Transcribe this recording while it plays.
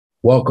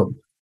Welcome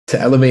to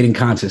Elevating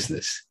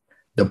Consciousness,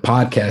 the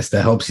podcast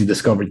that helps you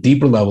discover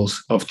deeper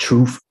levels of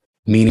truth,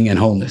 meaning, and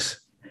wholeness.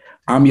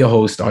 I'm your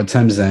host,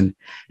 Artem,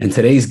 and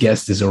today's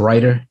guest is a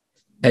writer,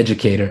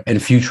 educator,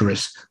 and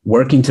futurist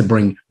working to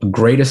bring a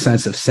greater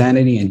sense of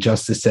sanity and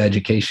justice to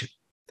education.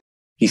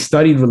 He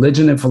studied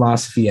religion and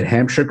philosophy at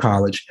Hampshire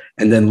College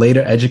and then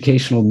later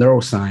educational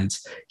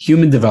neuroscience,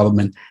 human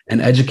development,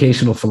 and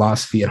educational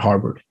philosophy at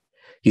Harvard.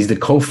 He's the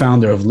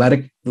co-founder of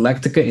Lectica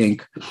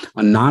Inc.,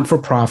 a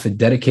non-for-profit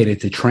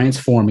dedicated to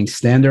transforming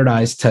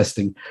standardized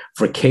testing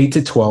for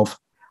K-12,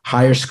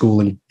 higher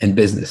schooling, and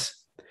business.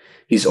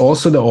 He's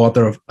also the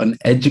author of An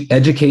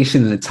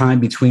Education in the Time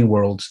Between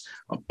Worlds,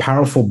 a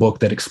powerful book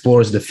that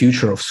explores the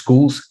future of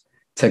schools,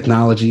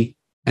 technology,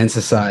 and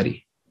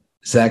society.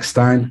 Zak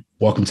Stein,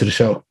 welcome to the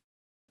show.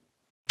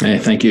 Hey,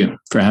 thank you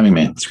for having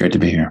me. It's great to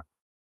be here.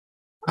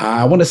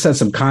 I want to set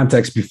some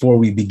context before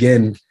we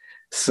begin.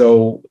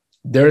 So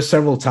there are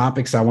several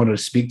topics I wanted to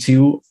speak to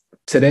you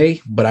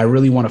today, but I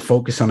really want to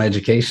focus on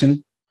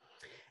education.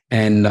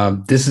 And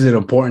this is an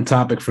important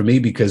topic for me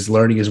because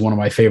learning is one of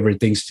my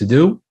favorite things to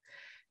do.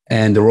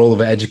 And the role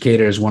of an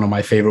educator is one of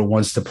my favorite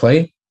ones to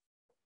play.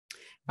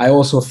 I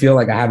also feel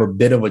like I have a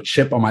bit of a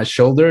chip on my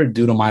shoulder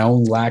due to my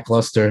own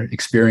lackluster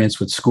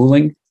experience with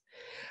schooling.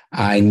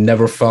 I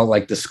never felt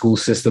like the school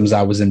systems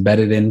I was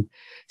embedded in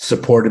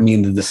supported me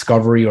in the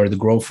discovery or the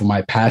growth of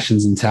my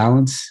passions and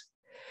talents.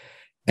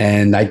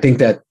 And I think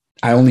that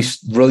I only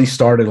really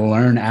started to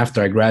learn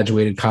after I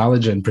graduated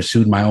college and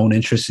pursued my own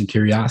interests and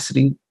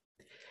curiosity.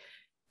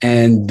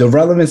 And the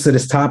relevance of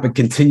this topic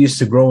continues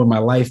to grow in my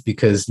life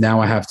because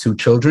now I have two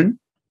children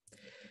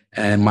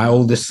and my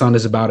oldest son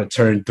is about to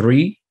turn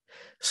 3.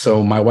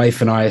 So my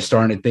wife and I are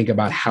starting to think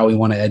about how we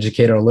want to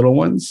educate our little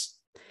ones.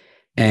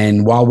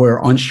 And while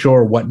we're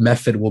unsure what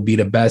method will be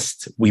the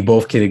best, we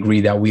both can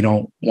agree that we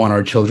don't want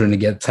our children to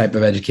get the type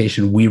of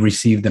education we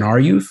received in our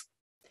youth.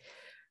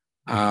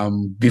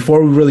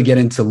 Before we really get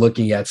into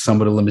looking at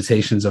some of the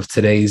limitations of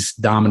today's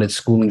dominant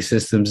schooling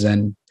systems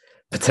and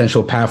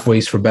potential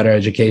pathways for better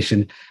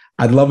education,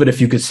 I'd love it if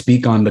you could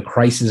speak on the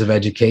crisis of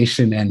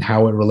education and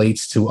how it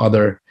relates to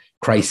other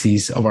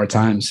crises of our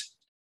times.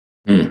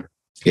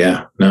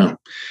 Yeah, no.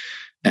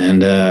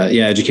 And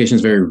education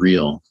is very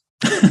real.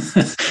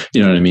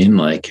 You know what I mean?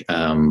 Like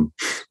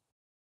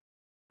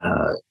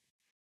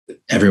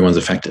everyone's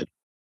affected,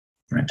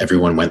 right?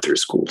 Everyone went through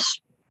schools.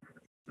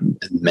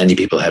 Many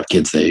people have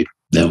kids,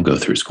 they'll go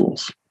through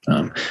schools.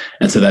 And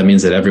so that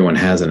means that everyone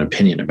has an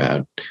opinion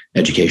about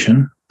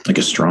education, like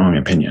a strong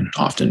opinion,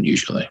 often,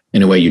 usually,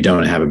 in a way you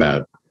don't have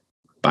about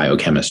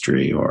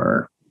biochemistry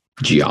or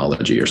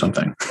geology or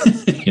something,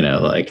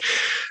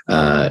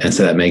 and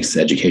so that makes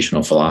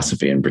educational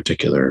philosophy in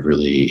particular a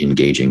really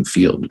engaging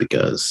field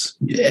because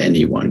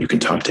you can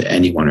talk to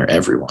anyone or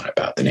everyone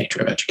about the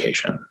nature of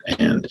education.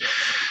 And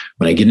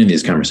when I get into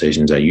these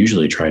conversations, I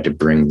usually try to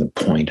bring the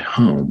point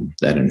home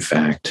that, in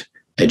fact,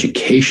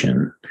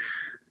 education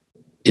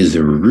is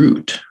the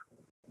root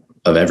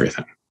of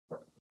everything.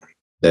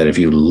 That if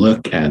you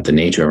look at the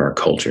nature of our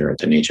culture, at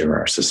the nature of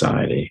our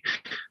society,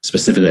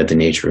 specifically at the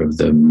nature of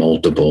the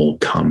multiple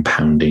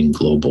compounding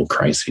global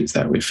crises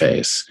that we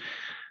face,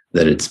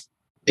 that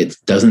it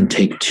doesn't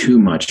take too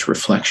much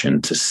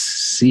reflection to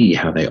see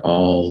how they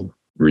all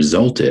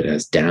resulted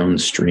as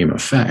downstream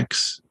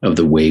effects of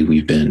the way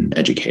we've been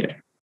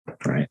educating,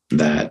 right?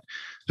 That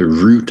the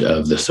root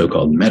of the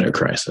so-called meta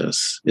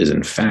crisis is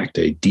in fact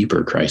a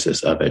deeper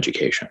crisis of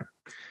education.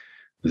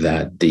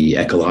 That the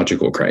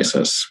ecological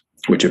crisis,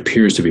 which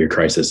appears to be a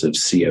crisis of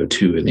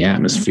CO2 in the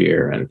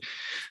atmosphere and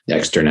the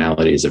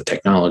externalities of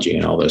technology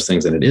and all those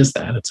things, and it is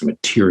that. It's a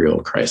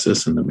material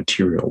crisis in the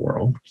material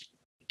world.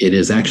 It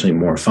is actually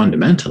more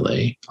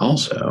fundamentally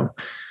also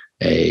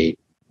a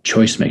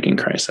choice-making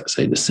crisis,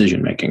 a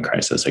decision-making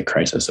crisis, a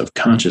crisis of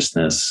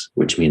consciousness,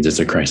 which means it's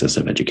a crisis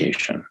of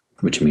education,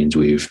 which means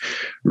we've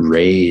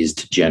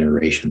raised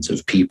generations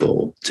of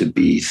people to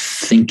be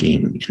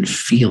thinking and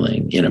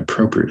feeling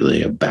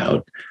inappropriately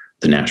about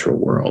the natural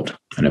world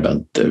and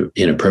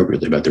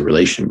inappropriately about the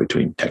relation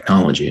between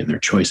technology and their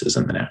choices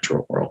in the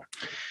natural world.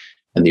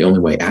 And the only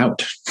way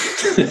out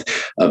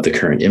of the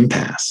current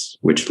impasse,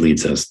 which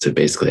leads us to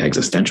basically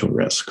existential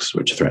risks,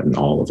 which threaten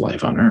all of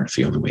life on Earth,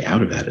 the only way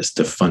out of that is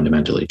to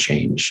fundamentally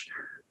change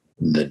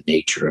the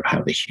nature of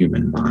how the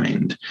human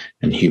mind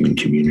and human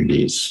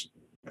communities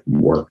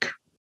work.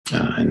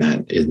 And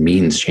that it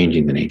means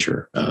changing the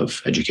nature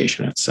of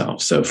education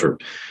itself. So for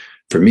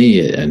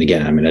me, and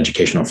again, I'm an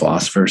educational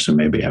philosopher, so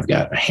maybe I've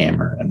got a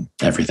hammer and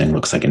everything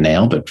looks like a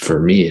nail. But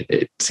for me,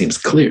 it seems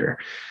clear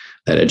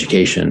that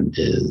education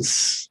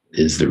is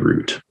the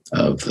root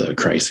of the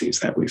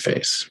crises that we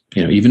face.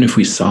 Even if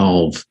we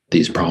solve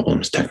these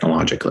problems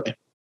technologically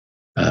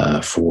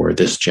for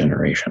this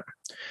generation,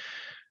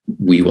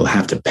 we will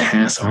have to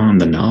pass on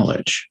the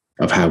knowledge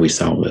of how we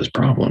solve those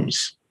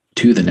problems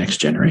to the next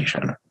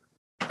generation,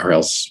 or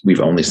else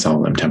we've only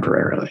solved them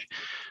temporarily.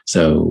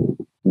 So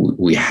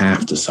we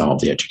have to solve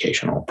the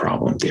educational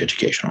problem, the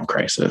educational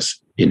crisis,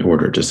 in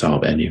order to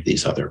solve any of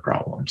these other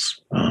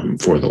problems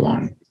for the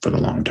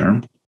long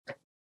term.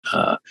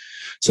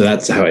 So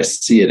that's how I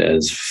see it,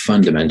 as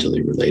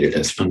fundamentally related,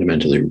 as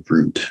fundamentally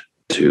root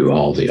to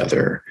all the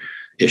other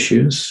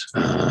issues.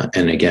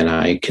 And again,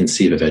 I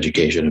conceive of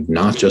education of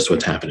not just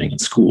what's happening in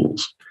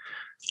schools,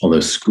 although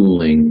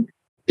schooling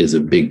is a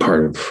big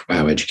part of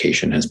how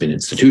education has been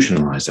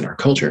institutionalized in our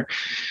culture.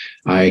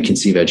 I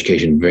conceive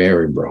education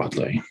very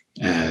broadly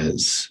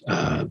as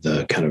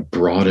the kind of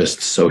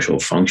broadest social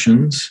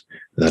functions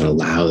that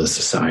allow the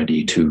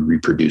society to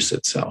reproduce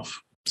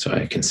itself. So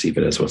I conceive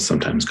it as what's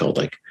sometimes called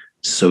like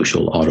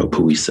social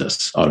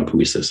autopoiesis.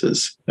 Autopoiesis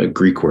is a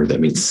Greek word that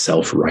means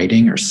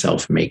self-writing or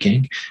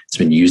self-making. It's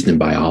been used in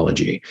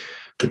biology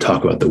to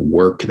talk about the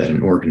work that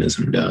an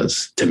organism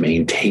does to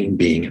maintain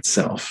being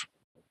itself.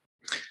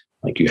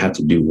 Like you have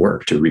to do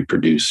work to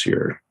reproduce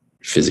your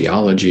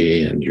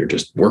physiology, and you're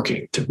just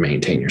working to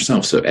maintain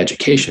yourself. So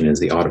education is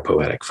the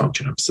autopoietic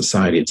function of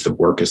society. It's the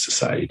work a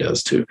society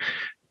does to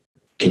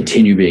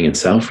continue being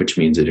itself, which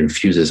means it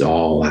infuses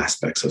all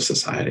aspects of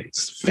society.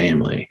 It's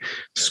family,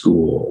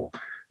 school,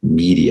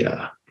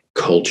 media,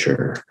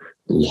 culture,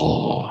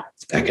 law,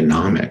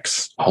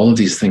 economics. All of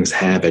these things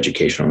have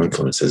educational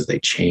influences. They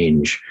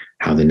change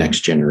how the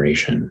next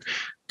generation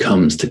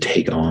comes to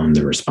take on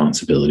the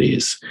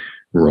responsibilities,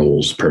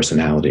 roles,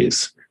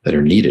 personalities that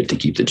are needed to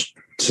keep the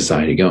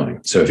society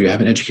going. So if you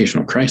have an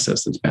educational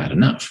crisis that's bad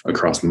enough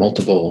across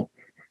multiple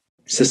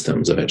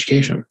systems of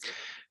education,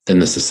 then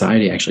the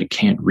society actually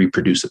can't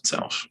reproduce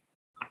itself,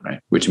 right?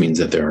 Which means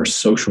that there are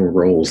social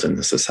roles in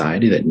the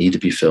society that need to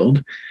be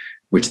filled,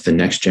 which the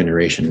next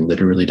generation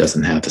literally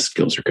doesn't have the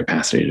skills or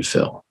capacity to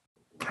fill,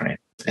 right?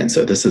 And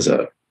so this is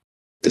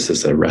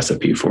a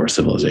recipe for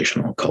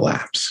civilizational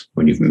collapse.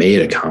 When you've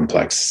made a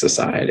complex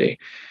society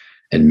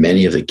and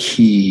many of the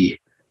key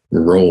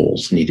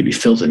roles need to be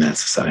filled in that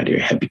society or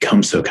have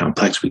become so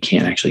complex, we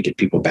can't actually get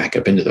people back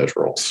up into those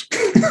roles.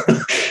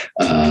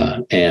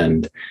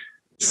 And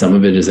some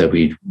of it is that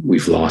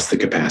we've lost the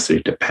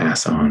capacity to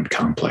pass on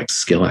complex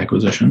skill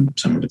acquisition.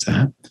 Some of it's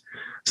that.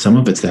 Some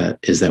of it's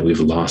that we've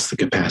lost the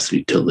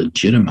capacity to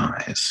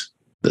legitimize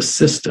the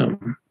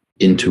system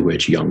into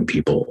which young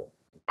people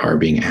are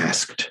being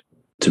asked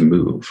to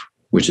move,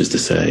 which is to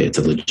say it's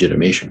a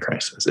legitimation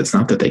crisis. It's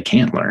not that they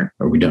can't learn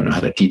or we don't know how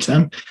to teach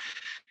them.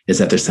 It's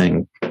that they're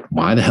saying,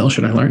 why the hell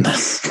should I learn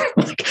this?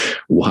 Like,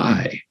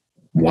 why?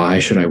 Why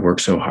should I work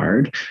so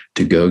hard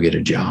to go get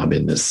a job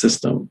in this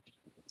system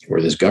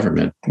or this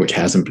government, which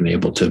hasn't been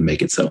able to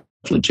make itself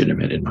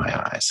legitimate in my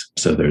eyes?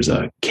 So there's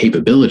a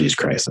capabilities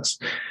crisis,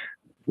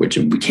 which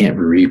we can't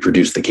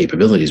reproduce the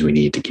capabilities we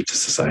need to keep the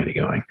society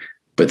going.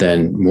 But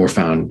then more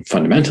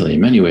fundamentally,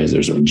 in many ways,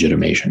 there's a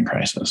legitimation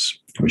crisis,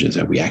 which is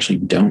that we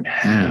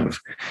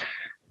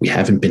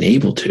haven't been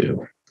able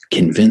to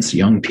convince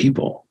young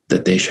people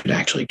that they should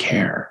actually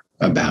care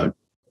about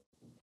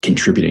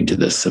contributing to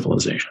this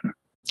civilization.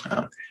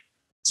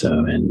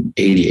 So in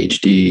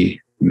ADHD,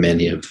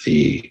 many of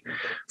the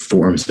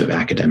forms of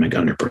academic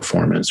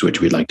underperformance,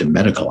 which we'd like to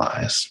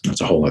medicalize,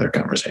 that's a whole other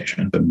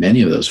conversation, but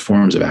many of those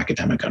forms of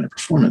academic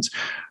underperformance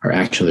are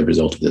actually a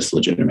result of this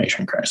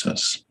legitimation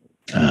crisis.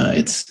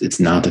 It's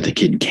not that the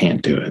kid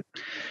can't do it.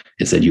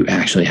 It's that you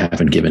actually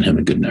haven't given him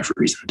a good enough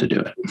reason to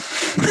do it.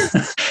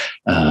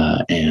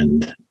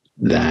 And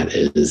that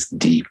is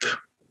deep.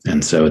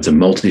 And so it's a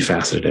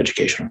multifaceted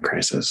educational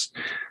crisis,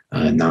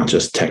 not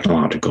just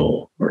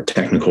technological or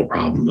technical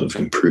problem of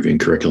improving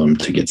curriculum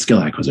to get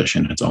skill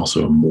acquisition. It's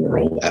also a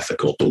moral,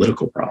 ethical,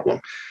 political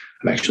problem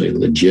of actually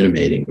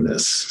legitimating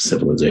this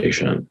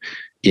civilization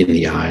in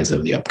the eyes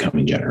of the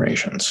upcoming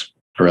generations,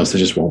 or else they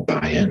just won't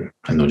buy in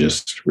and they'll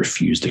just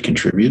refuse to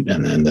contribute.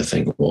 And then the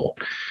thing will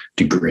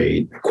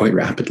degrade quite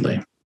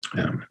rapidly.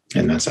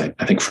 And that's, I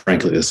think,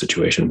 frankly, the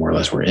situation more or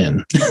less we're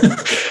in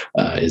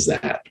is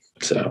that.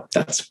 So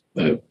that's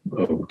a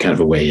kind of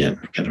a way in,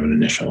 kind of an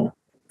initial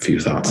few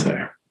thoughts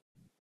there.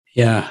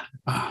 Yeah,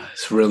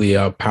 it's really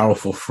a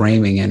powerful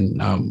framing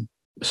and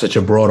such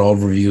a broad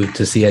overview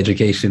to see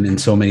education in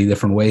so many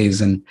different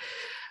ways. And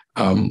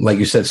like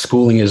you said,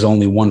 schooling is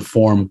only one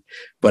form,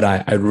 but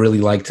I'd really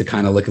like to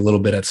kind of look a little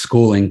bit at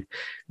schooling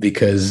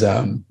because,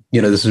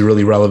 this is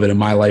really relevant in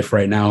my life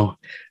right now.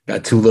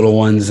 Got two little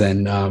ones,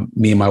 and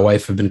me and my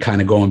wife have been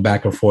kind of going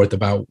back and forth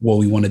about what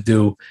we want to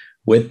do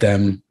with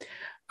them.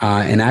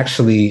 And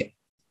actually,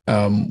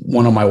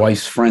 one of my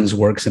wife's friends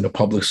works in a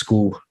public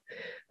school.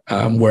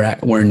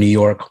 We're in New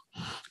York,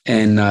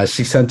 and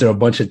she sent her a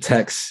bunch of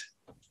texts,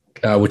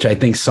 which I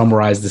think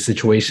summarize the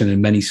situation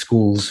in many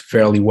schools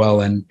fairly well.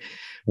 And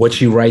what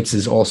she writes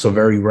is also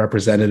very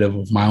representative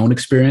of my own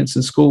experience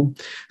in school.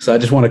 So I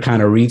just want to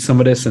kind of read some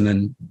of this and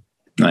then.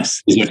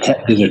 Nice. Is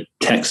there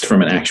text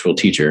from an actual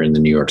teacher in the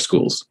New York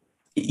schools?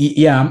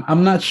 Yeah,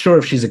 I'm not sure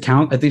if she's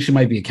I think she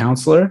might be a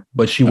counselor,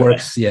 but she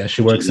works. Yeah,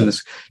 she works in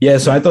this. Yeah,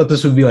 so I thought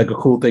this would be like a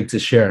cool thing to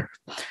share.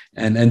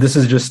 And this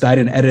is just, I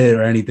didn't edit it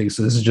or anything.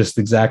 So this is just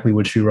exactly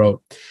what she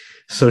wrote.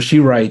 So she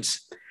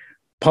writes,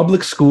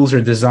 public schools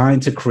are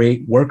designed to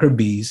create worker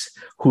bees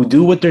who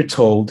do what they're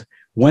told,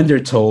 when they're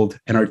told,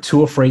 and are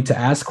too afraid to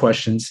ask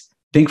questions,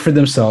 think for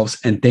themselves,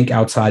 and think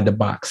outside the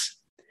box.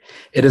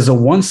 It is a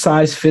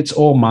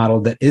one-size-fits-all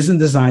model that isn't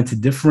designed to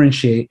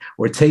differentiate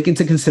or take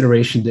into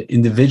consideration the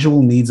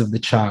individual needs of the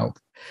child.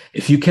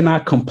 If you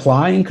cannot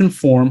comply and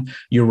conform,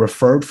 you're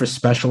referred for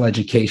special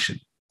education.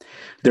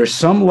 There's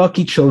some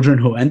lucky children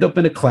who end up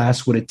in a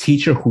class with a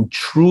teacher who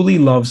truly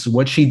loves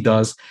what she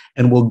does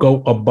and will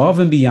go above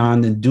and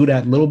beyond and do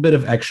that little bit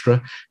of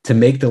extra to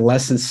make the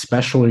lessons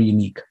special or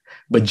unique.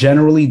 But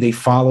generally, they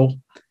follow,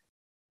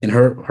 in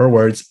her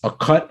words, a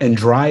cut and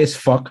dry as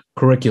fuck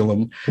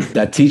curriculum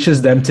that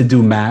teaches them to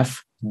do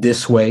math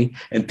this way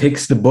and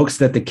picks the books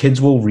that the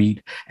kids will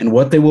read and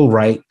what they will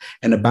write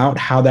and about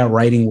how that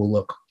writing will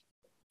look.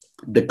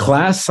 The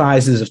class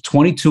sizes of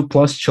 22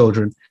 plus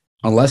children,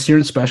 unless you're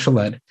in special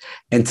ed,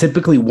 and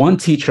typically one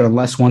teacher,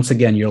 unless once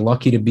again you're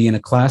lucky to be in a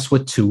class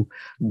with two,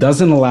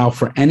 doesn't allow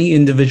for any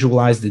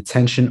individualized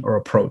attention or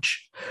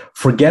approach.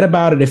 Forget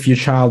about it if your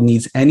child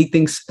needs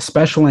anything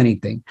special,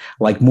 anything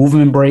like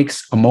movement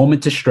breaks, a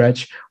moment to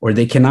stretch, or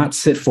they cannot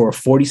sit for a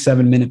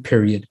 47-minute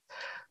period.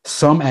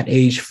 Some at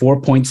age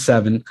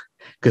 4.7,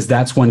 because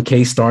that's when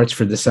K starts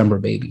for December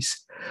babies.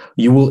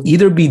 You will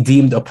either be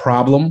deemed a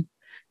problem,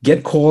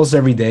 get calls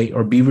every day,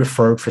 or be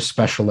referred for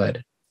special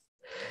ed.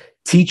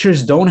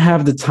 Teachers don't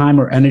have the time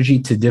or energy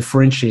to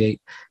differentiate.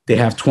 They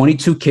have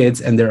 22 kids,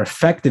 and their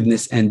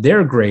effectiveness and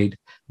their grade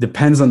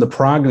depends on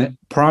the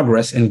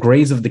progress and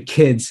grades of the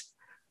kids,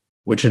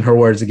 which in her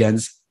words again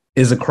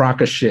is a crock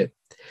of shit.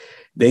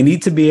 They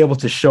need to be able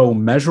to show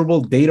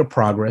measurable data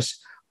progress.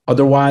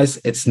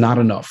 Otherwise, it's not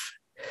enough.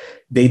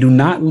 They do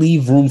not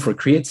leave room for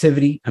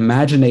creativity,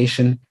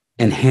 imagination,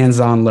 and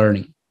hands-on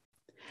learning.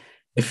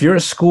 If you're a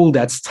school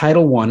that's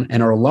Title I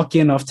and are lucky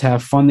enough to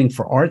have funding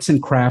for arts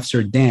and crafts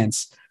or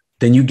dance,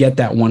 then you get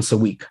that once a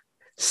week.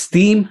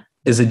 STEAM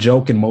is a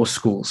joke in most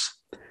schools.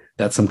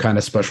 That's some kind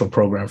of special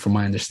program from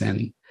my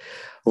understanding.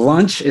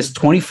 Lunch is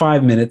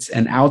 25 minutes,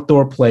 and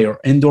outdoor play or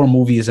indoor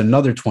movie is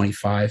another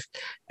 25.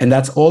 And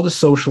that's all the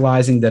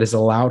socializing that is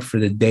allowed for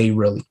the day,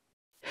 really.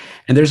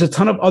 And there's a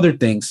ton of other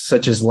things,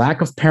 such as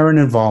lack of parent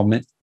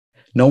involvement.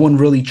 No one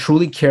really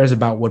truly cares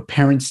about what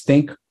parents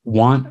think,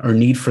 want, or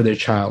need for their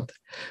child.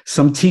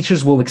 Some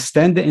teachers will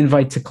extend the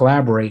invite to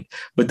collaborate,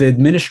 but the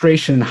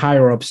administration and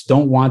higher-ups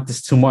don't want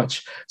this too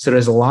much, so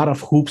there's a lot of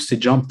hoops to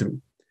jump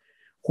through.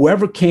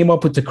 Whoever came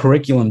up with the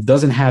curriculum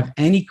doesn't have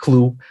any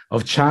clue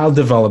of child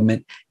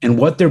development and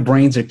what their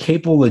brains are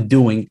capable of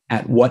doing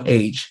at what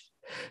age,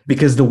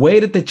 because the way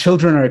that the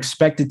children are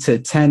expected to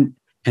attend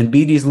and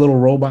be these little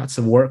robots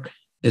of work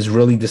is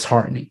really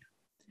disheartening.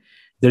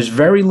 There's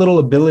very little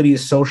ability to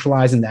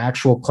socialize in the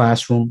actual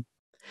classroom.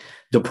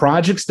 The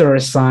projects that are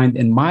assigned,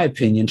 in my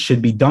opinion,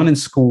 should be done in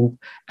school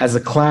as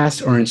a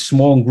class or in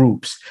small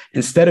groups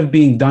instead of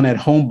being done at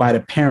home by the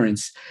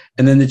parents.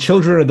 And then the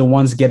children are the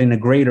ones getting a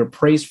grade or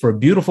praise for a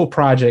beautiful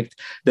project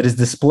that is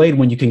displayed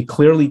when you can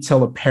clearly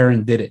tell a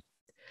parent did it.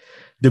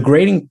 The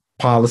grading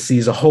policy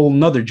is a whole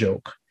nother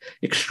joke.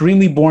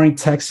 Extremely boring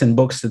texts and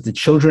books that the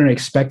children are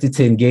expected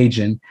to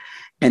engage in.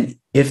 And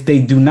if they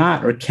do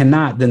not or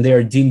cannot, then they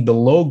are deemed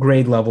below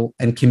grade level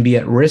and can be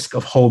at risk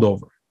of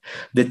holdover.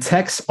 The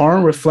texts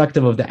aren't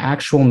reflective of the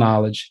actual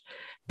knowledge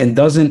and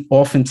doesn't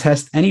often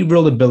test any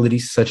real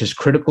abilities such as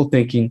critical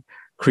thinking,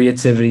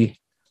 creativity,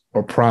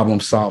 or problem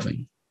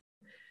solving.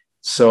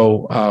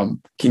 So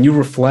can you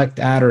reflect,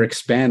 add, or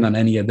expand on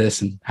any of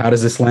this? And how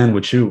does this land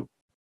with you?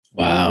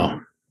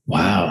 Wow.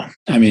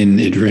 I mean,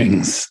 it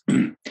rings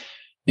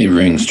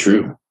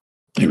true.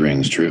 It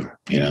rings true.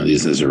 You know,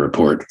 this is a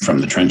report from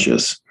the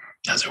trenches,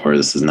 as it were.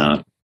 This is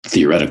not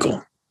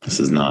theoretical. This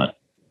is not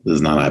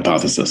a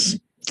hypothesis.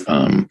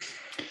 And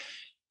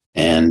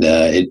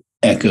it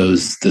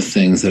echoes the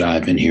things that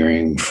I've been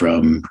hearing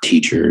from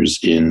teachers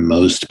in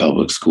most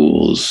public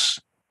schools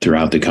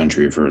throughout the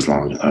country for as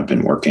long as I've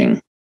been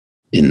working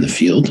in the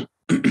field.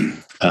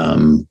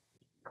 There's,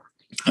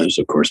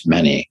 of course,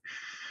 many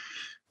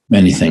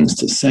things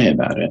to say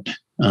about it.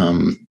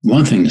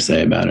 One thing to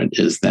say about it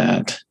is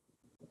that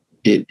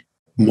it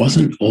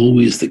wasn't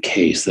always the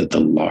case that the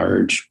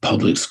large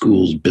public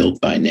schools built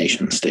by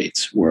nation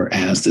states were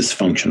as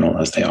dysfunctional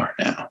as they are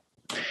now.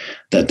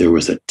 That there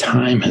was a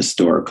time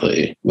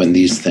historically when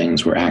these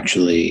things were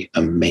actually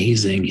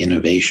amazing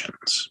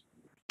innovations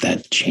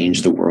that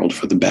changed the world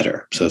for the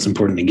better. So it's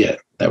important to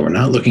get that we're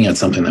not looking at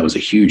something that was a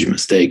huge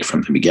mistake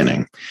from the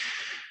beginning.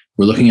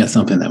 We're looking at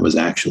something that was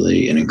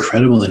actually an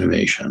incredible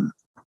innovation,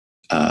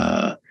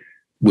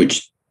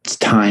 which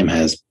time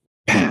has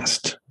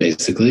passed,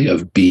 basically,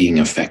 of being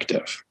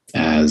effective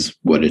as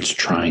what it's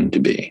trying to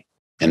be.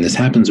 And this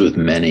happens with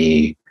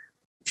many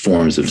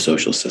forms of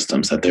social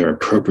systems, that they're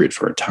appropriate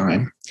for a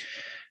time.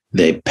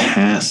 They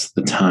pass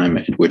the time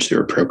at which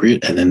they're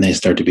appropriate, and then they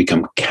start to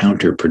become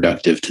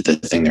counterproductive to the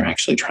thing they're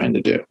actually trying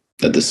to do.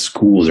 That the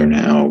schools are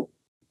now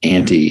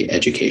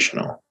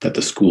anti-educational, that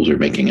the schools are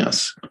making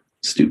us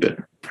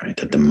stupid, right?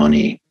 That the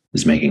money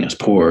is making us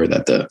poor,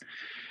 that the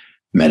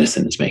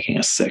medicine is making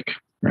us sick,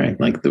 right?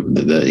 Like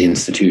the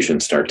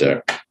institutions start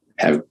to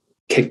have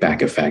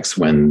kickback effects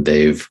when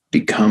they've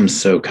become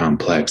so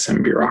complex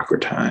and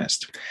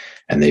bureaucratized,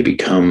 and they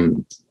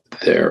become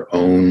their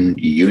own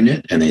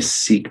unit, and they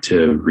seek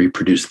to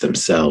reproduce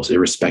themselves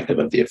irrespective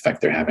of the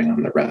effect they're having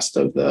on the rest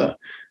of the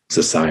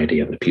society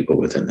and the people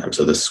within them.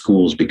 So the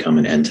schools become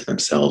an end to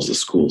themselves. The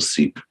schools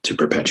seek to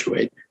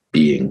perpetuate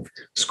being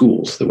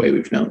schools the way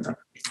we've known them.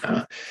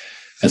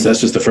 And so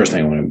that's just the first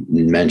thing I want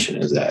to mention,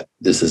 is that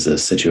this is a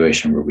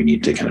situation where we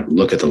need to kind of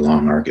look at the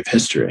long arc of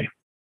history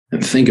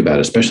and think about,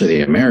 especially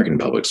the American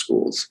public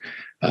schools,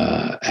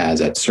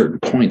 as at certain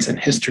points in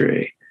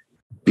history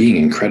being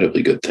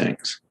incredibly good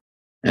things,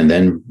 and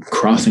then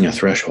crossing a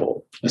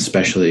threshold,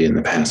 especially in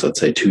the past, let's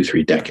say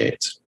 2-3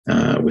 decades,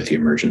 with the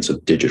emergence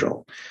of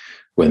digital,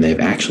 when they've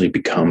actually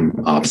become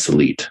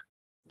obsolete,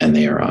 and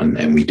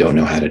and we don't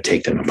know how to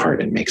take them apart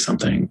and make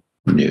something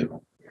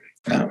new.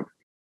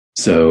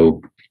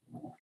 So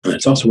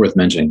it's also worth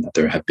mentioning that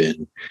there have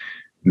been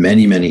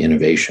many, many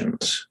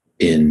innovations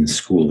in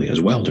schooling as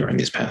well during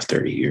these past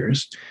 30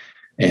 years,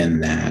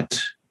 and that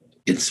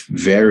it's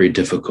very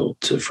difficult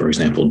to, for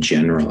example,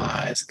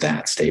 generalize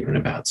that statement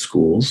about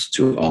schools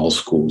to all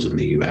schools in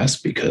the US,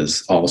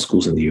 because all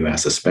schools in the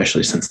US,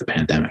 especially since the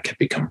pandemic, have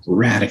become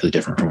radically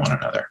different from one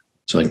another.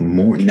 So like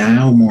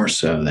more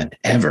so than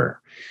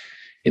ever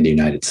in the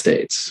United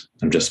States,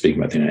 I'm just speaking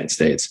about the United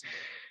States,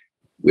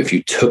 if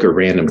you took a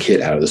random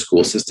kid out of the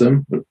school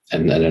system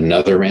and then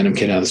another random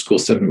kid out of the school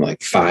system,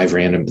 like 5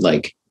 random,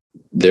 like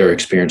their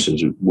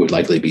experiences would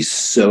likely be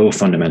so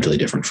fundamentally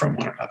different from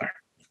one another.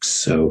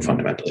 So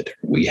fundamentally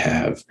different. We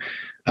have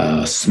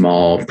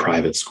small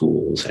private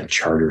schools and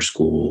charter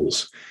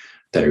schools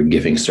that are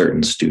giving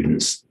certain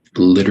students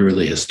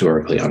literally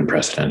historically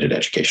unprecedented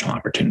educational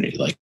opportunity,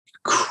 like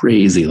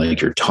crazy, like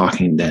you're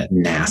talking to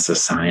NASA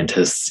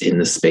scientists in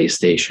the space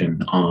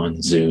station on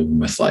Zoom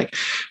with like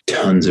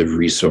tons of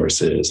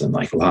resources and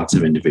like lots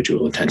of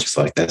individual attention.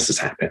 So like this is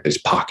happening. There's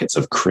pockets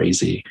of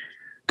crazy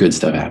good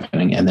stuff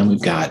happening. And then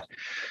we've got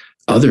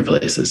other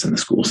places in the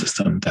school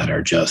system that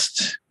are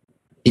just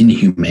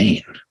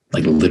inhumane.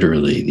 Like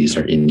literally, these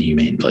are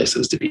inhumane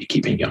places to be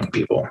keeping young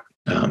people.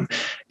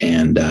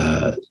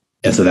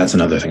 And so that's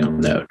another thing I'll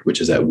note,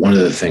 which is that one of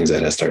the things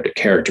that has started to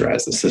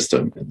characterize the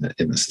system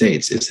in the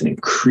States is an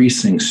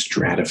increasing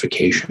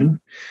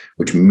stratification,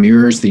 which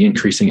mirrors the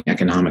increasing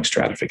economic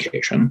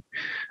stratification,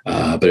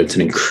 but it's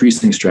an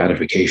increasing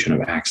stratification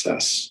of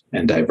access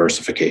and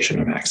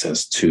diversification of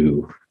access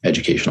to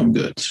educational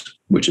goods,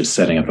 which is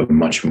setting up a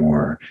much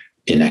more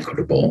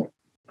inequitable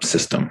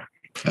system.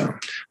 So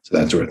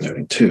that's worth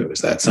noting too,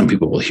 is that some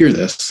people will hear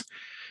this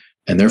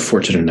and they're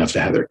fortunate enough to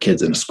have their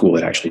kids in a school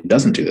that actually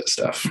doesn't do this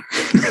stuff.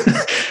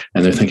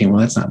 And they're thinking, well,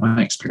 that's not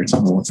my experience.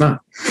 Well, it's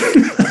not.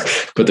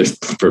 But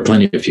for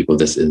plenty of people,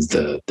 this is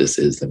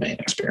the main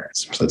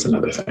experience. So that's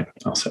another thing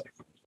I'll say.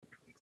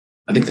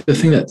 I think the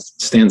thing that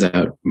stands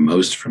out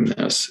most from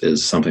this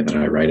is something that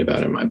I write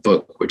about in my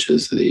book, which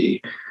is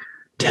the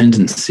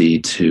tendency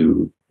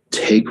to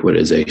take what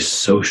is a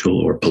social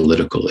or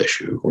political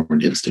issue or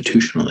an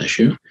institutional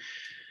issue,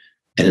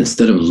 and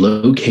instead of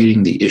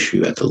locating the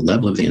issue at the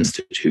level of the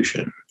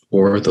institution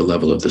or the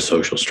level of the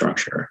social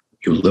structure,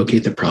 you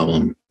locate the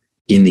problem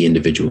in the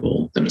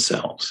individual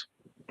themselves,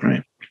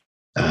 right?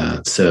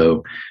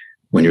 So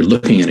when you're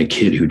looking at a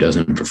kid who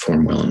doesn't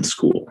perform well in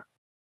school,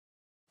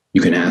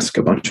 you can ask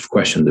a bunch of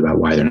questions about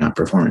why they're not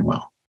performing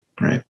well,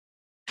 right?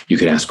 You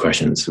could ask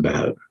questions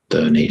about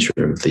the nature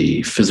of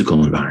the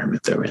physical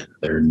environment they're in,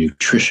 their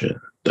nutrition,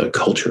 the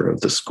culture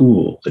of the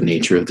school, the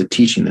nature of the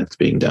teaching that's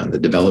being done, the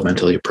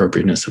developmentally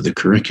appropriateness of the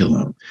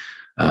curriculum,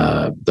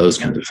 those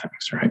kinds of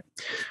things, right?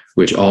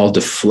 Which all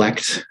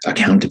deflect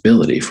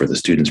accountability for the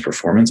student's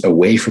performance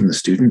away from the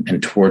student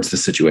and towards the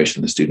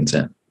situation the student's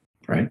in,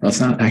 right? Well,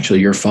 it's not actually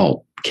your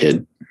fault,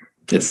 kid.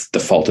 It's the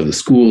fault of the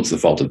school. It's the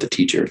fault of the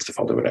teacher. It's the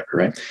fault of whatever,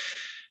 right?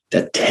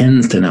 That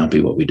tends to not be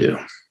what we do.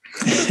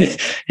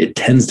 It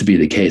tends to be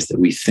the case that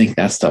we think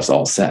that stuff's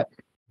all set.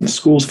 The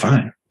school's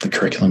fine. The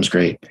curriculum's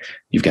great.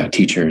 You've got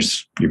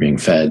teachers. You're being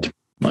fed.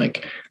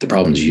 Like, the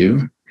problem's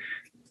you,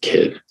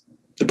 kid.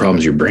 The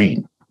problem's your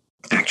brain,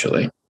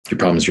 actually. Your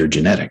problem's your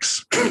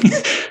genetics.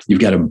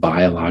 You've got a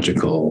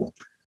biological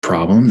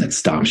problem that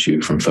stops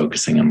you from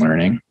focusing and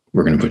learning.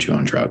 We're going to put you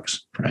on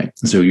drugs, right?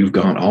 And so you've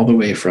gone all the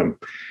way from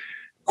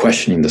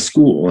questioning the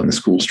school and the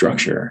school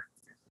structure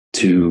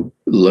to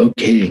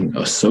locating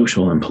a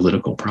social and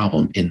political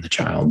problem in the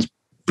child's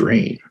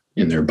brain,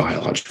 in their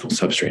biological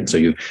substrate. And so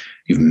you've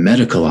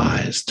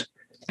medicalized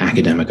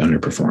academic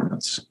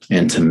underperformance.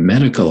 And to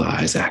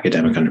medicalize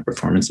academic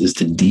underperformance is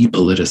to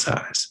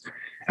depoliticize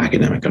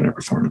academic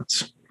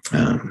underperformance.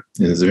 And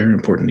it's very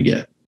important to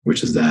get,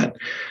 which is that,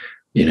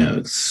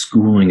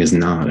 schooling is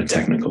not a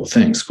technical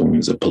thing. Schooling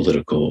is a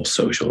political,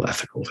 social,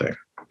 ethical thing,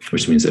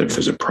 which means that if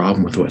there's a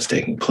problem with what's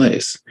taking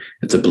place,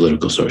 it's a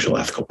political, social,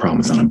 ethical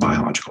problem. It's not a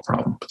biological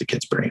problem with the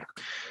kid's brain.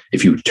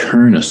 If you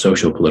turn a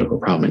social, political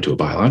problem into a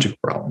biological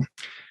problem,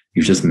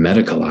 you've just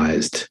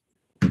medicalized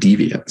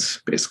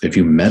deviance, basically. If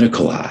you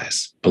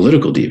medicalize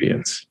political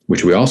deviance,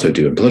 which we also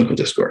do in political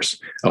discourse,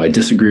 I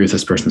disagree with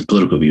this person's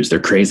political views, they're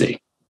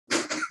crazy.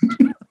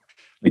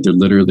 Like,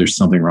 there's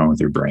something wrong with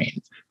their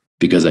brain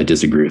because I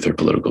disagree with their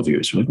political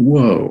views. You're like,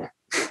 whoa.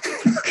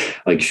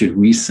 Like, should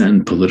we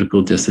send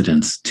political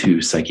dissidents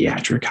to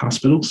psychiatric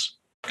hospitals?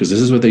 Because this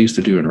is what they used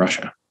to do in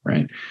Russia,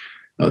 right?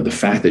 The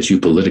fact that you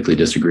politically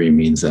disagree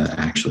means that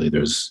actually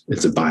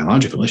it's a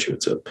biological issue.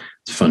 It's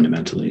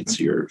fundamentally, it's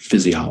your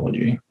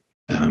physiology,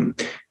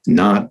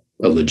 not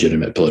a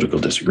legitimate political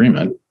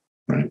disagreement,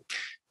 right?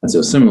 And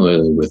so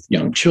similarly with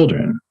young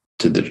children,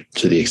 to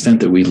the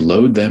extent that we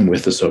load them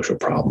with a social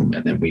problem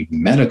and then we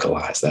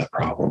medicalize that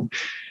problem,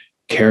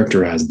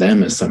 characterize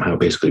them as somehow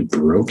basically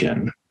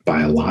broken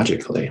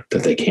biologically,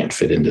 that they can't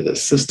fit into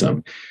this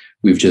system,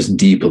 we've just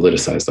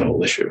depoliticized the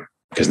whole issue.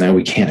 Because now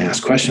we can't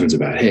ask questions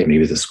about, hey,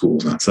 maybe the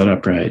school's not set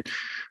up right.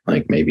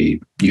 Like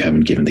maybe you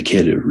haven't given the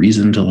kid a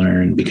reason to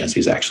learn because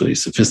he's actually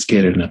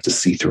sophisticated enough to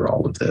see through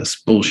all of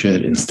this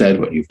bullshit. Instead,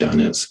 what you've done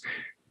is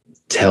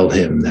tell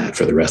him that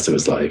for the rest of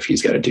his life,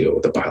 he's got to deal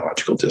with a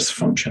biological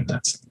dysfunction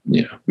that's,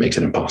 makes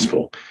it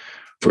impossible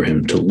for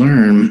him to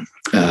learn.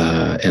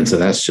 And so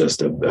that's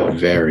just a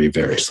very,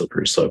 very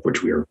slippery slope,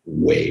 which we are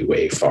way,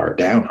 way far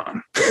down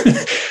on,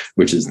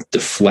 which is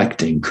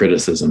deflecting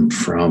criticism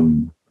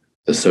from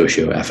the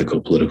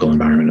socio-ethical political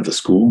environment of the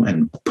school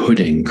and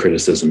putting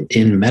criticism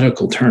in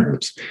medical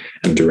terms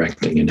and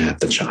directing it at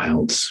the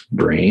child's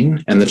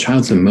brain. And the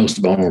child's the most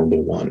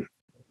vulnerable one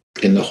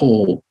in the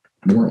whole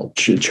world.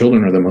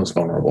 Children are the most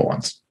vulnerable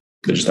ones.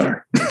 They just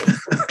are.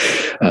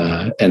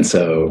 And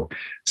so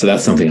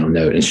that's something I'll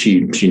note. And she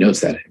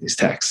notes that in these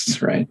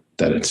texts, right?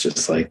 That it's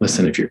just like,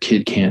 listen, if your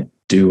kid can't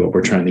do what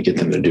we're trying to get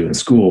them to do in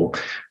school,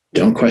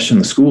 don't question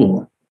the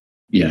school.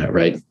 Yeah,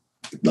 right.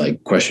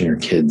 Like question your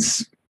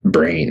kid's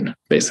brain,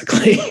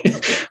 basically.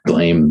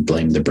 blame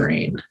the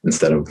brain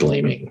instead of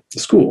blaming the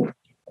school.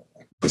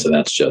 So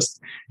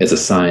it's a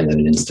sign that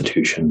an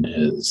institution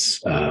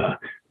is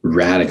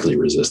radically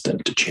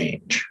resistant to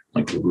change,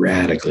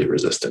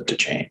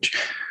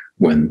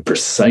 when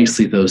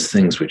precisely those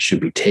things which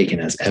should be taken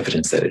as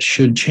evidence that it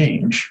should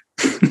change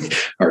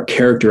are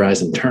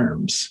characterized in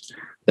terms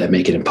that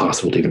make it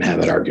impossible to even have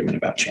that argument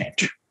about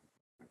change.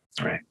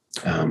 Right.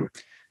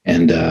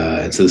 And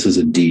so this is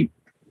a deep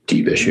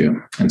issue.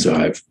 And so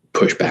I've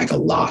pushed back a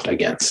lot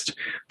against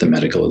the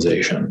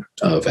medicalization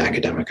of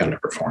academic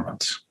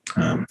underperformance.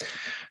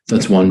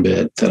 That's one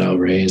bit that I'll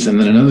raise. And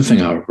then another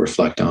thing I'll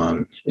reflect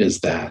on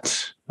is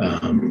that,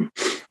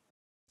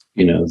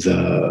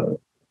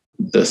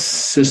 the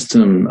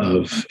system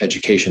of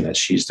education that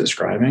she's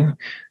describing,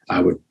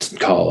 I would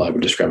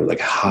describe it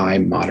like high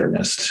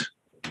modernist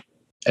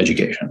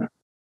education,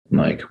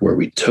 like where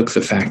we took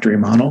the factory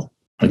model,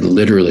 like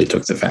literally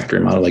took the factory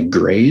model, like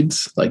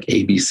grades, like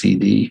A, B, C,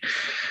 D,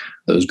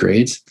 those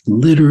grades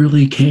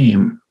literally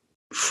came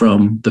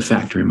from the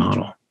factory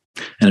model.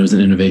 And it was an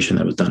innovation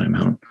that was done at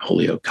Mount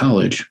Holyoke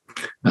College,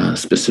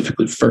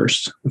 specifically the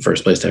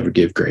first place to ever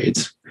give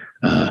grades.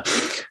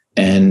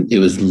 And it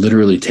was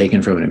literally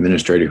taken from an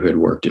administrator who had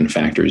worked in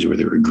factories where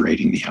they were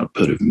grading the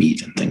output of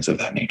meat and things of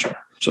that nature.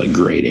 So like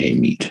grade A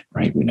meat,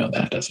 right? We know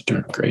that as a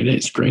term. Grade A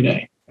is grade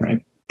A,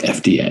 right?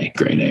 FDA,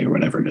 grade A, or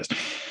whatever it is.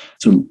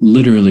 So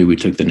literally we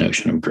took the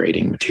notion of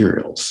grading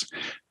materials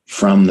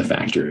from the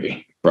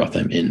factory, brought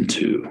them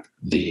into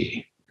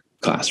the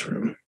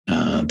classroom.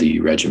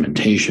 The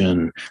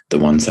regimentation, the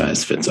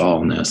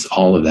one-size-fits-allness,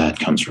 all of that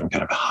comes from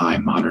kind of a high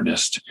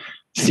modernist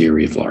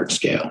theory of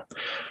large-scale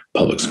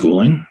public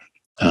schooling.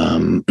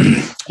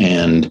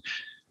 And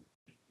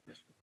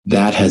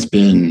that has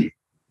been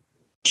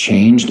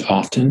changed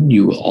often.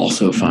 You will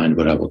also find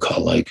what I will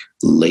call like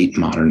late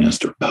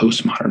modernist or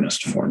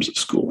postmodernist forms of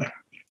schooling,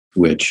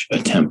 which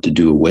attempt to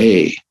do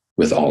away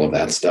with all of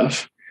that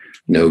stuff.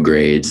 No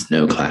grades,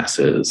 no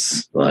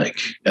classes, like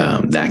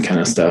that kind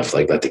of stuff.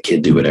 Like let the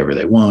kid do whatever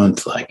they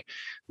want. Like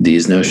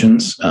these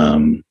notions,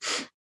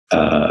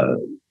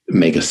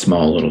 make a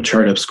small little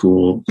charter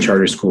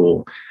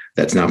school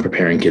that's not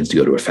preparing kids to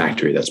go to a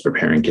factory, that's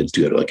preparing kids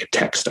to go to like a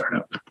tech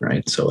startup,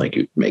 right? So like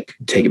you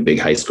take a big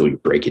high school, you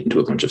break it into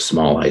a bunch of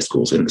small high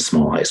schools. In the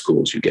small high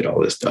schools, you get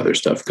all this other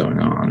stuff going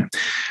on.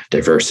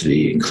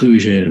 Diversity,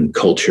 inclusion,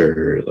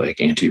 culture,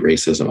 like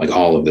anti-racism, like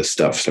all of this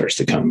stuff starts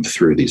to come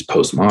through these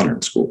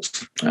postmodern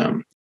schools,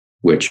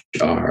 which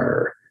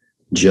are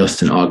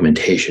just an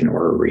augmentation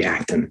or a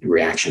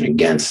reaction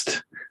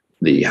against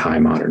the high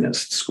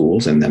modernist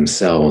schools, and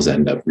themselves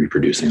end up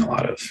reproducing a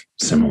lot of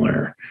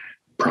similar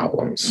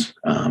problems.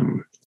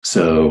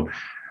 So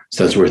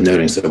that's worth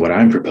noting. So what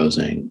I'm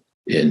proposing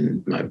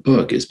in my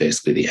book is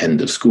basically the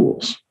end of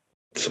schools.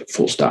 It's like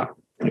full stop.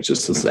 Like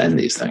just let's end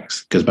these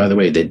things. Because by the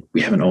way, we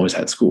haven't always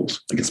had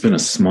schools. Like it's been a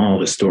small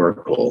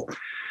historical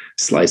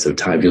slice of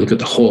time. If you look at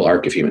the whole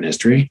arc of human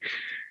history,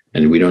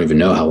 and we don't even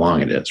know how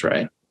long it is,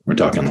 right? We're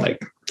talking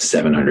like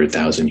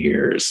 700,000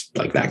 years,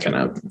 like that kind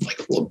of like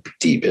little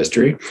deep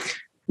history.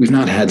 We've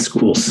not had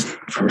schools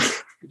for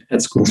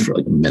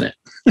like a minute.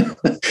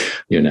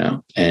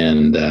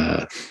 And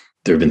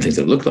there have been things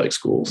that looked like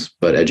schools,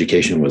 but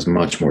education was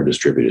much more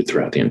distributed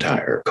throughout the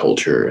entire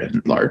culture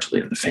and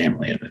largely in the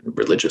family and in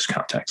religious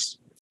context.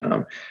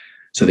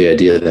 So the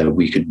idea that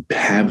we could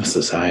have a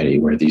society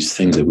where these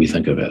things that we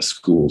think of as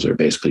schools are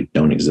basically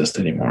don't exist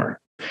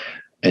anymore,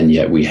 and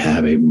yet we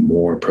have a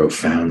more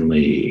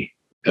profoundly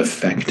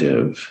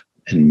effective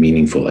and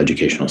meaningful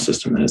educational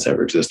system that has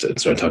ever existed.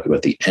 So I talk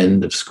about the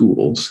end of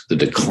schools, the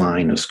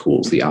decline of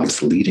schools, the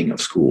obsoleting of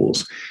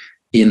schools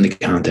in the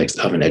context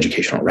of an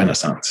educational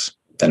renaissance.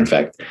 That in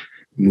fact,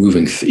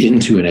 moving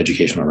into an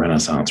educational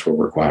renaissance will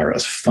require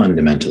us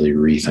fundamentally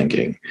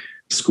rethinking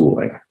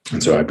schooling.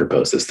 And so I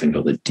propose this thing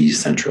called the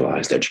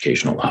decentralized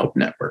educational hub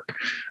network,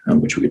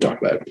 which we could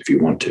talk about if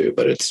you want to,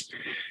 but it's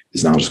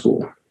not a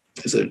school.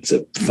 It's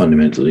a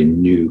fundamentally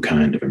new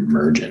kind of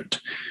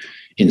emergent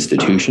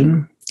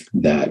institution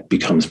that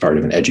becomes part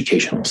of an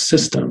educational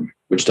system,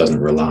 which doesn't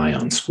rely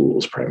on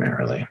schools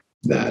primarily,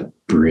 that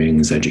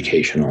brings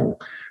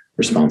educational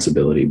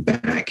responsibility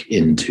back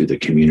into the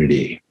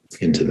community,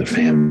 into the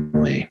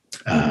family,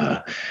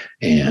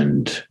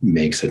 and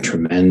makes a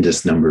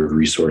tremendous number of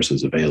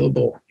resources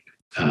available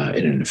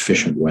in an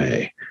efficient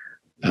way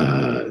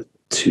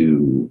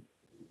to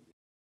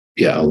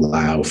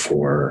allow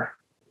for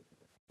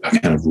a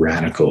kind of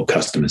radical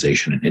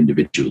customization and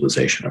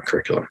individualization of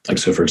curriculum. Like,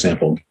 so for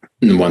example,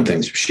 one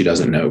thing she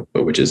doesn't know,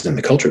 but which is in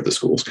the culture of the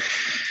schools,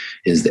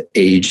 is the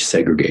age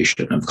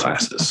segregation of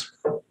classes.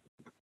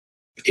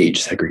 Age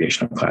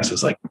segregation of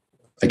classes, like,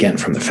 again,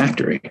 from the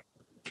factory.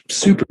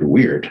 Super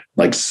weird,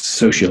 like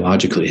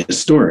sociologically,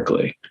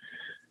 historically,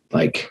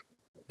 like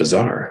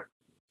bizarre.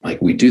 Like,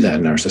 we do that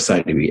in our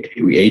society.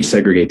 We age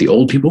segregate the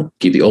old people,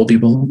 keep the old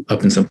people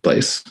up in some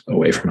place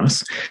away from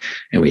us,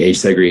 and we age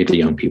segregate the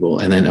young people.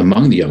 And then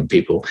among the young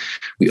people,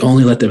 we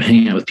only let them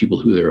hang out with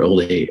people who are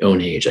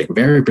own age, like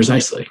very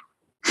precisely,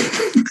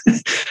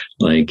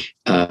 like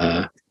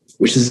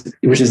which is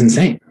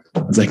insane.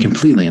 It's like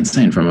completely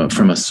insane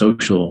from a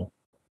social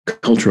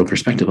cultural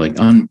perspective, like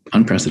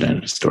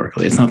unprecedented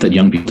historically. It's not that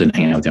young people didn't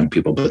hang out with young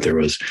people, but there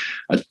was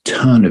a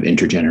ton of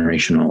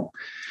intergenerational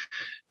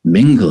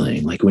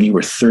mingling. Like, when you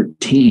were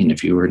 13,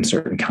 if you were in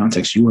certain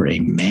contexts, you were a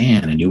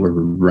man and you were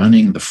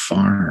running the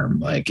farm.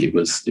 Like, you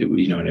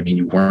know what I mean?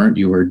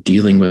 You were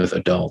dealing with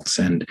adults.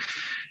 And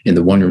in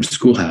the one-room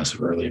schoolhouse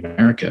of early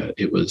America,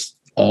 it was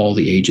all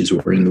the ages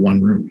were in the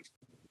one room,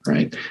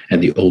 right?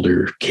 And the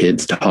older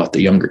kids taught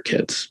the younger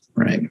kids,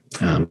 right?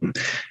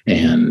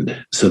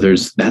 And so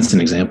that's an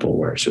example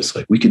where it's just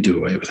like, we could do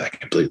away with that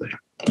completely.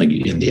 Like,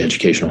 in the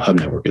educational hub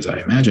network, as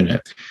I imagine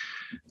it,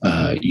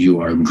 you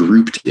are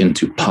grouped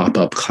into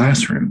pop-up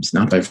classrooms,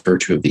 not by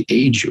virtue of the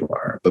age you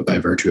are, but by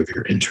virtue of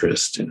your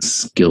interest and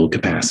skill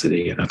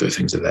capacity and other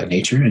things of that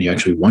nature. And you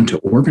actually want to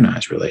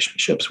organize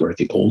relationships where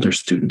the older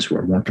students who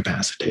are more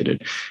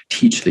capacitated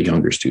teach the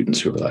younger students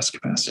who are less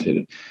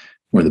capacitated.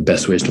 One of the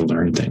best ways to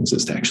learn things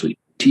is to actually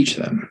teach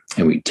them.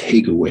 And we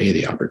take away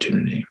the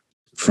opportunity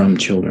from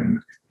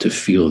children to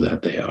feel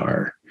that they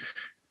are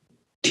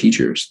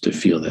teachers, to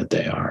feel that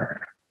they are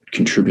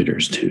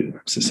contributors to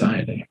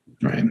society,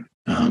 right?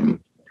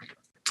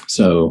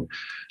 So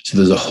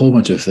there's a whole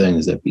bunch of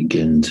things that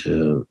begin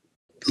to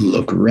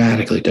look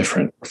radically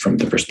different from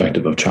the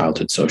perspective of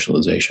childhood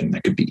socialization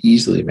that could be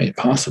easily made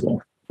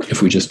possible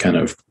if we just kind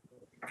of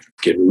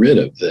get rid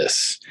of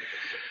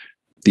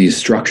these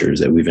structures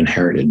that we've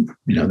inherited,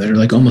 that are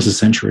like almost a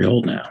century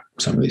old now,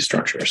 some of these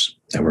structures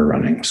that we're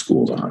running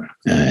schools on.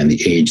 And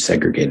the age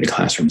segregated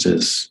classrooms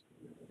is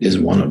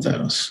one of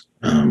those.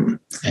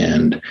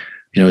 And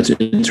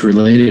it's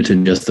related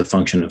to just the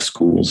function of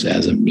schools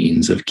as a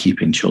means of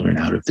keeping children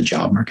out of the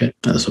job market.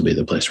 And this will be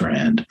the place where I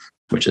end,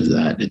 which is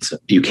that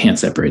you can't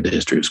separate the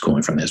history of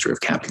schooling from the history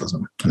of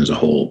capitalism. And there's a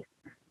whole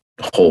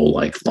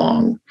like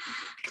long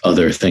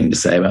other thing to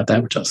say about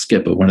that, which I'll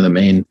skip. But one of the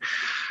main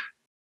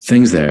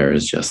things there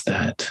is just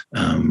that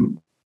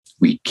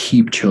we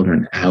keep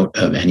children out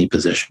of any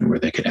position where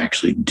they could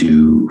actually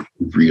do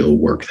real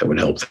work that would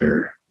help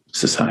their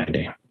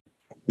society.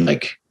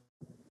 Like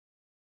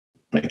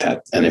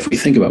that. And if we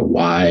think about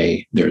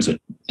why there's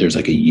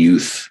like a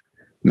youth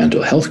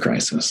mental health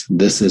crisis,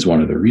 this is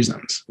one of the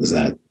reasons, is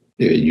that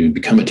you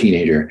become a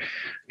teenager,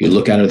 you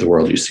look out at the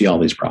world, you see all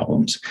these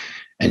problems,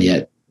 and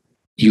yet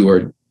you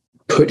are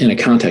put in a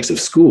context of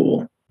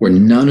school where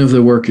none of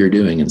the work you're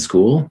doing in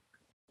school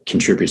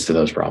contributes to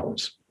those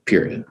problems,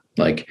 period.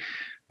 Like,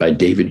 by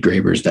David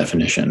Graeber's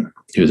definition,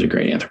 he was a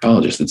great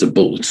anthropologist,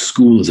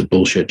 school is a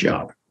bullshit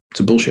job.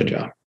 It's a bullshit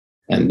job.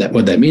 And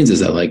what that means is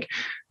that, like,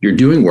 you're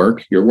doing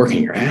work, you're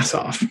working your ass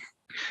off,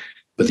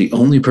 but the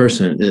only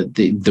person,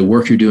 the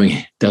work you're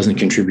doing doesn't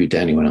contribute to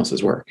anyone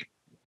else's work.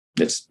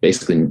 It's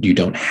basically, you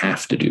don't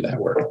have to do that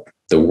work.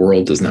 The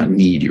world does not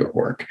need your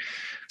work.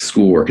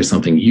 Schoolwork is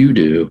something you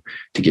do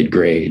to get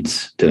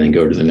grades, to then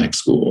go to the next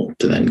school,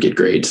 to then get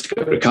grades, to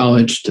go to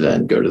college, to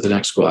then go to the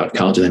next school out of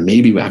college. And then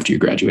maybe after you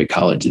graduate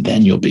college,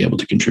 then you'll be able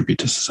to contribute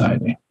to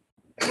society.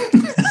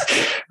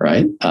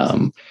 Right?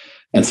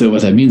 And so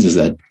what that means is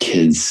that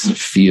kids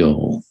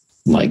feel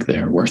like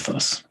they're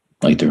worthless.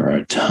 Like, there are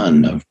a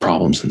ton of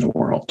problems in the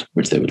world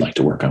which they would like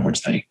to work on,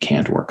 which they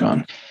can't work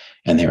on.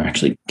 And they're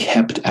actually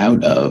kept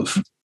out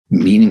of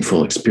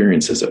meaningful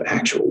experiences of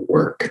actual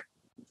work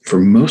for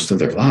most of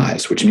their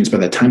lives, which means by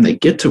the time they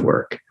get to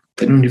work,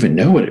 they don't even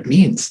know what it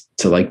means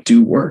to like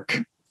do work.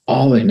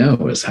 All they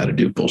know is how to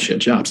do bullshit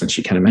jobs. And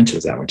she kind of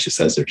mentions that when she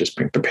says they're just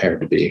being prepared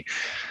to be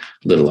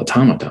little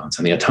automatons,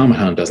 and the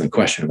automaton doesn't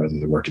question whether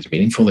the work is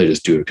meaningful. They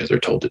just do it because they're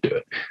told to do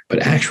it.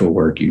 But actual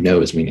work,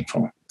 is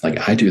meaningful.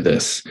 Like, I do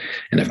this,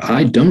 and if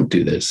I don't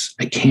do this,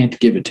 I can't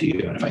give it to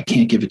you. And if I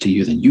can't give it to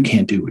you, then you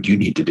can't do what you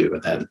need to do.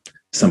 And then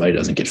somebody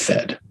doesn't get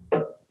fed.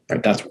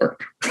 Right? That's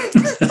work.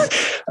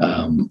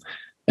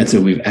 And so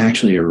we've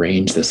actually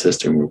arranged the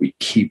system where we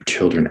keep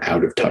children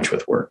out of touch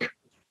with work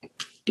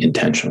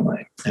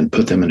intentionally and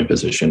put them in a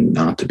position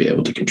not to be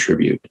able to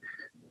contribute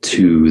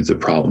to the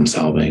problem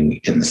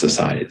solving in the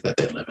society that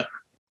they live in.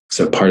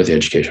 So part of the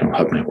Educational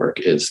Hub Network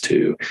is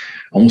to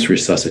almost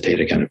resuscitate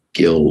a kind of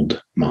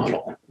guild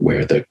model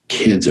where the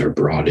kids are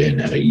brought in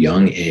at a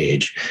young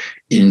age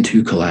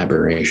into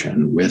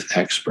collaboration with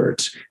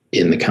experts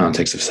in the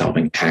context of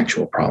solving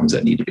actual problems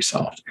that need to be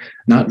solved,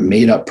 not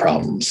made up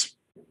problems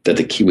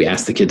that we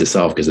ask the kid to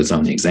solve because it's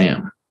on the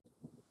exam.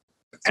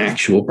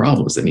 Actual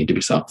problems that need to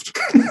be solved.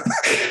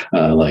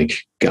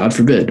 Like, God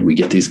forbid, we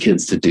get these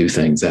kids to do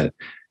things that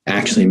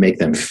actually make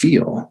them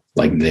feel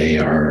like they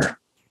are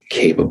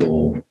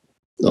capable,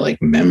 like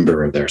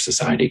member of their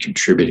society,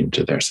 contributing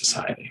to their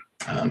society.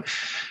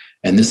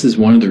 And this is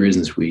one of the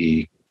reasons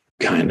we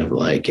kind of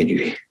like, and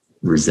you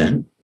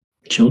resent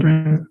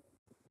children.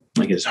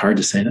 Like, it's hard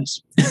to say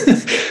this,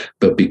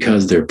 but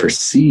because they're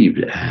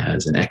perceived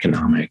as an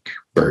economic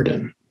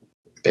burden.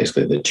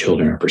 Basically, the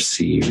children are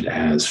perceived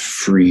as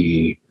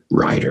free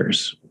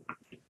riders,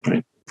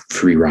 right?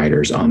 Free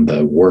riders on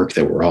the work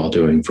that we're all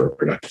doing for a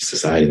productive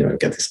society. Then we've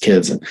got these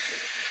kids, and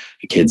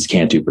the kids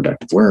can't do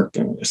productive work,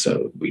 and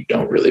so we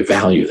don't really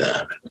value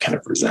them and kind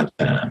of resent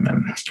them.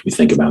 And we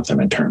think about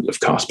them in terms of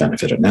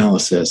cost-benefit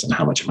analysis and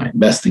how much am I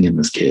investing in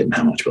this kid and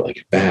how much will I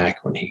get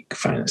back when he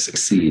finally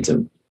succeeds.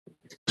 And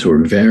so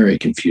we're very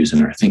confused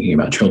in our thinking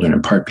about children,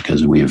 in part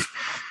because we've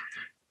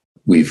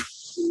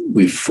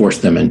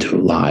forced them into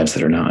lives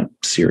that are not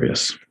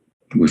serious.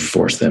 We've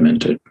forced them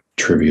into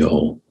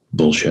trivial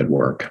bullshit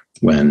work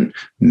when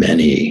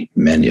many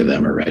of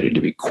them are ready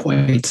to be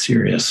quite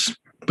serious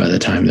by the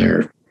time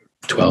they're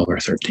 12 or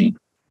 13,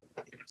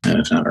 and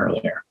if not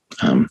earlier.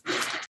 And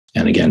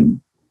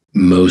again,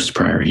 most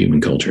prior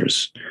human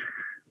cultures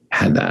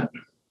had that,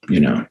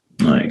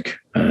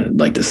 I'd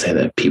like to say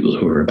that people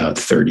who are about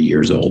 30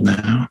 years old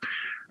now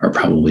are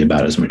probably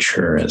about as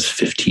mature as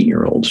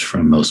 15-year-olds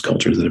from most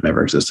cultures that have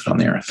ever existed on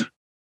the earth.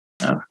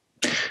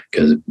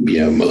 Because,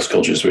 most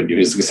cultures would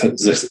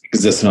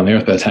existed on the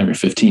earth by the time you're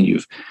 15,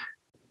 you've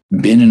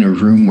been in a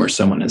room where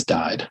someone has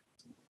died.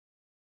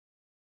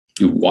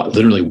 You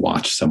literally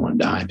watched someone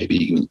die, maybe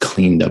even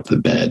cleaned up the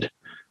bed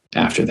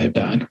after they've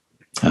died.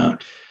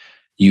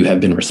 You have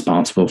been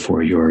responsible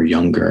for your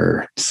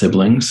younger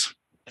siblings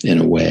in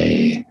a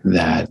way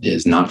that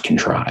is not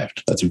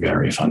contrived. That's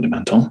very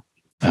fundamental.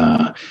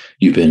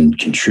 You've been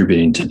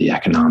contributing to the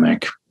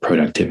economic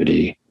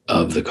productivity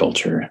of the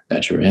culture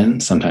that you're in,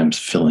 sometimes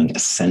filling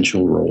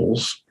essential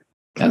roles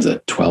as a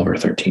 12 or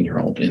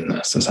 13-year-old in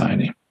the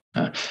society.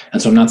 And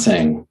so I'm not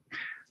saying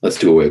let's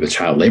do away with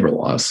child labor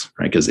laws,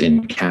 right? Because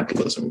in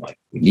capitalism,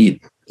 we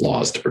need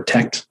laws to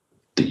protect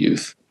the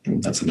youth.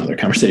 And that's another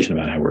conversation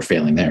about how we're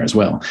failing there as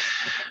well.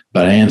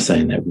 But I am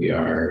saying that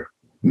we're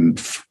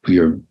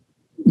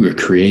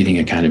creating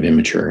a kind of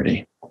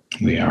immaturity.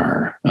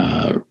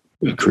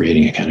 We're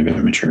creating a kind of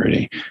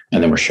immaturity,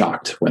 and then we're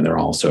shocked when they're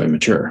all so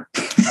immature.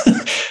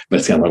 But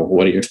it's kind of like,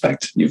 what do you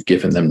expect? You've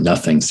given them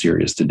nothing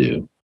serious to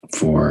do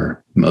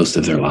for most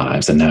of their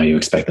lives, and now you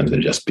expect them to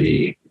just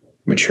be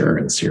mature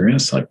and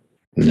serious?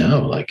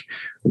 No,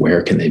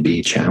 where can they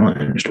be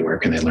challenged? Where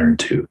can they learn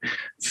to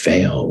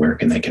fail? Where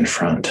can they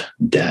confront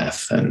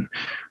death and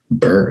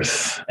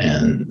birth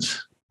and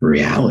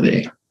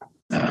reality?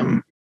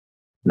 Not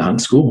in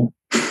school.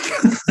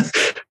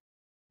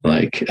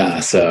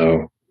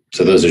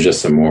 So those are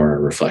just some more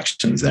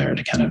reflections there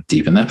to kind of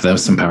deepen that. But that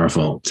was some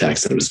powerful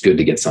text. It was good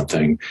to get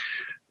something,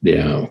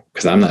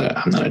 because I'm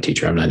not a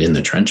teacher. I'm not in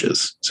the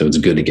trenches. So it's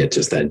good to get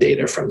just that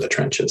data from the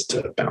trenches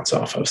to bounce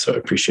off of. So I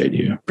appreciate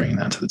you bringing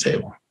that to the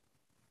table.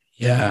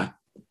 Yeah.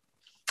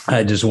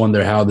 I just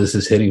wonder how this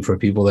is hitting for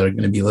people that are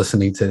going to be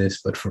listening to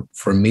this. But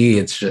for me,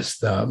 it's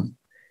just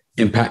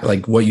impact,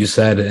 like what you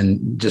said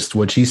and just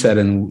what she said.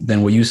 And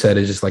then what you said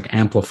is just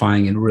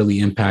amplifying and really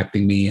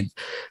impacting me. And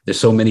there's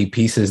so many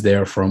pieces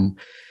there from,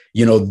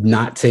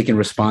 not taking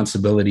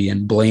responsibility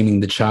and blaming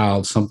the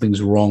child.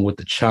 Something's wrong with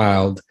the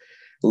child.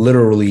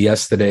 Literally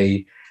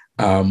yesterday,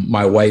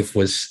 my wife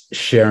was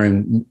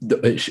sharing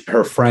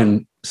her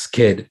friend's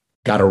kid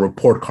got a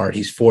report card.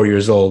 He's 4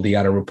 years old. He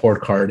got a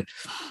report card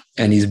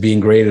and he's being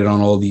graded on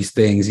all these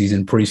things. He's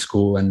in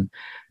preschool and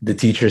the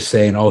teacher's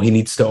saying, oh, he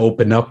needs to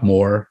open up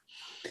more.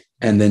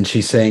 And then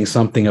she's saying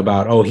something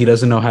about, oh, he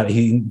doesn't know how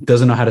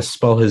to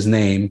spell his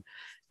name.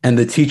 And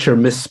the teacher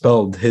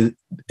misspelled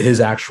his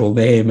actual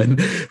name.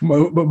 And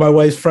my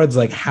wife's friend's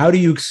like, how do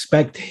you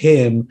expect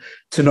him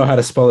to know how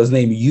to spell his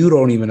name? You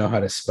don't even know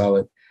how to spell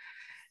it.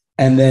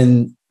 And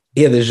then,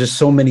 yeah, there's just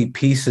so many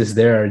pieces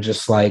there.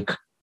 Just like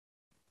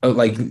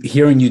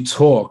hearing you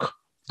talk,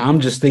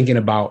 I'm just thinking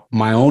about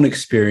my own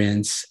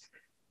experience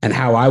and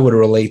how I would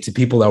relate to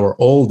people that were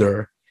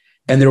older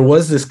And there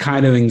was this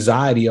kind of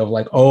anxiety of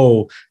like,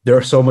 oh,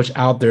 they're so much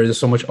out there, they're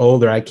so much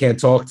older, I can't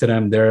talk to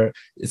them.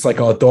 It's like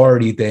an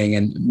authority thing.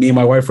 And me and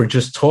my wife were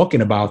just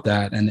talking about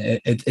that. And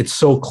it's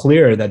so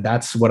clear that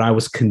that's what I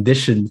was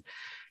conditioned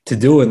to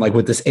do. And like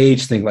with this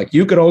age thing, like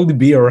you could only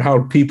be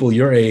around people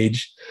your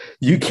age.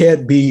 You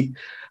can't be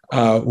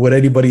with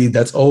anybody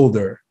that's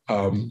older.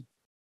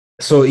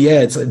 So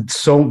yeah,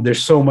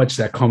 there's so much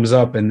that comes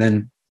up. And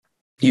then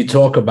you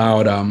talk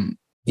about,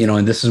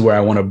 and this is where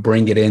I want to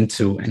bring it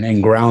into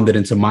and ground it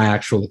into my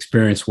actual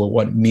experience with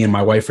what me and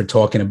my wife are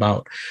talking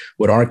about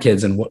with our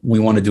kids and what we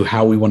want to do,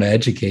 how we want to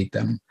educate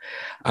them.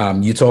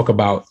 You talk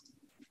about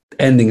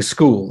ending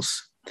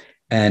schools.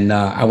 And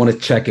I want to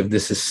check if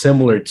this is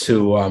similar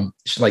to,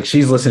 like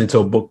she's listening to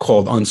a book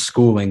called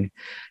Unschooling.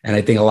 And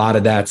I think a lot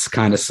of that's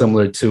kind of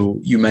similar to,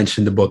 you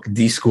mentioned the book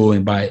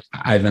Deschooling by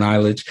Ivan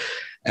Illich.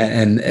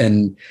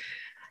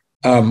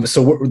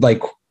 So we're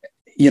like,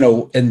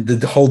 and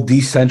the whole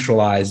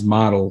decentralized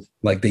model,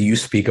 like that you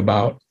speak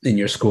about in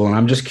your school. And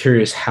I'm just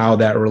curious how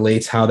that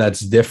relates, how that's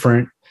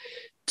different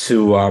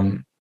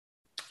to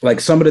like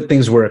some of the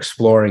things we're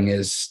exploring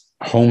is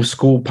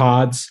homeschool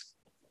pods.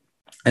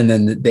 And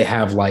then they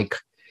have like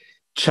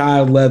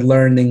child-led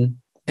learning.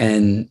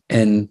 And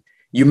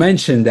you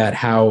mentioned that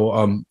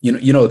how,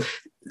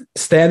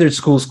 standard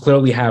schools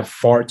clearly have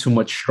far too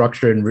much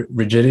structure and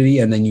rigidity.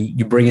 And then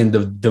you bring in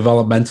the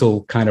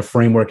developmental kind of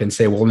framework and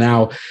say, well,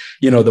 now,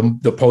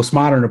 the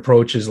postmodern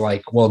approach is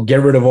like, well,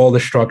 get rid of all the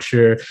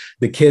structure.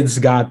 The kids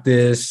got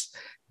this.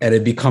 And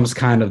it becomes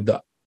kind of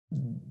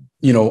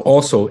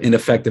also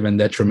ineffective and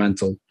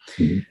detrimental.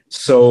 Mm-hmm.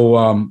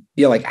 So,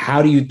 like,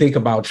 how do you think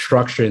about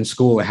structure in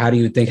school?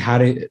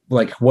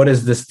 What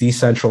is this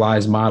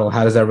decentralized model?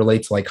 How does that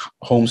relate to like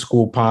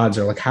homeschool pods,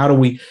 or like, how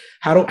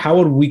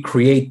would we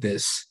create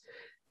this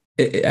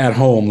at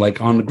home,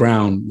 like on the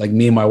ground, like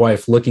me and my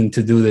wife looking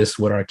to do this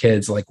with our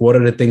kids? Like, what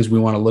are the things we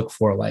want to look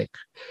for? Like,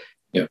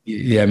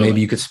 maybe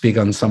you could speak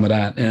on some of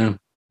that. Yeah,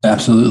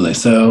 absolutely.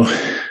 So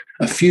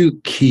a few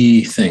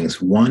key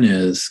things. One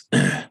is,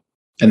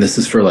 and this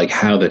is for like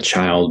how the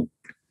child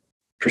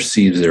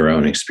perceives their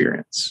own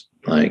experience.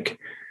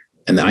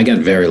 And I got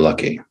very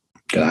lucky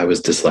because I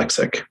was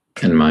dyslexic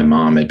and my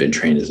mom had been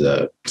trained as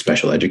a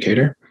special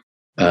educator.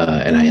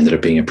 And I ended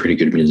up being a pretty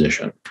good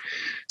musician.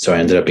 So I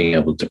ended up being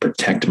able to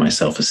protect my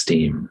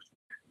self-esteem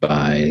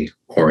by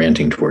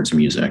orienting towards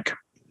music.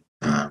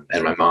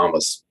 And my mom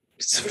was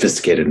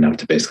sophisticated enough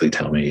to basically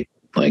tell me,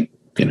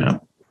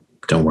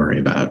 don't worry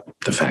about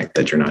the fact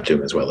that you're not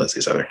doing as well as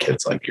these other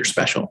kids. Like, you're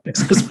special.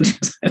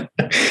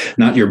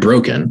 Not you're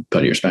broken,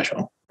 but you're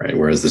special, right?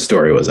 Whereas the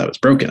story was I was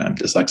broken. I'm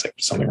dyslexic.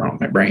 There's something wrong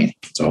with my brain.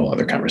 It's a whole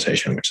other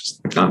conversation, which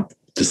is not,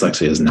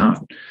 dyslexia is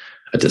not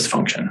a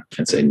dysfunction.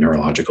 It's a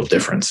neurological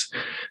difference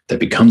that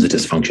becomes a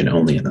dysfunction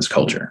only in this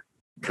culture,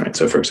 right?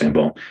 So, for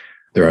example,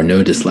 there are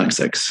no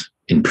dyslexics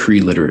in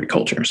pre-literate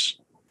cultures.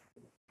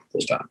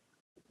 Full stop.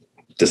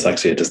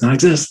 Dyslexia does not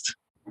exist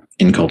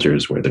in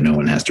cultures where no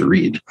one has to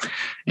read.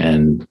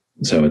 And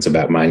so it's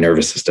about my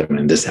nervous system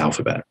and this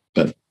alphabet.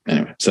 But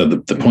anyway, so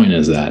the point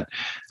is that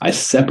I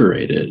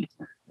separated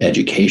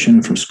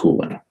education from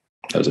schooling.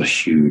 That was a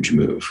huge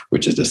move,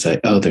 which is to say,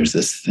 there's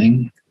this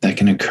thing that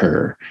can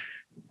occur,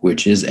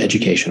 which is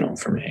educational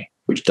for me,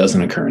 which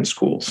doesn't occur in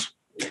schools.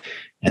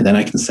 And then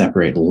I can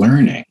separate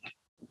learning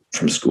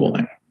from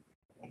schooling,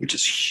 which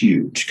is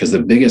huge, because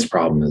the biggest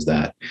problem is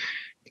that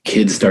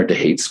kids start to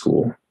hate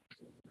school,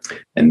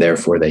 and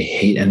therefore they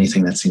hate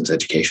anything that seems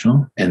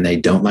educational, and they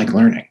don't like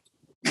learning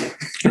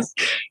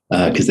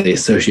because they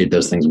associate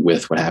those things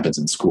with what happens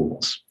in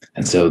schools.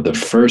 And so the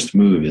first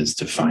move is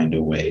to find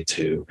a way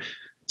to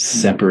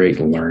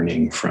separate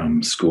learning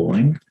from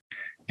schooling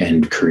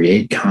and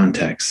create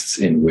contexts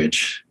in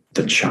which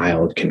the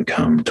child can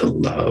come to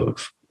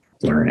love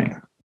learning.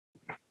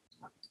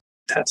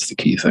 That's the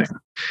key thing.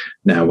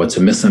 Now, what's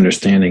a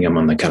misunderstanding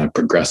among the kind of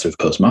progressive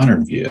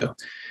postmodern view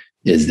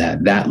is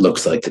that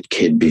looks like the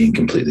kid being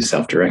completely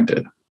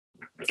self-directed.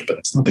 But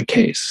that's not the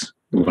case.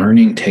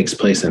 Learning takes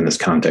place in this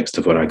context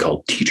of what I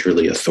call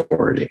teacherly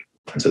authority.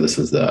 And so this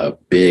is the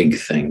big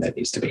thing that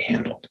needs to be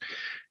handled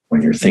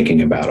when you're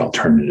thinking about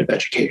alternative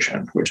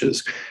education, which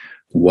is,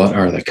 what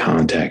are the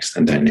contexts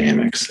and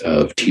dynamics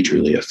of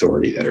teacherly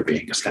authority that are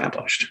being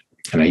established?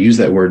 And I use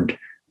that word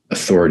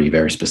authority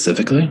very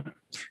specifically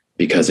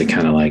because it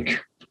kind of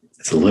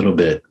it's a little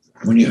bit,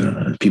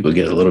 when people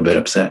get a little bit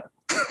upset,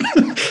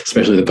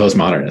 especially the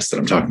postmodernists that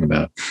I'm talking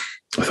about,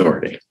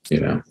 authority,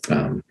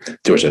 to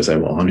which I say,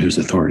 well, on whose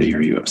authority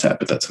are you upset?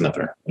 But that's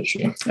another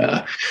issue.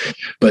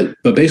 But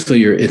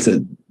basically it's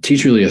a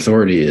teacherly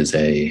authority is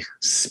a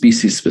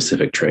species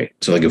specific trait.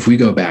 So if we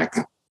go back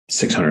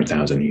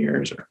 600,000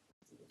 years or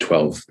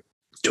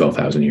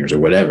 12,000 years or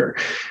whatever,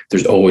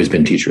 there's always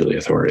been teacherly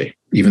authority,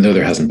 even though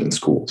there hasn't been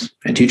schools.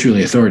 And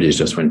teacherly authority is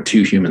just when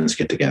two humans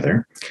get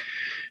together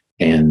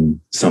and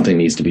something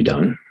needs to be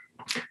done.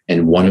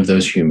 And one of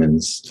those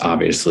humans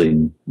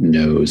obviously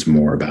knows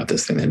more about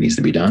this thing that needs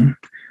to be done.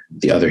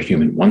 The other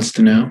human wants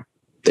to know.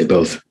 They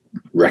both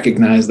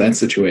recognize that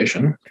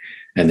situation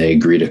and they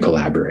agree to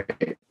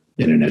collaborate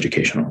in an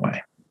educational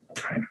way.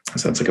 right?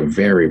 So that's like a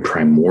very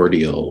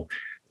primordial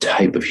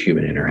type of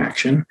human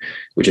interaction,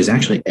 which is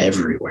actually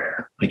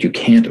everywhere. Like you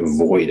can't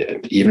avoid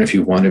it. Even if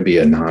you want to be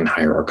a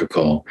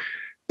non-hierarchical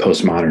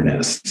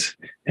postmodernist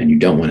and you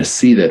don't want to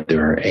see that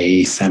there are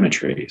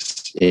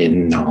asymmetries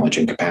in knowledge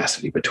and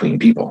capacity between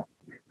people,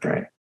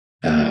 right?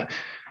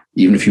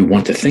 Even if you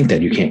want to think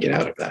that, you can't get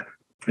out of that.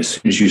 As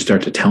soon as you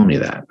start to tell me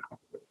that,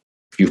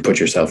 you've put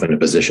yourself in a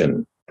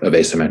position of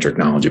asymmetric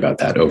knowledge about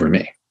that over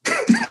me,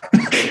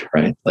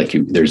 right? Like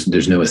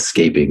there's no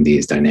escaping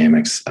these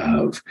dynamics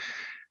of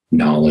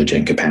knowledge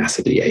and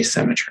capacity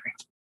asymmetry,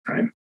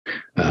 right?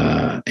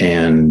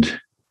 And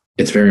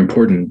it's very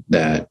important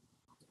that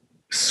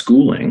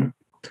schooling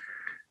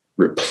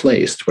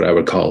replaced what I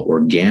would call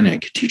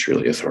organic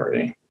teacherly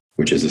authority,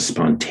 which is a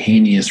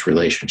spontaneous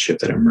relationship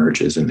that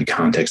emerges in the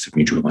context of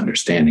mutual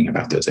understanding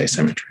about those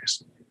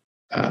asymmetries.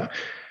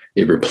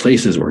 It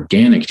replaces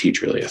organic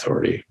teacherly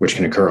authority, which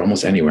can occur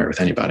almost anywhere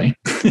with anybody,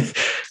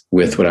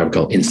 with what I would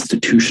call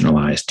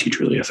institutionalized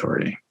teacherly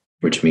authority,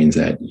 which means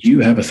that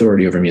you have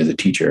authority over me as a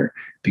teacher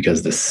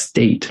because the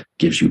state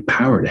gives you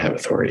power to have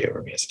authority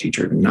over me as a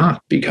teacher,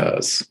 not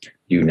because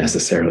you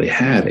necessarily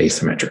have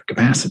asymmetric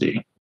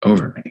capacity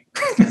over me.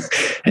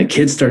 And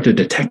kids start to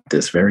detect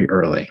this very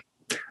early.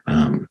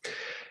 And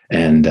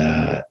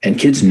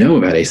kids know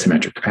about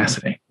asymmetric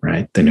capacity,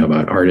 right? They know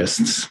about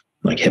artists,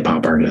 like hip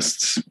hop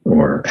artists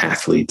or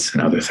athletes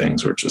and other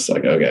things where it's just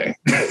like, okay,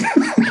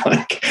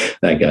 like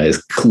that guy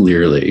is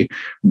clearly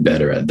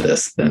better at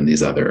this than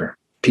these other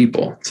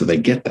people. So they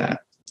get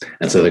that.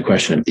 And so the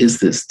question of, is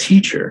this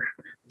teacher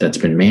that's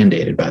been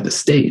mandated by the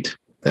state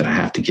that I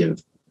have to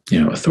give,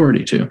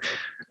 authority to,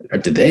 or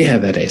do they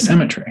have that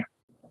asymmetry?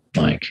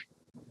 Like,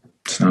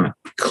 it's not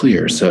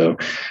clear. So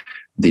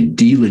the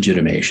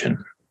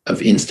delegitimation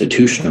of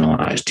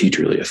institutionalized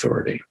teacherly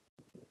authority,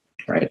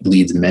 right,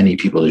 leads many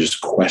people to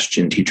just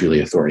question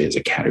teacherly authority as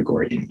a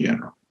category in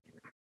general.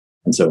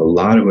 And so a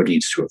lot of what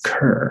needs to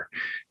occur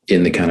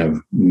in the kind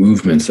of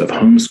movements of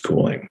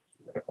homeschooling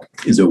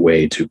is a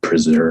way to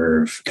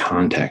preserve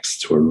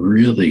contexts where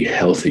really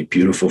healthy,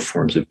 beautiful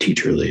forms of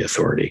teacherly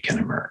authority can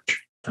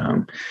emerge.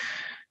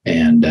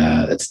 And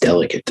that's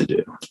delicate to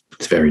do.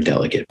 It's very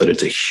delicate, but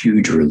it's a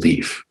huge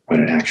relief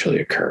when it actually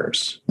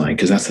occurs. Like,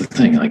 because that's the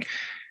thing, like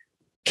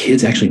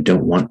kids actually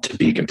don't want to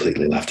be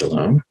completely left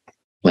alone.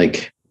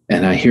 Like,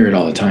 and I hear it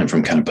all the time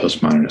from kind of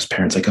postmodernist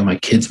parents, like, oh, my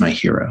kid's my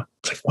hero.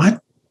 It's like,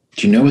 what?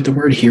 Do you know what the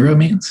word hero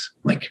means?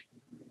 Like,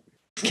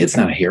 the kid's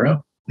not a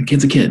hero. The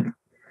kid's a kid,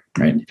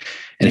 right? And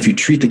if you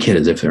treat the kid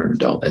as if they're an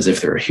adult, as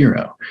if they're a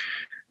hero,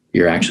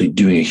 you're actually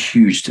doing a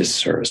huge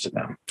disservice to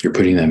them. You're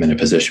putting them in a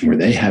position where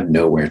they have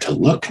nowhere to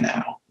look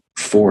now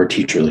for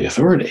teacherly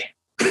authority.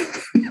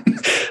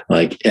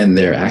 And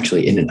they're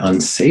actually in an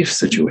unsafe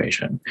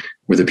situation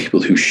where the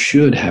people who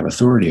should have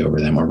authority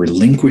over them are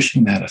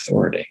relinquishing that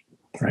authority,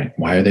 right?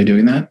 Why are they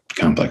doing that?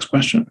 Complex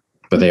question.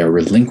 But they are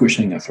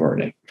relinquishing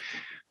authority.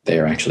 They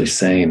are actually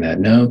saying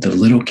that, no, the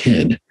little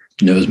kid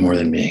knows more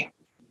than me.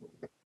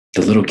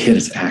 The little kid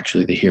is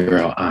actually the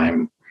hero.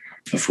 I'm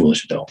a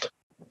foolish adult,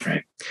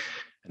 right?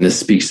 And this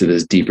speaks to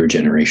this deeper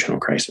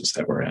generational crisis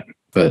that we're in.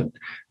 But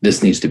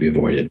this needs to be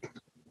avoided.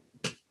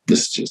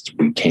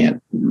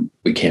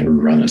 We can't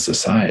run a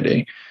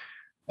society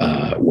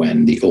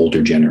when the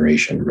older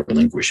generation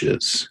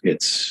relinquishes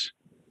its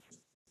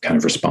kind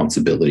of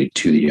responsibility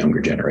to the younger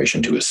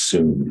generation to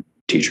assume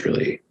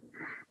teacherly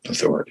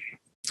authority.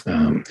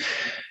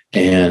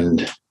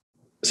 And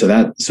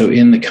so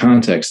in the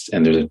context,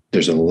 and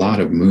there's a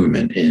lot of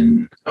movement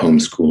in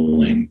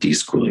homeschooling,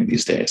 deschooling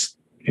these days.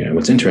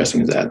 What's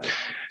interesting is that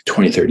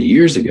 20, 30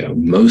 years ago,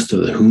 most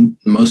of the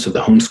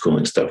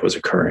homeschooling stuff was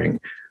occurring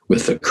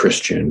with the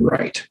Christian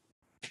right.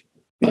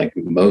 Like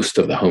most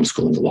of the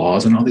homeschooling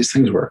laws and all these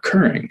things were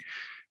occurring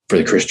for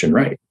the Christian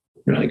right.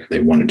 Like they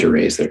wanted to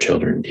raise their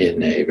children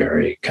in a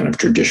very kind of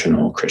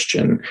traditional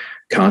Christian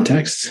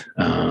context.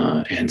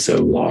 And so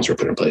laws were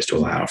put in place to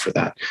allow for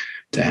that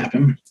to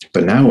happen.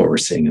 But now what we're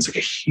seeing is like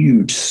a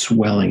huge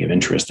swelling of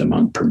interest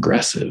among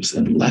progressives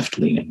and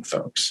left-leaning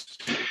folks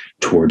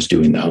towards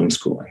doing the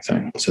homeschooling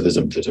thing. So there's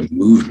a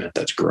movement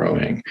that's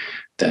growing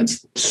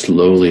that's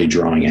slowly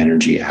drawing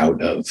energy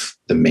out of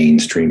the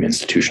mainstream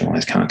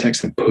institutionalized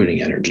context and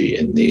putting energy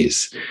in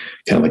these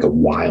kind of like a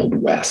Wild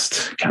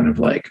West, kind of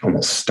like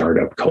almost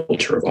startup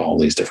culture of all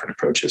these different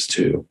approaches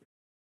to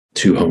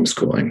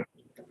homeschooling.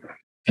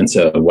 And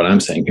so what I'm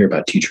saying here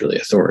about teacherly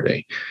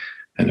authority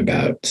and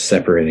about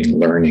separating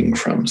learning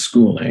from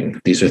schooling,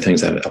 these are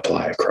things that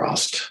apply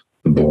across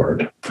the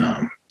board,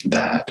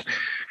 that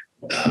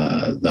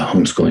the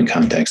homeschooling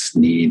context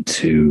need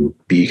to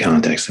be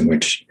contexts in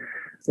which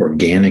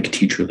organic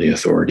teacherly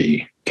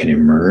authority can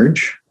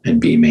emerge and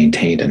be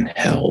maintained and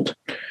held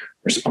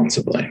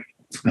responsibly.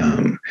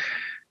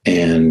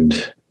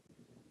 And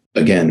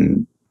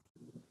again,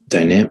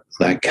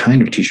 that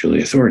kind of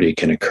teacherly authority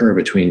can occur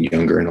between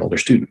younger and older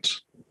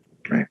students,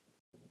 right?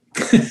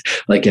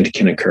 Like it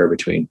can occur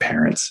between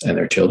parents and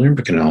their children,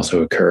 but can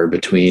also occur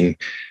between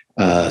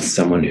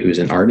someone who's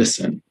an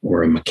artisan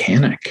or a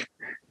mechanic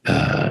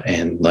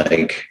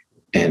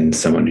and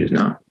someone who's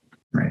not,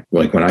 right?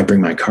 Like when I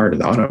bring my car to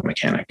the auto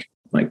mechanic,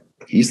 like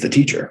he's the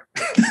teacher.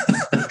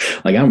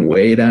 Like I'm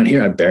way down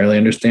here. I barely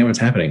understand what's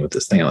happening with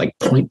this thing. I like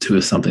point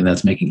to something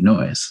that's making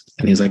noise.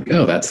 And he's like,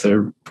 oh, that's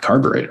their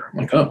carburetor. I'm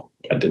like, oh,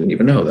 I didn't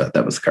even know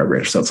that was the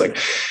carburetor. So it's like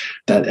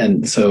that.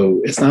 And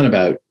so it's not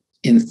about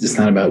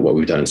what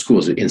we've done in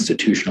schools,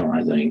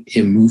 institutionalizing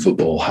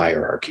immovable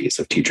hierarchies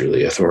of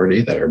teacherly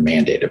authority that are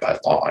mandated by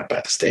law and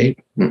by the state.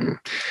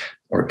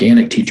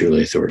 Organic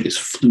teacherly authority is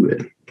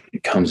fluid.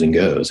 It comes and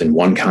goes. In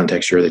one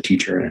context, you're the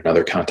teacher. In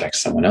another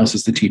context, someone else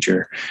is the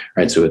teacher,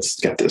 right? So it's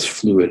got this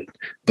fluid,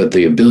 but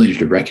the ability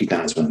to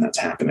recognize when that's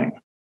happening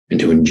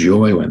and to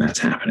enjoy when that's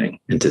happening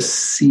and to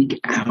seek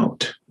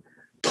out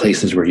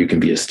places where you can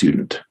be a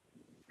student,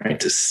 right?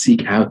 To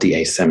seek out the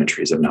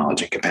asymmetries of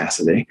knowledge and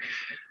capacity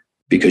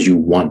because you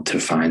want to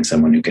find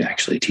someone who can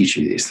actually teach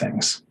you these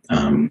things.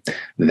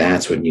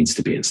 That's what needs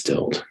to be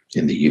instilled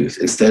in the youth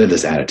instead of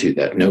this attitude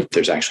that, nope,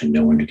 there's actually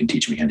no one who can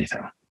teach me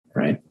anything.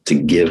 Right? To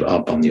give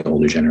up on the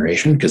older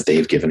generation because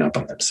they've given up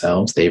on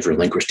themselves. They've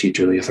relinquished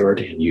teacherly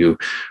authority and you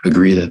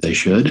agree that they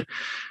should.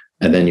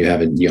 And then you have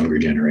a younger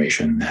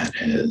generation that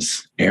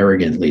is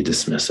arrogantly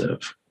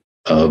dismissive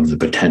of the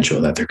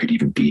potential that there could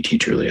even be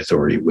teacherly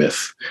authority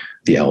with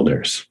the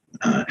elders.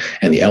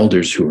 And the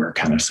elders who are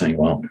kind of saying,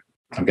 well,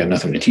 I've got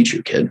nothing to teach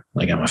you, kid.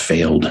 Like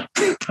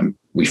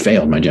we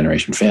failed, my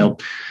generation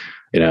failed,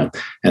 And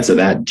so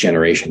that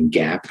generation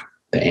gap,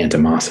 the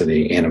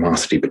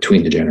animosity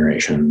between the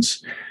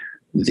generations,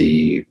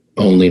 the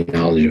only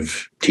knowledge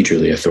of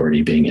teacherly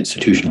authority being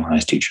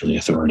institutionalized teacherly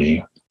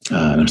authority.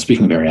 And I'm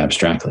speaking very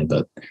abstractly,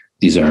 but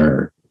these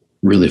are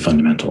really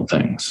fundamental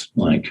things.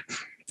 Like,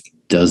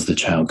 does the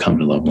child come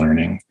to love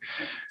learning?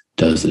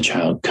 Does the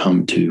child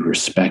come to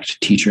respect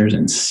teachers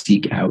and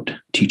seek out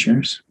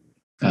teachers?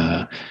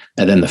 And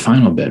then the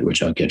final bit,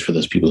 which I'll get for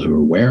those people who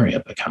are wary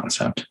of the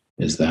concept,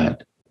 is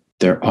that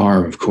there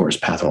are, of course,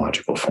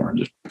 pathological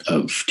forms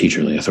of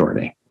teacherly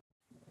authority.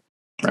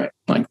 Right?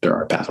 Like there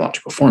are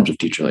pathological forms of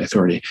teacherly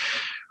authority.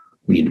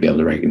 We need to be able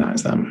to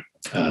recognize them.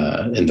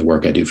 In the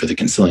work I do for the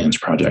Consilience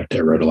Project, I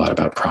wrote a lot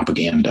about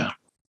propaganda.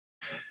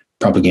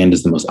 Propaganda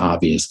is the most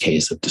obvious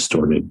case of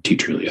distorted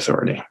teacherly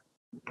authority,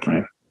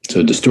 right?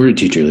 So distorted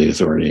teacherly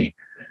authority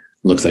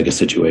looks like a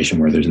situation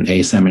where there's an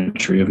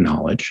asymmetry of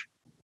knowledge.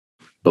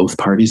 Both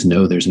parties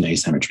know there's an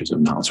asymmetry of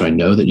knowledge. So I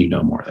know that you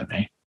know more than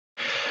me.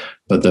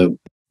 But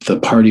the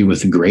party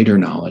with greater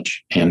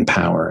knowledge and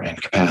power and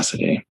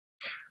capacity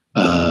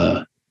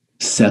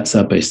sets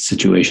up a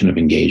situation of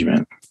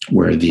engagement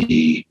where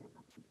the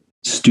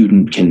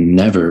student can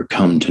never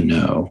come to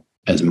know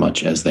as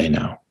much as they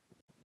know,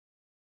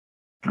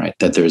 right?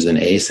 That there's an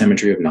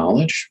asymmetry of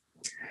knowledge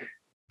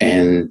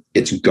and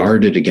it's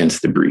guarded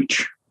against the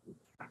breach,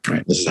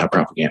 right? This is how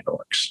propaganda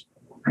works,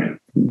 right?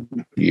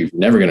 You're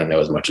never going to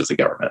know as much as the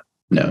government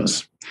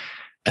knows.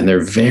 And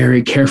they're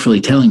very carefully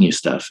telling you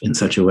stuff in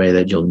such a way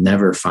that you'll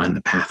never find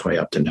the pathway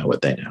up to know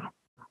what they know.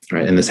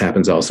 Right. And this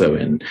happens also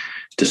in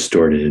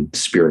distorted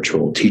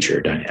spiritual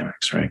teacher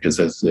dynamics, right? Because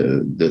that's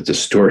the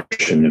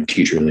distortion of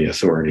teacherly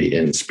authority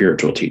in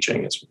spiritual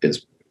teaching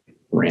is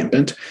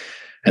rampant.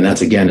 And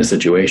that's, again, a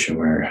situation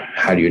where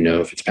how do you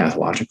know if it's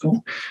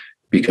pathological?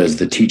 Because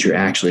the teacher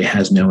actually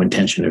has no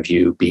intention of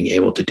you being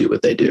able to do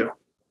what they do.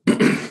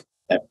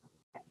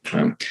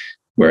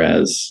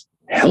 Whereas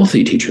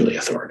healthy teacherly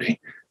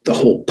authority, the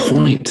whole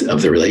point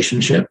of the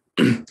relationship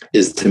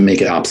is to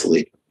make it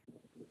obsolete.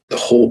 The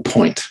whole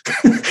point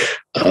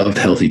of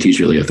healthy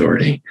teacherly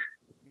authority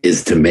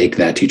is to make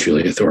that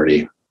teacherly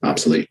authority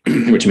obsolete,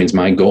 which means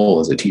my goal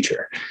as a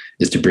teacher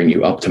is to bring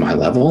you up to my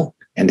level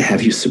and to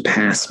have you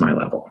surpass my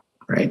level,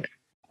 right?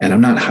 And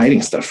I'm not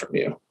hiding stuff from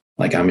you.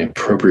 Like I'm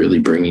appropriately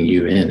bringing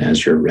you in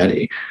as you're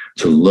ready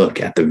to look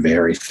at the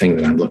very thing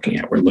that I'm looking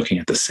at. We're looking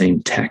at the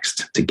same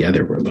text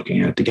together. We're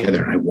looking at it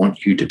together. And I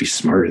want you to be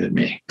smarter than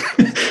me.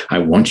 I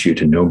want you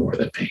to know more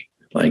than me.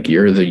 Like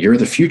you're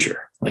the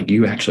future. Like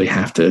you actually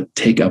have to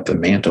take up the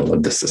mantle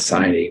of the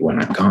society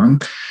when I'm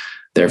gone.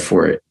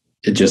 Therefore,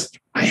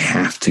 I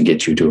have to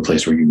get you to a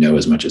place where you know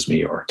as much as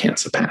me or can't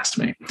surpass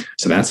me.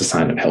 So that's a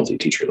sign of healthy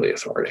teacherly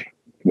authority.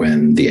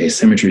 When the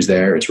asymmetry is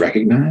there, it's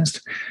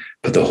recognized.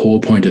 But the whole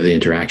point of the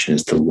interaction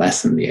is to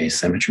lessen the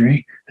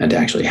asymmetry and to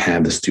actually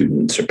have the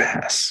student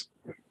surpass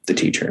the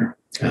teacher.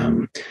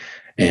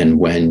 And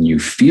when you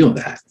feel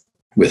that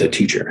with a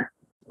teacher,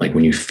 like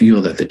when you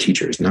feel that the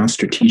teacher is not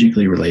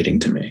strategically relating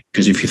to me,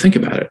 because if you think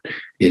about it,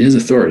 it is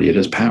authority, it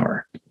is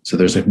power. So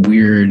there's a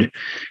weird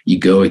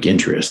egoic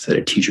interest that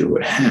a teacher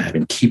would have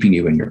in keeping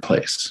you in your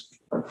place,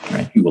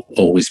 right? You will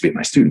always be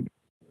my student.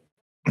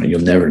 Right?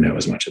 You'll never know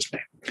as much as me.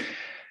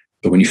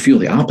 But when you feel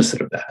the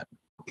opposite of that,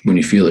 when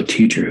you feel a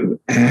teacher who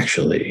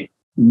actually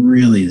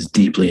really is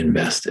deeply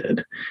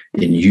invested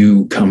in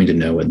you coming to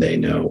know what they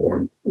know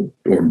or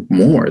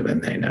more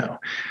than they know,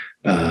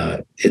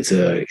 it's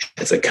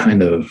a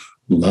kind of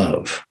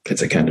love.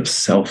 It's a kind of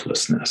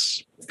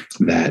selflessness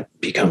that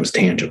becomes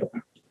tangible.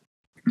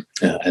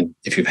 And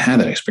if you've had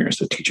that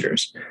experience with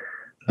teachers,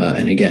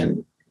 and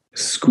again,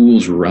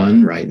 schools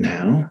run right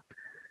now,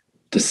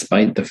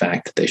 despite the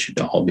fact that they should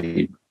all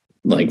be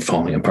like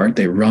falling apart,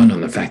 they run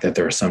on the fact that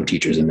there are some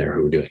teachers in there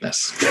who are doing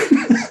this.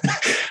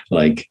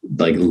 like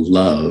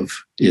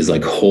love is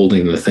like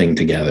holding the thing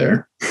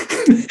together.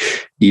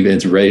 Even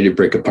it's ready to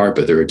break apart,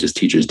 but there are just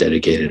teachers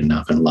dedicated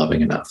enough and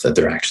loving enough that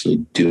they're actually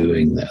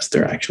doing this.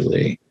 They're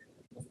actually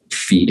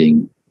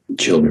feeding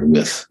children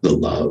with the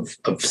love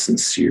of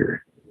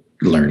sincere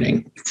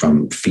learning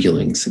from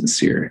feeling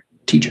sincere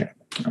teaching.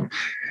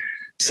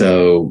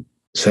 So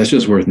that's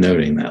just worth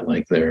noting that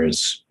like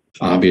there's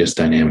obvious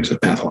dynamics of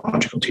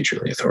pathological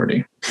teacherly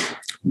authority,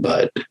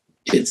 but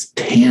it's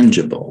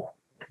tangible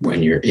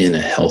when you're in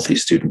a healthy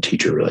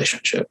student-teacher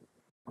relationship.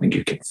 Like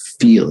you can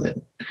feel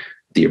it,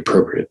 the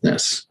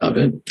appropriateness of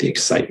it, the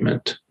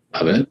excitement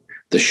of it,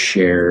 the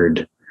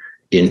shared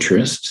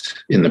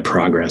interest in the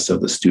progress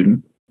of the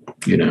student,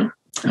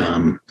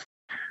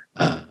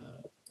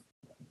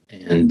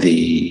 and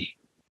the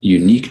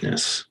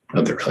uniqueness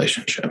of the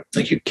relationship.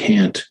 Like you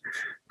can't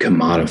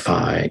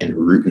commodify and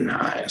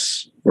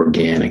routinize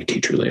organic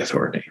teacherly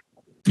authority.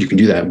 You can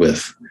do that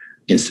with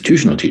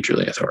institutional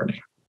teacherly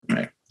authority,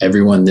 right?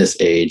 Everyone this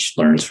age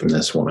learns from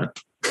this woman,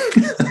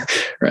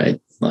 right?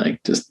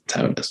 Like just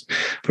how it is.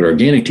 But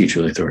organic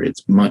teacherly authority,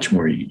 it's much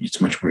more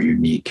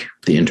unique.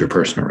 The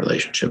interpersonal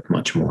relationship,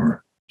 much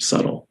more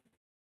subtle.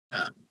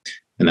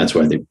 And that's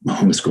why the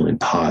homeschooling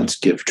pods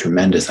give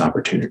tremendous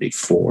opportunity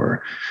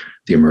for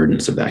the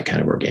emergence of that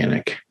kind of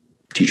organic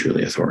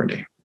teacherly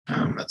authority.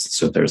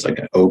 So there's like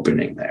an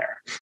opening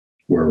there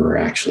where we're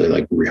actually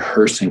like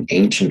rehearsing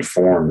ancient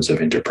forms of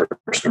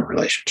interpersonal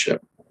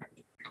relationship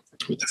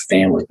with the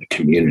family, the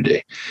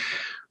community,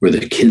 where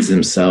the kids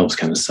themselves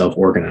kind of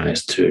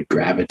self-organize to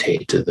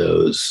gravitate to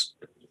those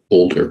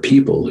older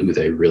people who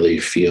they really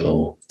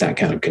feel that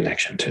kind of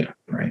connection to,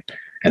 right?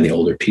 And the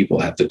older people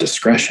have the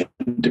discretion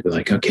to be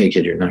like, okay,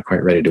 kid, you're not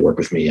quite ready to work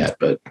with me yet,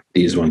 but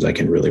these ones I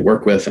can really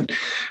work with. And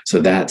so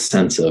that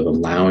sense of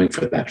allowing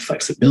for that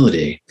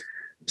flexibility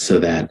so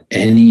that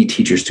any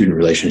teacher-student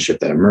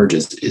relationship that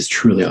emerges is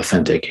truly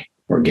authentic,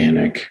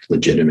 organic,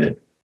 legitimate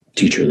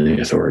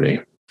teacherly authority.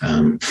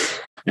 And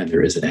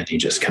there isn't any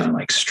just kind of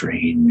like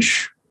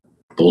strange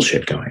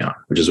bullshit going on,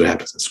 which is what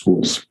happens in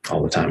schools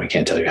all the time. I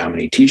can't tell you how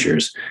many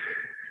teachers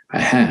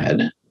I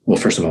had. Well,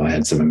 first of all, I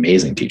had some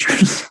amazing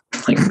teachers,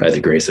 like by the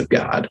grace of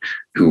God,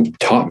 who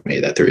taught me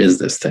that there is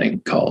this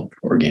thing called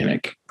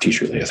organic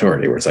teacherly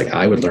authority, where it's like,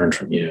 I would learn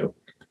from you,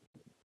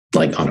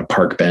 like on a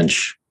park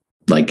bench,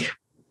 like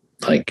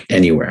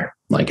anywhere.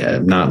 Like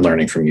I'm not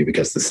learning from you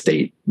because the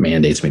state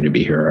mandates me to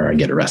be here or I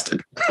get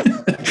arrested.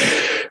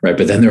 Right.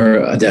 But then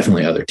there are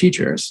definitely other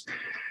teachers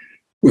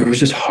where it was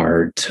just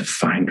hard to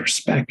find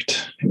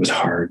respect. It was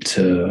hard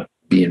to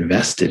be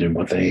invested in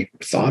what they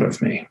thought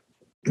of me.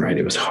 Right.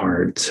 It was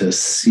hard to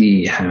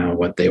see how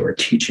what they were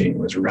teaching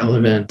was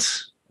relevant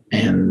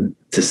and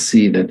to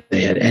see that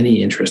they had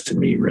any interest in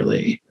me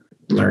really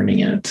learning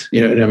it.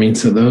 You know what I mean?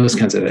 So those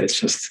kinds of,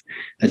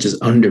 that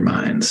just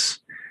undermines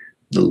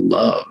the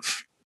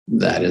love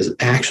that is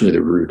actually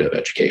the root of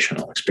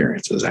educational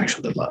experience, is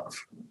actually the love.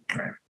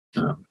 Right.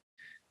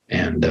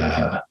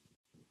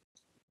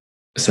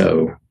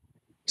 So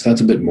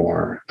that's a bit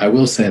more. I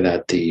will say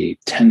that the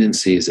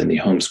tendencies in the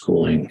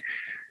homeschooling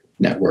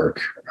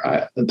network,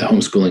 the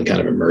homeschooling kind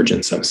of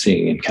emergence, I'm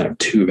seeing in kind of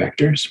two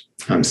vectors.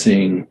 I'm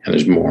seeing, and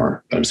there's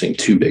more, but I'm seeing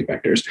two big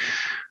vectors.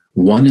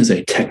 One is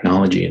a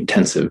technology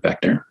intensive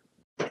vector,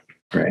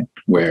 right?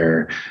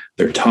 Where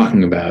they're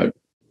talking about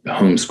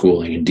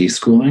homeschooling and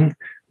deschooling,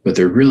 but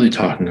they're really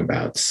talking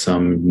about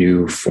some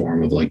new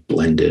form of like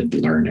blended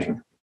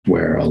learning,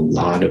 where a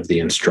lot of the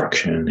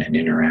instruction and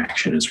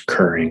interaction is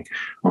occurring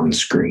on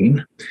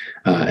screen,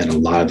 and a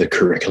lot of the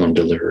curriculum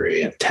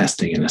delivery and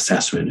testing and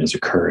assessment is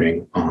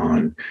occurring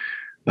on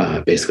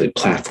basically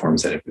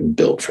platforms that have been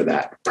built for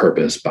that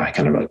purpose by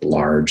kind of like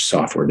large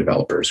software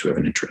developers who have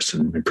an interest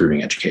in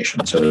improving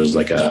education. So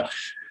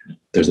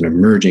there's an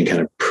emerging kind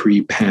of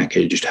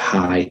prepackaged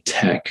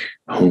high-tech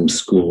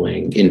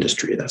homeschooling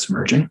industry that's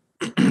emerging.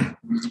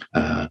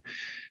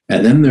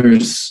 And then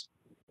there's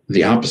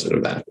the opposite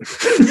of that,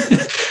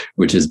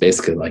 which is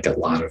basically like a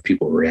lot of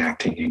people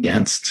reacting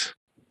against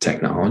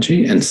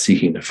technology and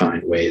seeking to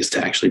find ways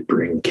to actually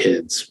bring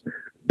kids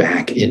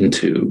back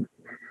into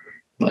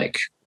like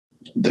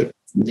the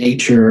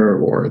nature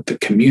or the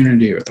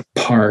community or the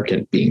park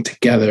and being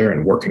together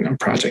and working on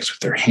projects with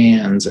their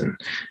hands and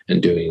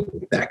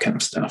doing that kind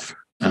of stuff.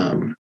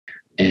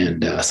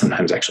 And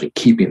sometimes actually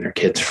keeping their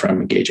kids from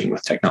engaging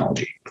with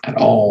technology at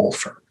all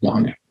for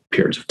long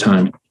periods of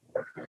time.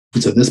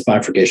 And so this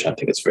bifurcation, I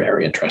think it's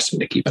very interesting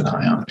to keep an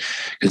eye on,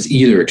 because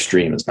either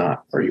extreme is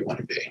not where you want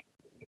to be.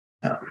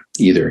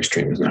 Either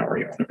extreme is not where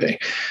you want to be.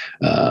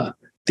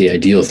 The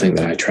ideal thing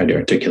that I try to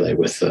articulate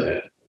with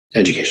the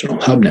Educational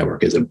Hub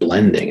Network is a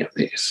blending of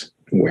these,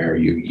 where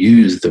you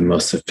use the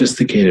most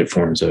sophisticated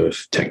forms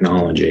of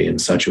technology in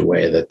such a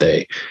way that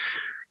they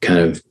kind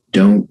of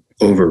don't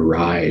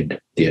override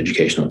the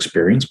educational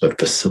experience, but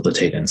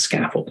facilitate and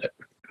scaffold it.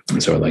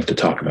 And so I like to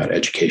talk about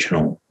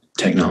educational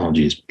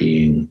technologies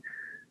being,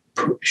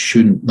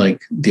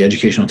 the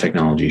educational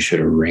technology should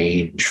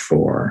arrange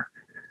for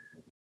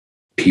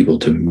people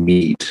to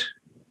meet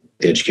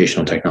the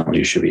educational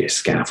technology should be a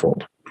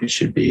scaffold. It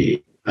should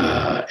be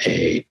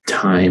a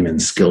time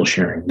and skill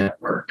sharing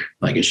network.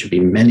 Like it should be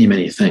many,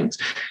 many things,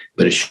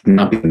 but it should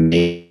not be the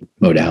main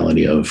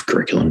modality of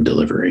curriculum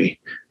delivery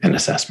and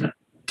assessment.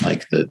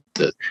 Like the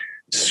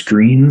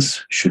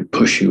screens should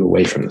push you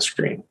away from the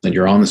screen. That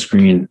you're on the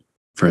screen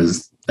for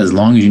as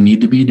long as you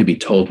need to be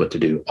told what to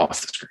do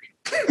off the screen.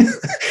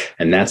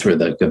 And that's where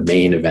the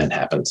main event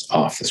happens,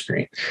 off the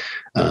screen.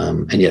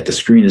 And yet the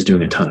screen is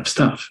doing a ton of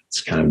stuff.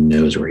 It kind of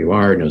knows where you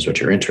are, knows what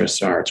your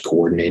interests are. It's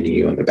coordinating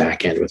you on the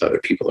back end with other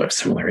people who have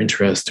similar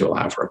interests to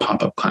allow for a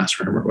pop-up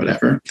classroom or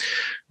whatever.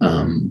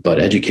 But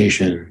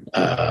education,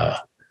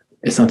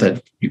 it's not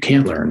that you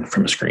can't learn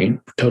from a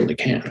screen. You totally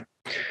can.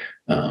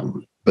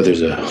 But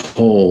there's a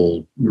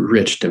whole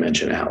rich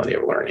dimensionality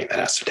of learning that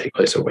has to take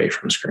place away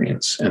from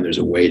screens. And there's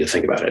a way to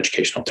think about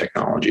educational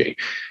technology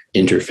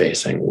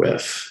interfacing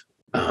with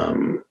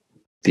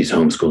these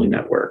homeschooling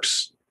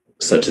networks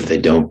such that they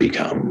don't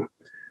become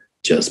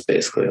just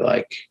basically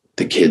like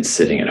the kids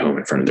sitting at home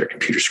in front of their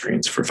computer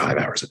screens for 5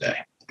 hours a day,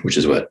 which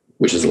is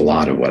a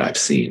lot of what I've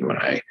seen when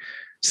I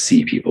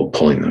see people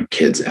pulling their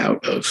kids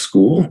out of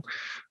school.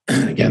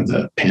 Again,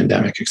 the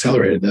pandemic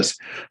accelerated this.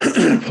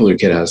 Pull your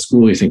kid out of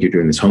school, you think you're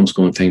doing this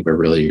homeschooling thing, but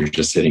really you're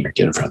just sitting your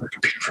kid in front of their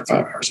computer for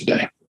 5 hours a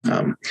day.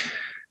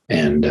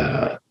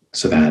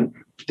 So that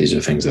these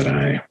are things that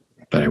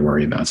I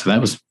worry about. So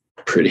that was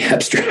pretty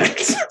abstract.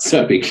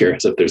 So I'd be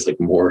curious if there's like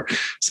more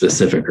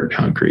specific or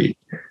concrete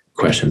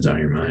questions on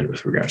your mind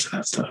with regards to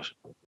that stuff.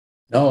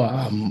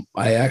 No,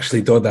 I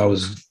actually thought that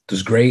was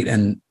great.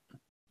 And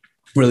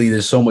really,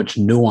 there's so much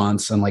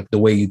nuance and like the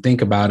way you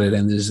think about it.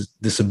 And there's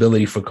this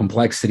ability for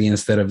complexity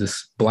instead of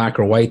this black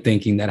or white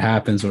thinking that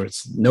happens, or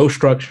it's no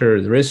structure,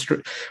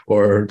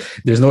 or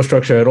there's no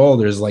structure at all.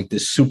 There's like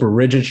this super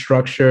rigid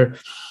structure.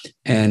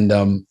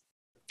 And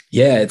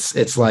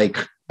it's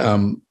like,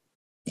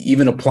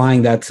 even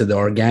applying that to the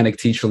organic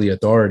teacherly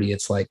authority,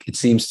 it's like, it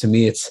seems to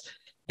me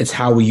it's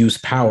how we use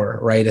power,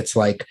 right? It's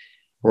like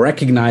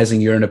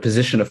recognizing you're in a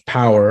position of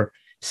power,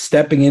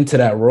 stepping into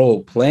that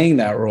role, playing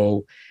that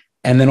role,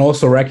 and then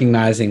also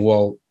recognizing,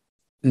 well,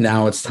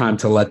 now it's time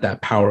to let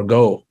that power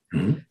go.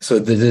 Mm-hmm. So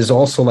there's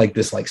also like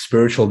this like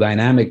spiritual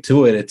dynamic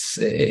to it.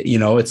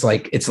 It's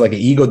like an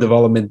ego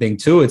development thing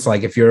too. It's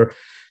like if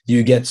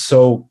you get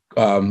so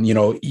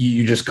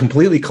you just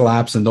completely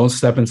collapse and don't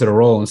step into the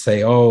role and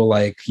say, oh,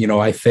 like,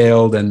 I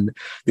failed and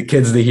the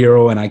kid's the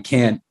hero and I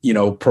can't,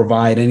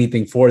 provide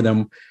anything for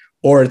them.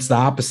 Or it's the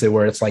opposite,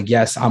 where it's like,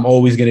 yes, I'm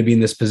always going to be in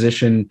this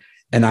position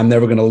and I'm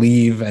never going to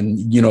leave.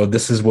 And,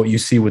 this is what you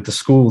see with the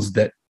schools,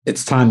 that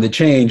it's time to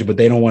change, but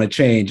they don't want to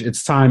change.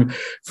 It's time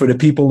for the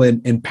people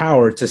in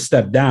power to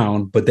step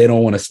down, but they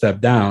don't want to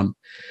step down.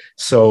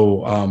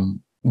 So,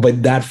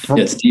 but that, go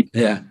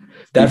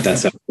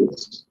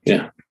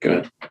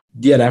ahead.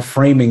 Yeah, that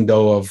framing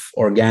though of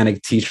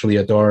organic teacherly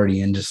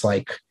authority, and just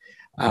like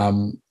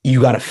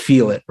you got to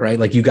feel it, right?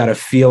 Like you got to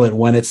feel it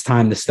when it's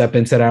time to step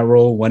into that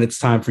role, when it's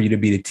time for you to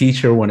be the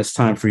teacher, when it's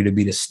time for you to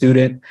be the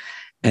student,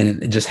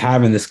 and just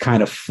having this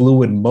kind of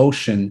fluid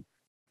motion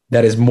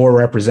that is more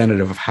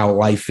representative of how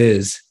life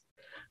is,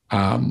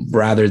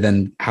 rather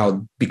than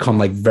how become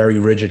like very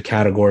rigid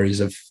categories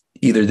of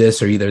either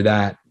this or either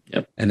that.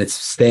 Yep. And it's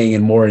staying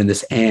in more in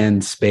this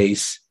and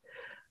space.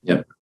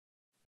 Yep.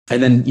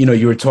 And then,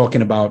 you were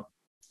talking about,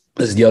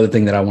 this is the other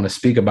thing that I want to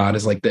speak about,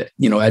 is like the,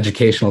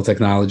 educational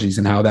technologies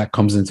and how that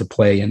comes into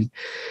play. And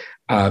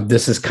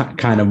this is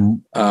kind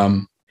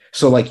of,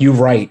 so like you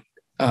write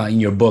in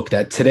your book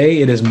that today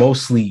it is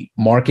mostly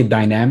market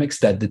dynamics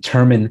that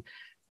determine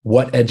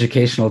what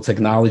educational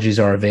technologies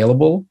are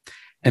available.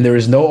 And there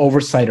is no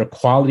oversight or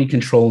quality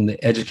control in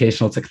the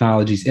educational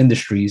technologies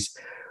industries,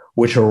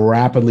 which are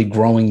rapidly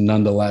growing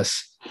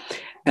nonetheless.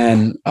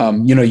 And,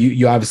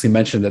 you obviously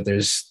mentioned that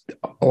there's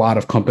a lot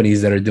of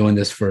companies that are doing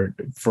this for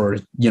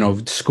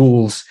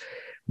schools.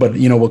 But,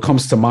 what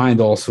comes to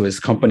mind also is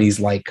companies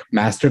like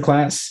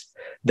Masterclass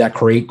that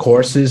create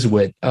courses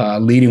with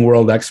leading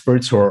world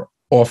experts who are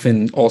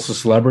often also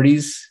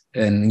celebrities.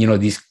 And,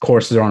 these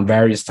courses are on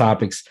various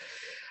topics.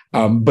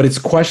 But it's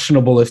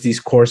questionable if these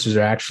courses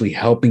are actually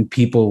helping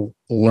people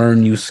learn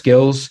new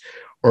skills,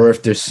 or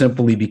if they're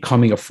simply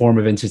becoming a form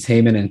of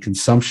entertainment and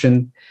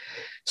consumption.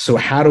 So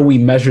how do we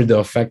measure the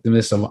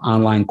effectiveness of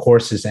online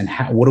courses, and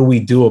what do we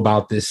do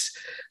about this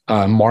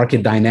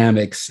market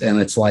dynamics? And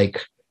it's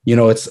like,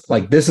 it's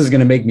like, this is going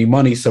to make me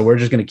money, so we're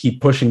just going to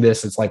keep pushing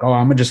this. It's like, oh,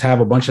 I'm going to just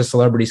have a bunch of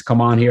celebrities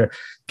come on here.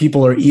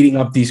 People are eating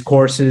up these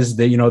courses.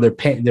 They're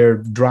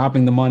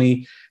dropping the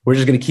money. We're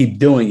just going to keep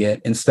doing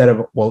it, instead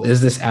of, well,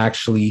 is this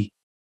actually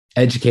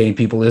educating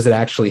people? Is it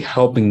actually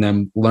helping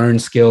them learn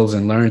skills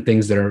and learn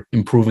things that are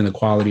improving the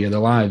quality of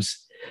their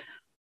lives?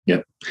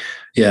 Yep.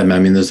 Yeah. I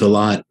mean, there's a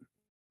lot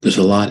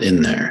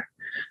in there.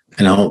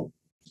 And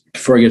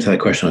before I get to that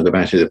question, I'll go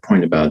back to the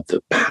point about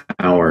the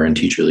power and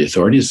teacherly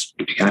authority is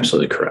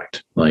absolutely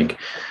correct. Like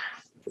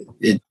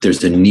there's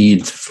the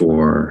need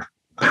for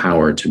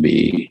power to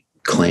be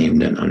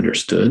claimed and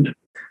understood.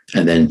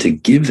 And then to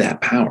give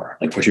that power,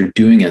 like what you're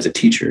doing as a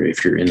teacher,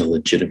 if you're in a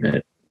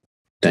legitimate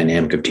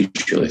dynamic of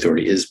teacher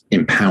authority is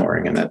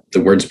empowering, and that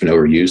the word's been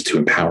overused to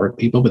empower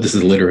people, but this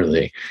is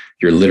literally,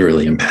 you're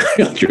literally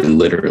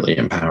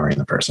empowering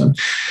the person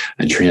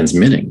and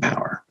transmitting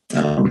power.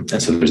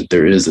 And so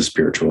there is a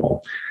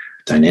spiritual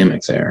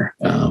dynamic there,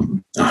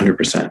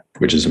 100%,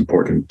 which is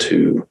important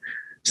to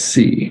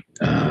see.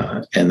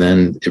 And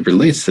then it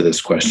relates to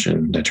this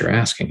question that you're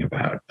asking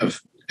about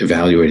of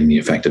evaluating the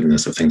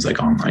effectiveness of things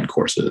like online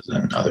courses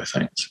and other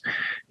things.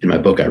 In my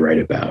book, I write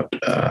about,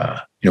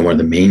 one of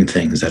the main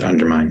things that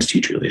undermines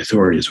teacherly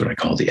authority is what I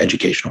call the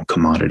educational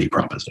commodity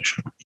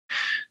proposition.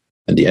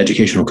 And the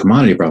educational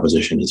commodity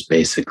proposition is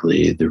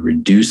basically the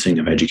reducing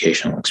of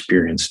educational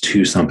experience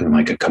to something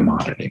like a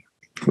commodity,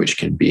 which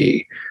can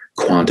be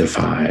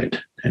quantified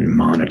and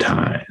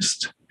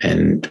monetized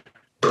and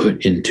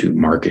put into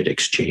market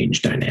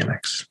exchange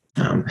dynamics.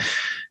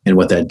 And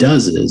what that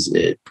does is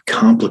it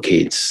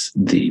complicates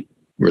the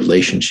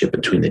relationship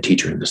between the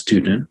teacher and the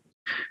student,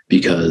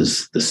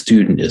 because the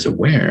student is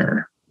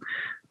aware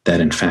that,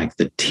 in fact,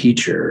 the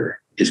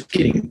teacher is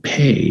getting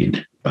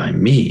paid by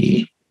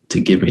me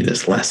to give me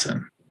this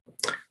lesson.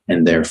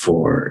 And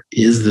therefore,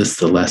 is this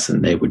the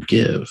lesson they would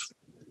give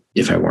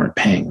if I weren't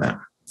paying them?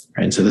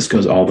 Right? And so this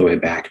goes all the way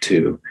back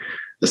to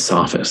the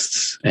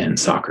sophists and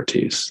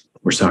Socrates,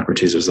 where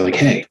Socrates was like,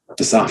 hey,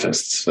 the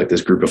sophists, like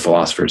this group of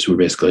philosophers who were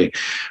basically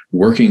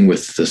working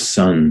with the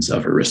sons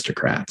of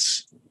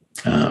aristocrats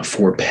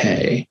for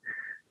pay,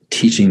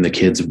 teaching the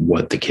kids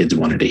what the kids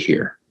wanted to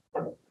hear,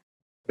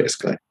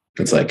 basically.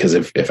 It's like, because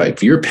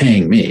if you're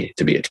paying me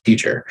to be a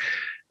teacher,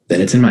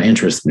 then it's in my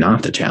interest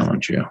not to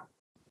challenge you,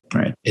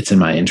 right? It's in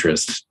my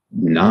interest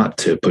not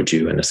to put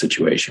you in a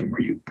situation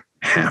where you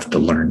have to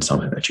learn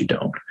something that you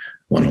don't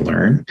want to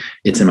learn.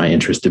 It's in my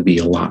interest to be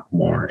a lot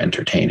more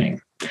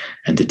entertaining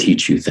and to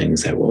teach you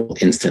things that will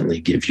instantly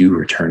give you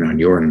return on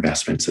your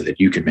investment so that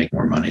you can make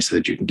more money, so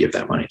that you can give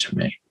that money to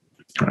me,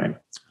 right?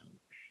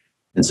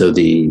 And so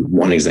the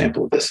one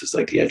example of this is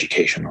like the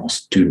educational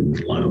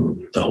student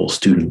loan. The whole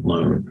student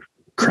loan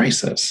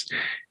crisis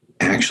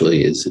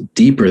actually is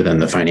deeper than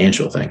the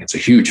financial thing. It's a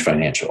huge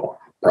financial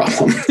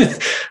problem,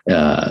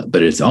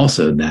 but it's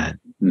also that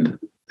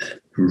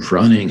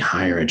running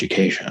higher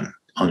education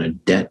on a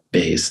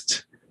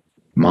debt-based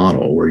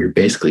model where you're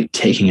basically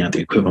taking out the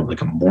equivalent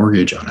like a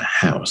mortgage on a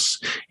house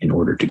in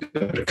order to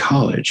go to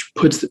college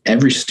puts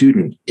every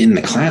student in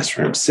the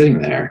classroom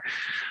sitting there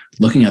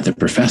looking at the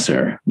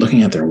professor,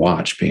 looking at their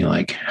watch, being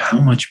like, how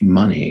much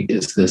money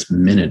is this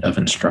minute of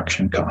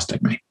instruction costing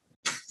me?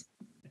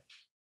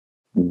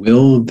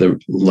 Will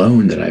the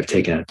loan that I've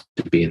taken out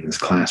to be in this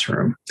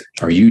classroom,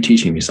 are you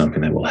teaching me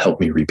something that will help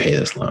me repay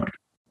this loan,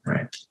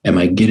 right? Am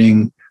I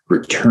getting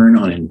return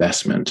on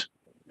investment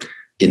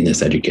in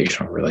this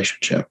educational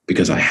relationship?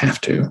 Because I have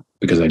to,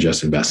 because I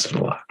just invested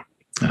a lot.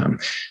 And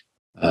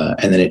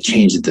then it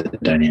changes the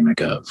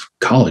dynamic of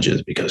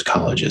colleges, because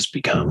colleges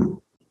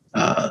become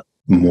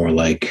more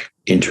like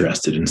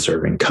interested in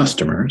serving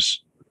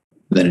customers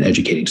than in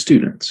educating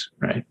students,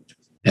 right?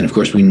 And of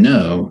course, we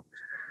know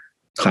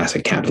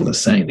classic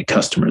capitalist saying the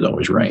customer is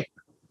always right.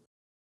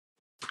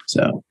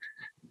 So,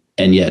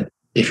 and yet,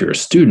 if you're a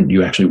student,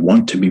 you actually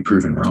want to be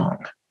proven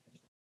wrong,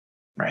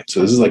 right? So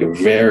this is like a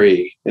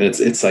very,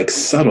 it's like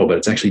subtle, but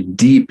it's actually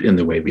deep in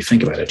the way we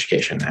think about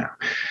education now.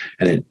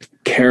 And it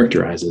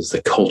characterizes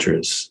the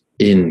cultures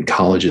in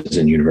colleges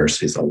and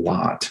universities a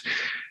lot.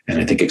 And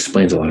I think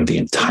explains a lot of the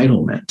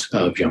entitlement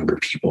of younger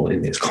people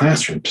in these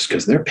classrooms, just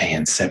because they're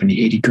paying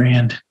 70, 80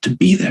 grand to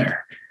be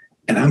there.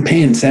 And I'm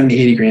paying 70,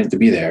 80 grand to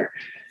be there.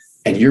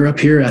 And you're up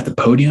here at the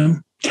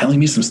podium telling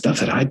me some stuff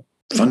that I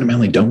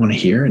fundamentally don't want to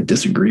hear and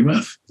disagree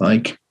with.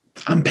 Like,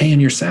 I'm paying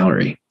your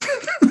salary.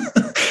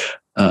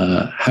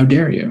 How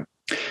dare you?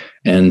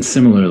 And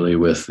similarly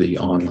with the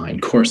online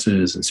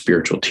courses and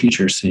spiritual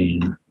teacher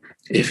scene,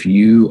 if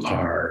you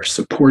are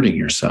supporting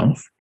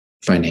yourself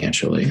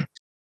financially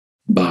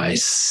by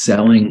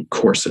selling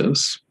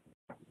courses,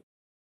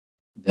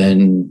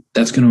 then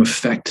that's going to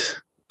affect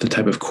the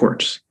type of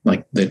course,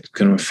 like that's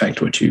going to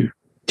affect what you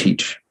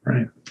teach,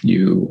 right?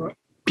 You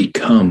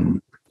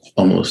become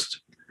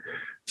almost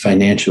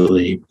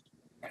financially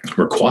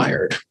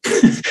required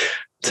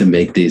to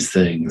make these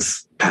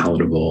things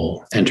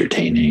palatable,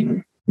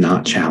 entertaining,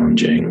 not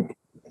challenging.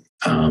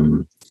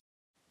 And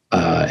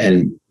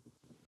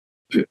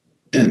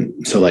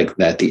so like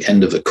at the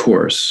end of the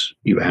course,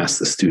 you ask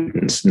the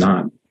students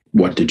not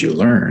what did you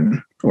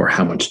learn or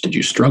how much did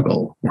you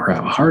struggle or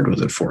how hard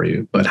was it for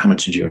you, but how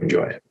much did you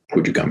enjoy it?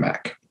 Would you come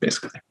back,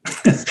 basically?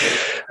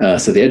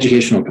 So the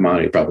educational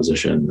commodity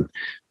proposition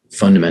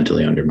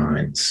fundamentally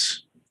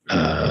undermines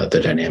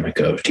the dynamic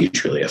of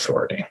teacherly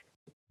authority.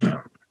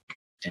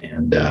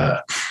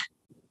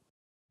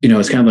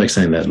 It's kind of like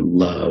saying that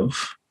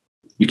love,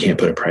 you can't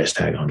put a price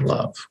tag on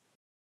love,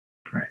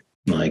 right?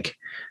 Like,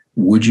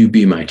 would you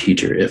be my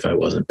teacher if I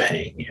wasn't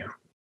paying you?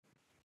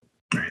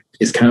 Right?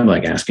 It's kind of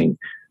like asking,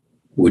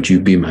 would you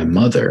be my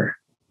mother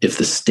if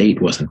the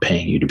state wasn't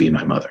paying you to be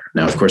my mother?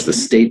 Now, of course, the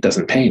state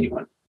doesn't pay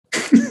anyone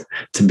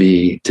to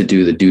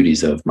do the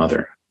duties of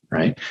mother,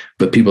 right?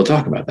 But people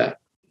talk about that,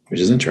 which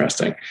is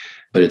interesting.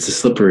 But it's a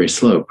slippery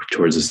slope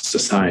towards a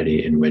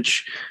society in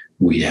which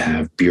we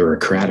have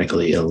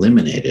bureaucratically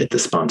eliminated the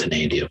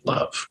spontaneity of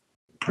love,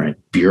 right?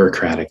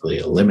 Bureaucratically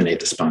eliminate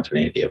the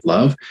spontaneity of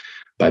love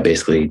by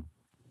basically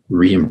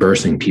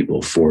reimbursing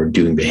people for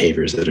doing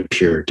behaviors that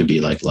appear to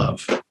be like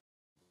love,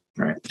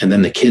 right? And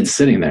then the kid's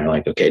sitting there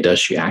like, okay, does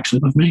she actually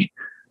love me?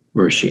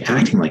 Or is she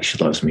acting like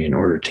she loves me in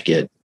order to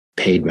get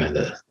paid by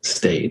the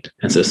state?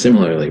 And so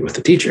similarly with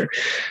the teacher,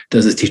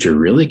 does the teacher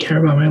really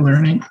care about my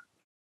learning?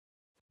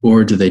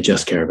 Or do they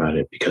just care about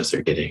it because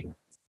they're getting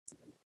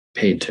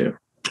paid to?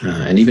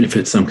 And even if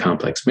it's some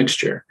complex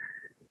mixture,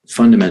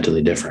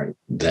 fundamentally different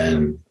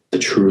than the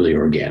truly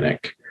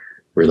organic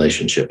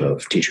relationship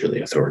of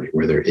teacherly authority,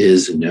 where there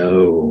is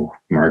no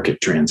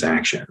market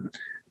transaction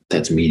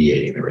that's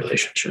mediating the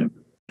relationship,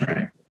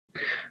 right?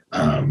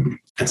 And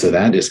so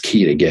that is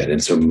key to get.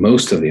 And so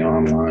most of the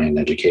online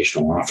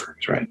educational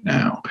offerings right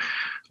now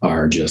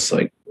are just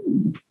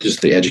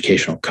the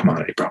educational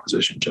commodity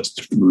proposition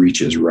just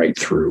reaches right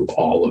through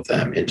all of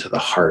them into the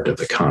heart of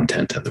the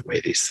content and the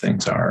way these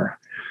things are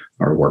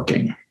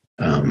working.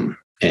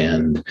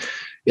 And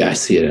yeah, I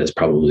see it as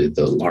probably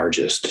the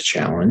largest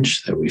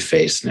challenge that we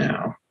face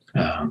now,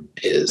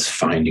 is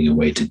finding a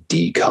way to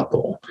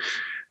decouple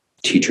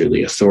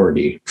teacherly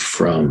authority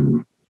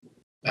from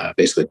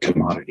basically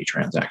commodity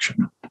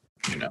transaction.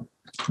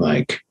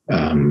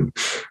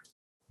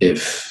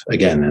 If,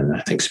 again, and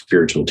I think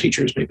spiritual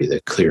teachers may be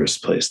the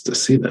clearest place to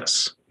see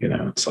this,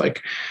 it's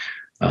like,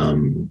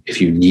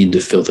 if you need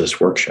to fill this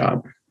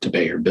workshop to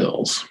pay your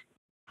bills,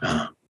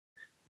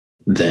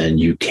 then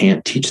you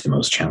can't teach the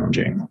most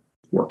challenging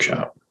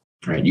workshop,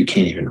 right? You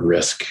can't even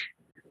risk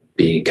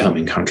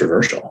becoming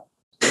controversial.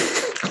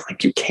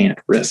 Like, you can't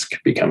risk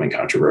becoming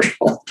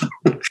controversial.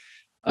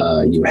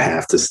 You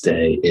have to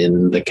stay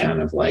in the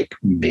kind of like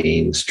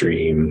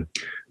mainstream,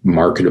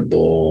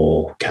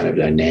 marketable kind of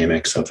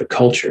dynamics of the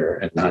culture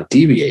and not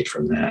deviate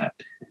from that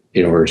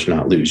in order to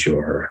not lose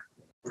your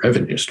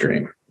revenue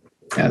stream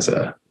as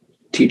a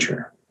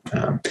teacher.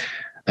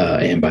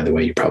 And by the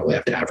way, you probably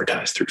have to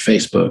advertise through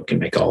Facebook and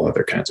make all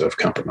other kinds of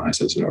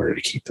compromises in order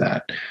to keep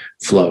that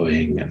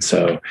flowing. And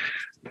so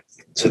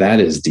that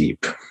is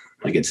deep.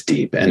 Like, it's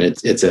deep, and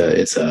it's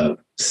a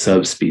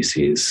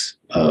subspecies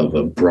of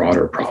a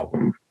broader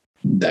problem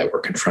that we're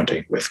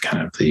confronting with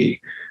kind of the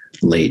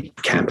late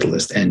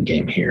capitalist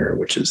endgame here,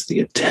 which is the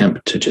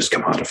attempt to just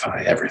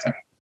commodify everything,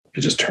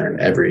 to just turn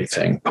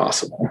everything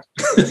possible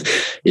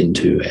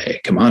into a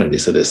commodity.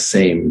 So this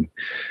same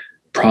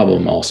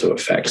problem also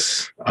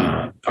affects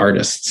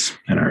artists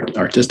and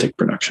artistic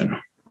production,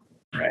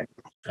 right?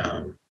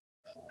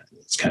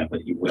 It's kind of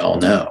like, we all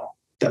know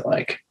that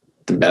like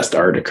the best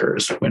art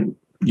occurs when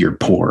you're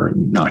poor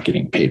and not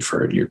getting paid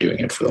for it. You're doing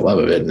it for the love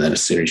of it. And then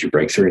as soon as you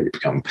break through and you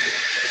become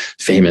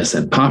famous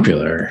and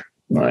popular,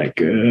 like,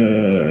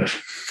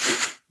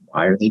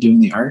 why are they doing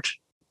the art?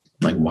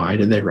 Like, why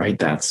did they write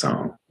that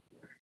song?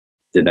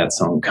 Did that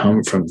song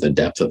come from the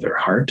depth of their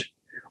heart?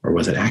 Or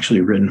was it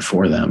actually written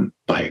for them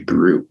by a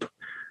group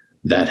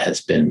that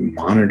has been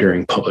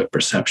monitoring public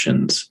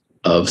perceptions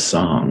of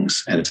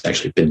songs, and it's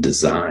actually been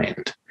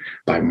designed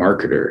by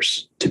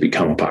marketers to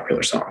become a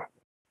popular song,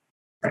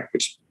 right?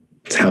 Which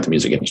is how the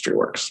music industry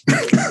works.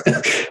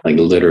 Like,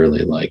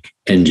 literally, like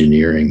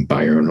engineering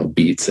binaural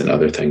beats and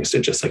other things to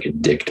just like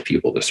addict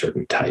people to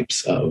certain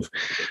types of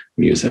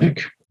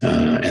music.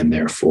 And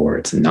therefore,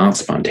 it's not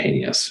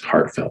spontaneous,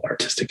 heartfelt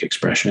artistic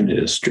expression. It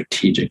is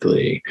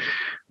strategically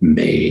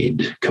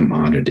made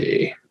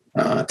commodity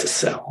to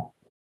sell.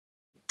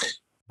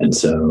 And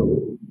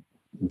so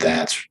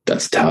that's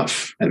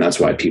tough. And that's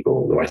why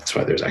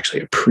there's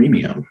actually a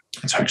premium.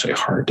 It's actually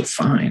hard to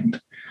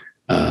find.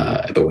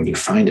 But when you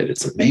find it,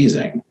 it's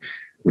amazing.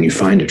 When you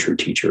find a true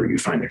teacher, you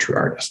find a true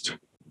artist,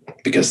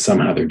 because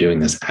somehow they're doing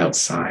this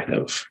outside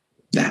of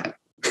that.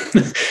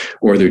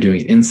 Or they're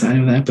doing it inside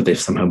of that, but they've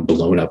somehow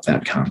blown up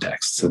that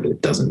context so that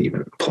it doesn't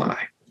even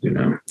apply,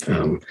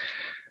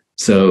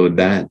 So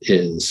that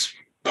is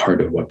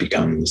part of what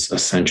becomes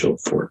essential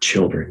for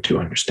children to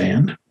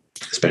understand,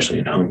 especially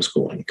in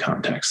homeschooling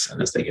contexts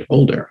and as they get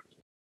older,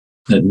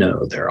 that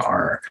no, there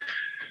are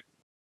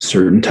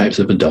certain types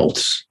of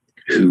adults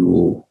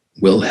who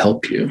will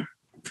help you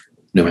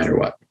no matter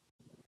what.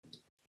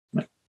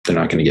 They're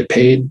not going to get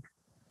paid,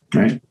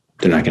 right?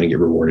 They're not going to get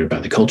rewarded by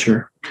the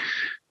culture,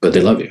 but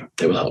they love you.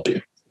 They will help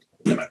you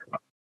no matter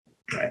what,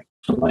 right?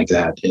 And like,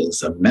 that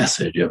is a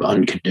message of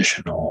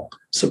unconditional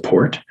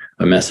support,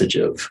 a message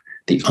of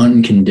the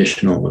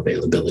unconditional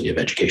availability of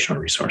educational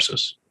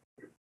resources,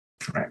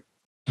 right?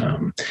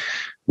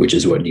 Which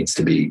is what needs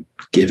to be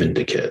given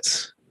to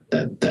kids,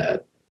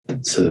 that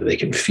so that they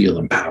can feel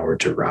empowered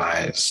to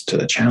rise to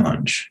the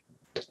challenge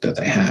that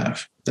they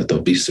have, that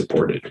they'll be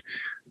supported.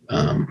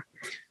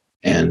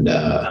 And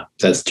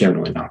that's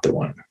generally not the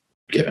one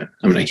given.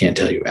 I mean, I can't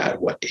tell you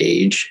at what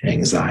age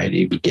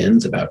anxiety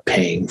begins about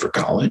paying for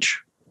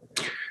college,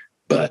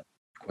 but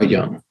quite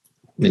young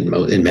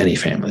in many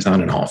families, not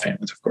in all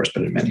families, of course,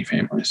 but in many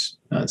families.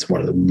 It's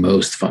one of the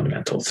most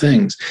fundamental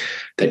things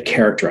that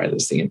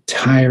characterizes the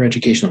entire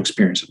educational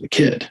experience of the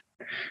kid,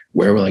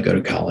 Where will I go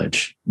to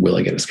college? Will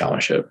I get a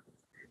scholarship?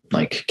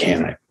 Like,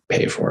 can I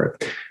pay for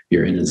it?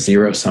 You're in a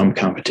zero-sum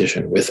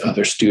competition with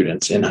other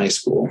students in high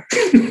school,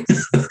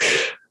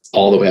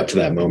 all the way up to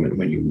that moment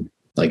when you,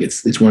 like,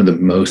 it's one of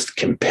the most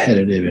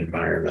competitive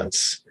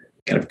environments,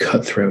 kind of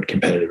cutthroat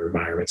competitive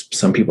environments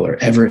some people are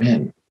ever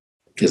in,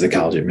 is the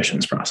college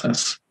admissions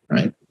process,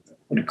 right?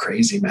 What a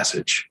crazy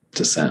message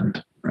to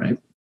send, right?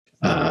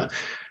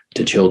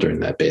 To children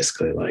that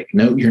basically, like,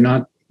 no, you're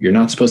not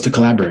supposed to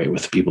collaborate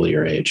with people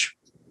your age.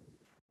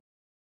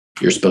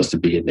 You're supposed to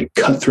be in a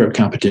cutthroat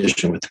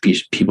competition with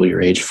the people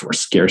your age for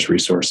scarce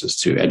resources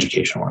to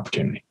educational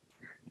opportunity.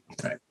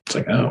 Right? It's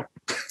like, oh,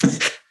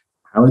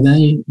 how are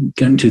they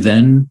going to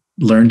then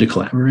learn to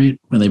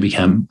collaborate when they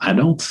become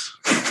adults?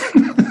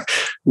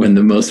 When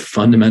the most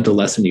fundamental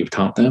lesson you've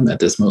taught them at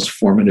this most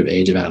formative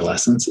age of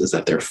adolescence is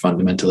that they're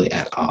fundamentally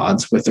at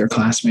odds with their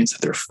classmates,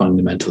 that they're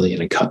fundamentally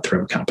in a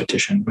cutthroat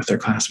competition with their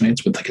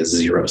classmates with like a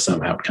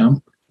zero-sum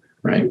outcome,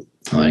 right?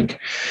 Like,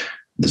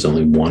 there's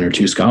only 1 or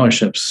 2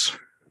 scholarships.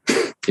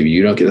 If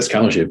you don't get a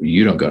scholarship,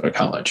 you don't go to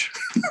college,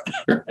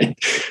 right?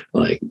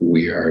 Like,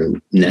 we are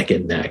neck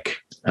and neck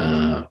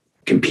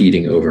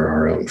competing over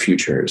our own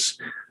futures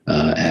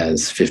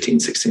as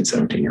 15, 16,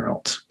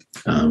 17-year-olds.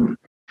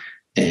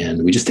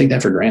 And we just take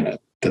that for granted,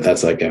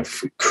 that's like a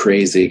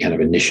crazy kind of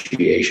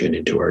initiation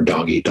into our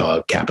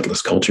dog-eat-dog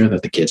capitalist culture,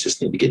 that the kids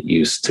just need to get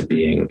used to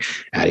being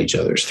at each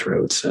other's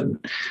throats and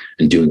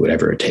doing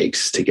whatever it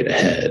takes to get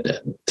ahead,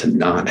 and to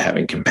not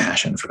having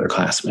compassion for their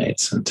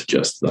classmates, and to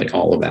just, like,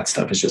 all of that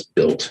stuff is just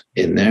built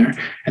in there.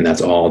 And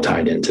that's all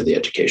tied into the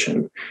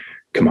education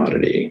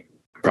commodity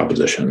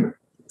proposition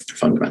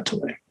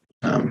fundamentally.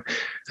 And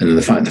then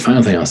the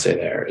final thing I'll say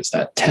there is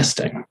that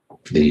testing,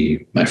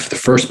 the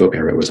first book I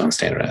wrote was on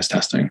standardized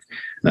testing. And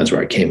that's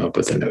where I came up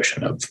with the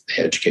notion of the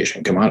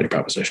education commodity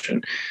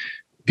proposition,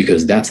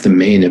 because that's the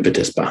main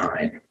impetus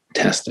behind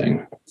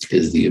testing,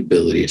 is the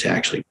ability to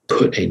actually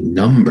put a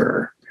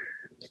number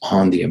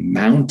on the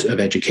amount of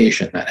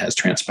education that has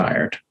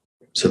transpired,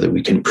 so that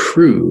we can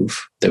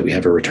prove that we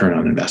have a return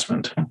on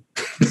investment.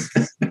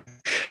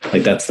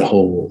 Like, that's the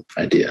whole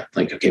idea.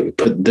 Like, okay, we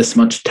put this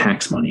much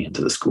tax money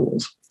into the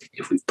schools.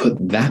 If we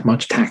put that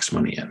much tax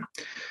money in,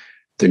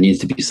 there needs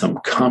to be some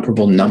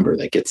comparable number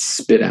that gets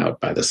spit out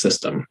by the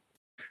system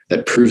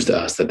that proves to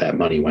us that that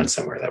money went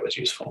somewhere that was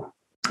useful.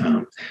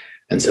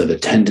 And so the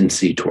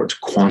tendency towards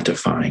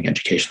quantifying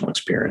educational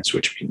experience,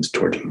 which means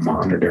towards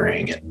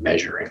monitoring and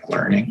measuring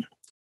learning,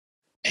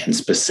 and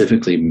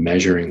specifically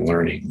measuring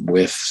learning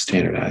with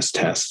standardized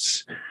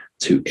tests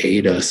to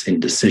aid us in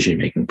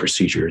decision-making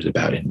procedures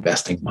about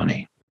investing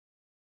money,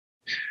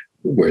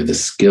 where the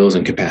skills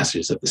and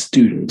capacities of the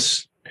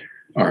students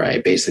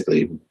are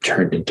basically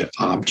turned into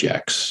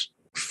objects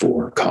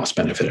for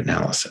cost-benefit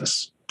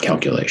analysis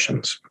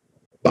calculations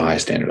by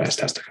standardized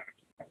testing.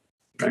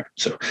 Right?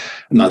 So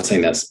I'm not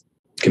saying that's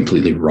a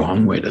completely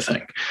wrong way to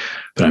think,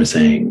 but I'm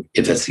saying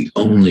if that's the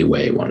only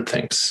way one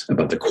thinks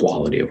about the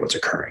quality of what's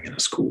occurring in a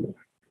school,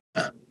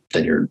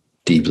 then you're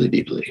deeply,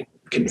 deeply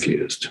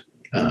confused.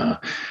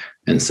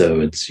 And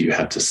so you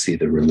have to see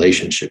the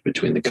relationship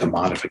between the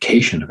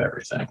commodification of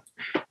everything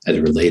as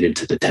related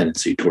to the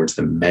tendency towards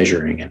the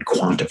measuring and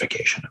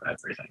quantification of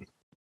everything,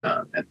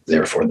 and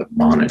therefore the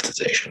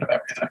monetization of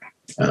everything.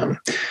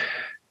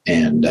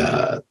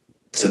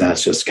 So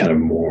that's just kind of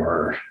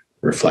more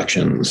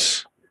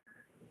reflections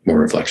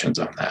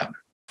on that.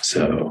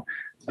 So,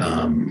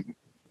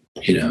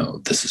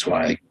 this is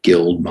why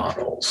guild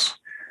models,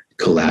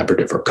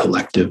 collaborative or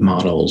collective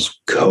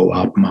models,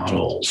 co-op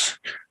models,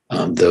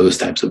 those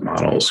types of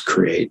models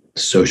create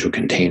social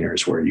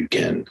containers where you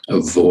can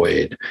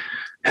avoid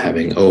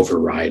having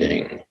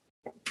overriding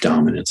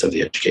dominance of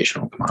the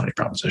educational commodity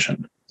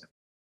proposition.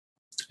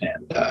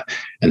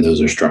 And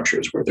those are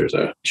structures where there's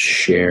a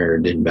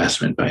shared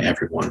investment by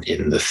everyone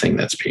in the thing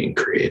that's being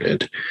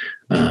created,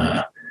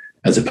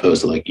 as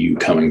opposed to like you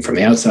coming from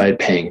the outside,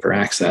 paying for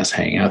access,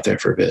 hanging out there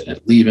for a bit and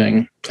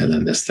leaving. And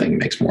then this thing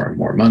makes more and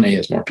more money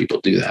as more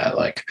people do that.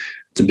 Like,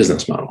 it's a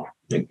business model.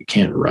 You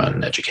can't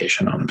run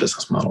education on a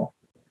business model.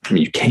 I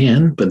mean, you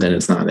can, but then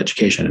it's not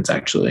education. It's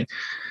actually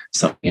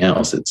something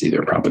else. It's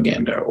either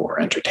propaganda or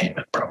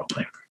entertainment,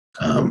 probably.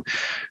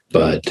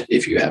 But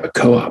if you have a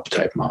co-op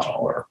type model,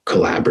 or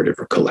collaborative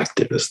or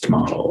collectivist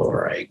model,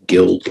 or a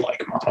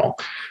guild-like model,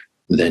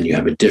 then you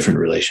have a different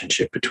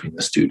relationship between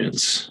the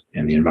students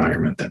and the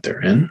environment that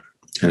they're in.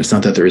 And it's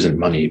not that there isn't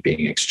money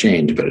being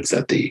exchanged, but it's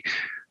that the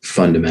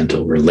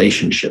fundamental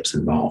relationships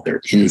involved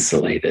are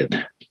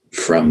insulated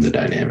from the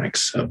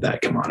dynamics of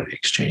that commodity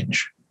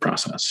exchange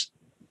process.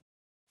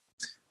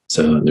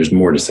 So there's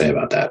more to say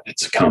about that.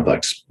 It's a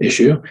complex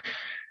issue,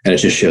 and it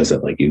just shows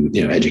that, like,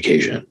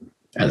 education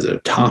as a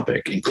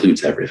topic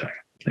includes everything.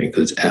 It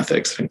includes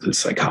ethics, it includes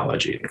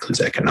psychology, it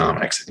includes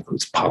economics, it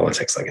includes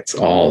politics. Like, it's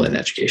all in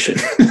education.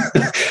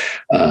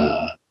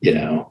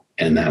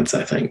 And that's,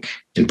 I think,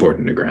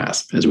 important to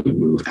grasp as we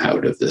move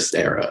out of this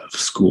era of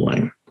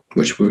schooling,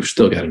 which we've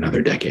still got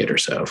another decade or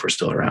so, if we're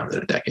still around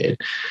in a decade.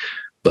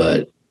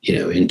 But,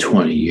 in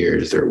 20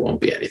 years, there won't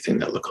be anything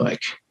that look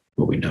like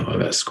what we know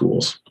of as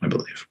schools, I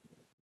believe.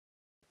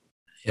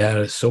 Yeah,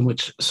 there's so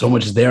much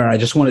there. I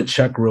just want to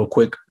check real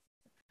quick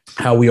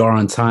how we are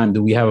on time.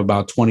 Do we have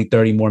about 20,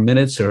 30 more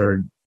minutes,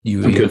 or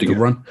you have to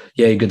run?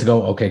 Yeah, you good to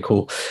go? Okay,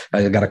 cool.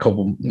 I got a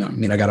couple,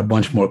 I got a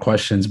bunch more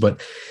questions,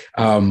 but,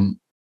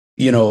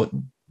 you know,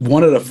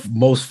 one of the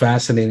most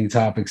fascinating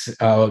topics,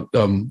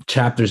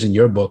 chapters in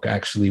your book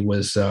actually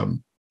was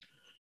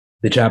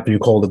the chapter you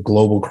call the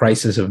global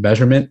crisis of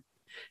measurement.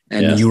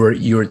 And yes,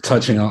 you were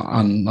touching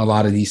on a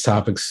lot of these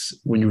topics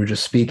when you were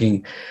just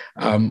speaking.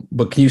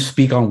 But can you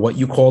speak on what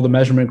you call the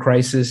measurement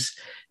crisis,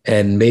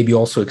 and maybe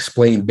also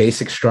explain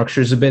basic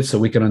structures a bit so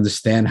we can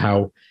understand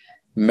how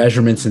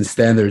measurements and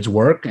standards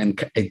work,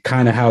 and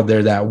kind of how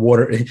they're that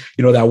water,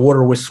 that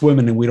water we're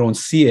swimming and we don't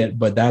see it,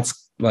 but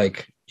that's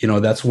like,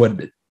 that's what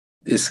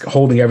is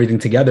holding everything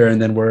together.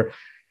 And then we're,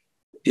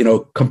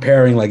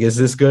 comparing, like, is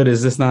this good?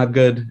 Is this not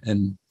good?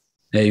 And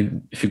hey,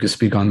 if you could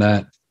speak on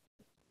that.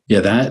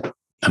 Yeah,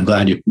 I'm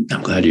glad you,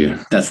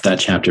 that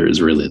chapter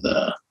is really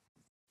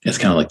it's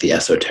kind of like the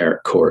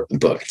esoteric core of the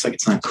book. It's like,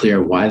 it's not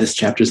clear why this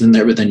chapter's in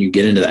there, but then you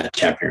get into that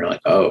chapter and you're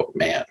like, oh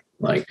man,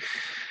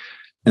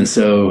 and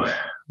so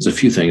there's a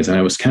few things, and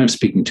I was kind of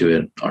speaking to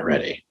it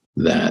already,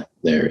 that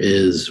there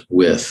is,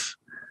 with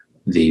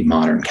the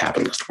modern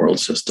capitalist world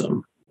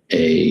system,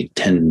 a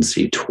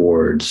tendency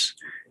towards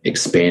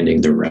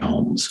expanding the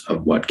realms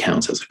of what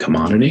counts as a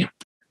commodity,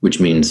 which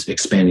means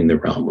expanding the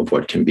realm of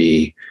what can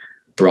be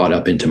brought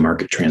up into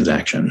market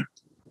transaction,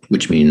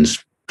 which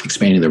means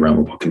expanding the realm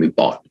of what can be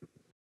bought.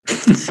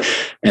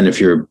 And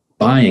if you're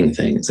buying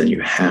things, then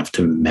you have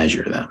to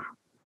measure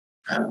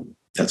them.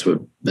 That's what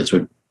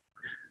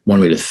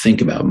one way to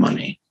think about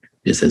money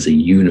is, as a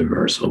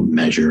universal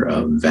measure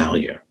of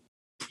value,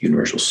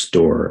 universal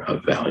store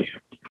of value.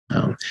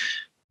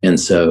 And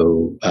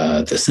so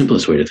the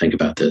simplest way to think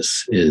about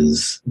this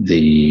is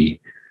the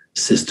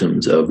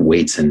systems of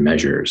weights and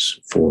measures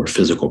for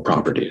physical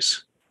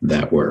properties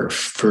that were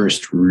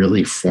first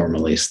really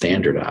formally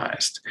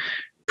standardized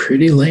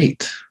pretty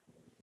late.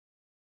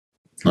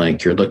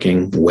 Like, you're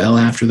looking well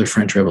after the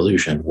French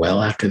Revolution,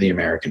 well after the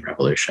American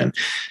Revolution,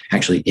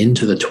 actually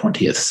into the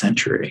 20th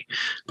century,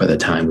 by the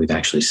time we've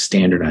actually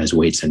standardized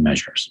weights and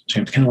measures. So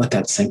you have to kind of let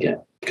that sink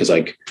in, because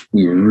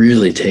we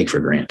really take for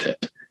granted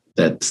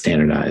that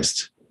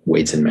standardized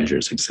weights and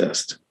measures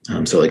exist.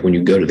 So when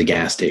you go to the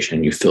gas station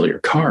and you fill your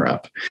car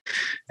up,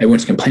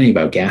 everyone's complaining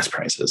about gas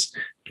prices.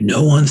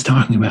 No one's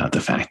talking about the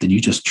fact that you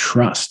just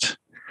trust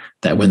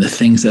that when the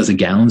thing says a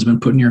gallon's been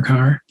put in your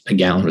car, a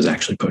gallon was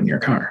actually put in your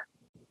car.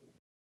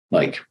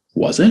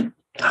 Was it?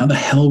 How the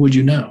hell would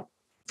you know?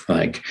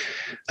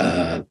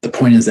 The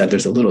point is that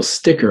there's a little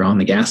sticker on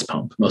the gas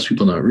pump. Most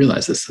people don't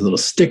realize this. A little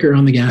sticker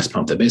on the gas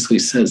pump that basically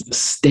says the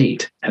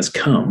state has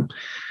come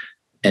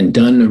and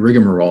done a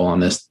rigmarole on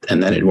this,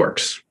 and that it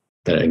works.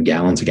 That a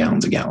gallon's a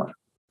gallon's a gallon,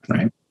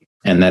 right?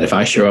 And that if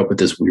I show up with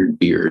this weird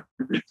beard,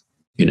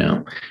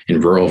 in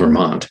rural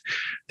Vermont,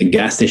 the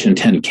gas station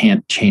attendant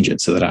can't change it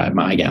so that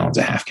my gallon's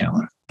a half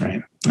gallon,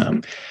 right?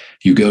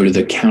 You go to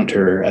the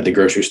counter at the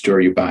grocery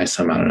store, you buy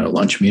some,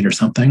 lunch meat or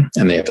something,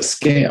 and they have a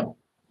scale,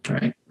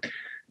 right?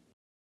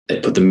 They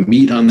put the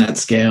meat on that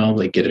scale,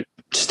 they get a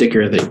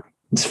sticker that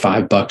it's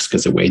 $5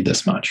 because it weighed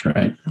this much,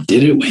 right?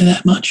 Did it weigh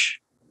that much?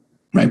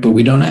 Right? But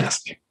we don't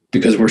ask,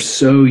 because we're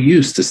so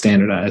used to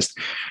standardized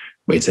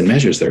weights and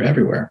measures. They're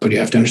everywhere. But you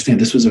have to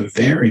understand, this was a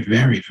very,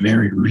 very,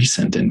 very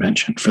recent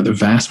invention. For the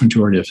vast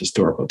majority of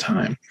historical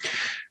time,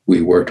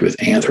 we worked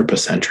with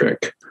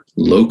anthropocentric,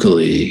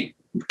 locally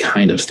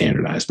kind of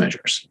standardized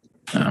measures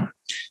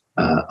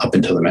up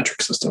until the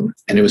metric system.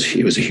 And it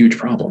was a huge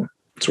problem.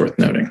 It's worth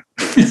noting.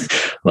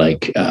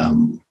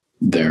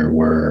 There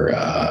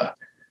were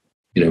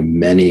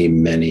many,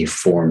 many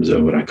forms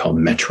of what I call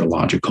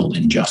metrological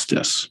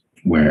injustice,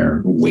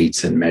 where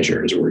weights and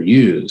measures were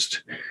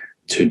used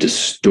to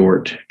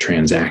distort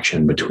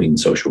transaction between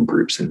social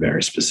groups in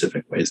very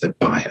specific ways that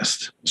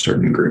biased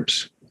certain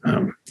groups.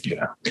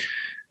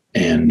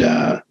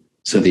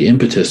 So the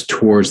impetus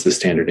towards the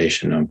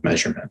standardization of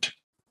measurement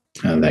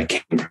that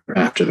came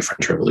after the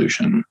French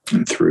Revolution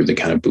and through the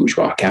kind of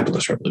bourgeois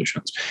capitalist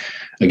revolutions,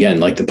 again,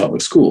 like the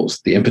public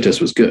schools, the impetus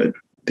was good.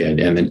 And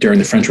then during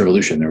the French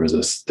Revolution, there was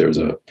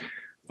a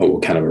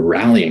kind of a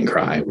rallying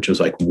cry, which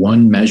was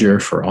one measure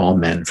for all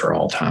men for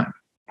all time,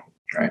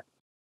 right?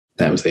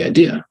 That was the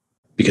idea,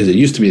 because it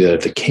used to be that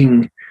if the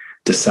king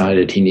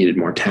decided he needed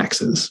more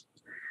taxes,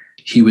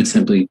 he would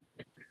simply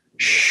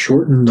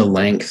shorten the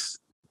length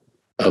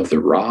of the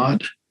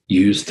rod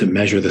used to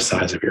measure the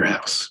size of your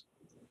house.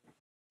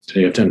 So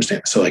you have to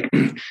understand. So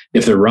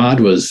if the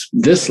rod was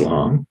this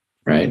long,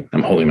 right?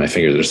 I'm holding my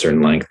fingers at a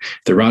certain length.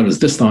 If the rod was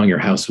this long, your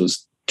house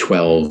was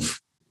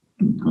 12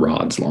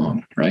 rods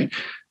long, right?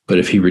 But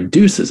if he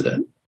reduces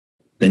it,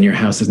 then your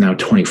house is now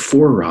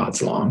 24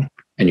 rods long,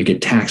 and you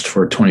get taxed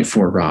for a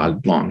 24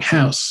 rod long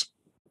house,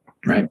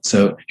 right?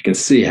 So you can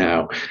see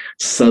how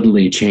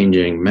subtly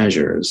changing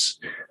measures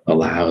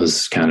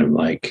allows kind of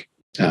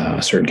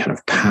a certain kind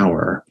of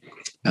power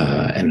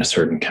and a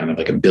certain kind of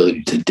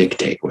ability to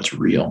dictate what's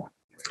real.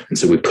 And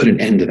so we put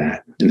an end to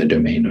that in the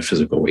domain of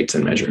physical weights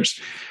and measures.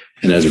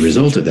 And as a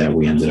result of that,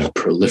 we ended up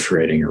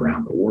proliferating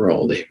around the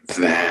world a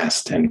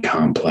vast and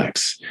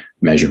complex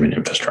measurement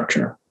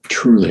infrastructure,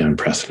 truly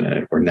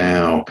unprecedented, where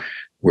now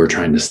we're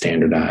trying to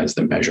standardize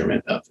the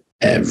measurement of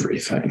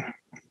everything.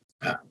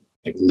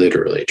 Like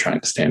literally trying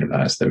to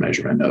standardize the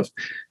measurement of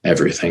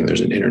everything.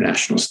 There's an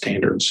international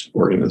standards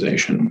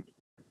organization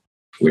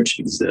which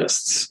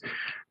exists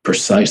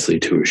precisely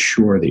to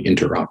assure the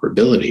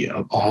interoperability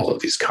of all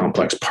of these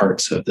complex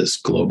parts of this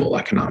global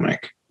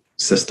economic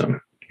system,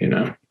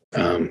 and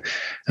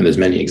there's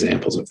many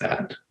examples of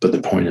that. But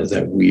the point is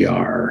that we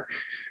are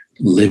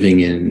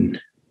living in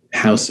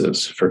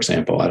houses, for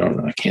example. I don't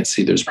know, I can't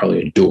see, there's probably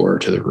a door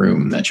to the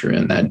room that you're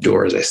in. That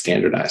door is a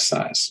standardized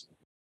size.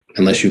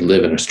 Unless you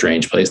live in a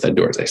strange place, that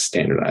door is a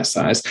standardized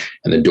size,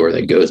 and the door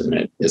that goes in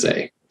it is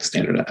a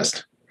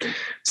standardized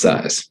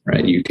size,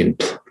 right? You can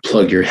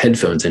plug your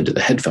headphones into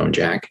the headphone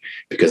jack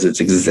because it's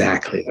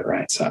exactly the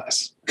right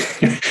size.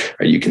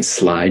 Or you can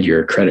slide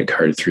your credit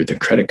card through the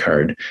credit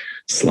card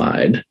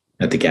slide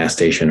at the gas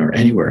station or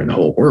anywhere in the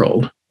whole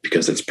world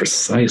because it's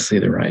precisely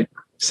the right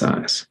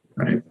size,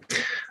 right?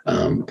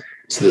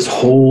 So this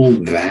whole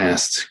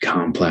vast,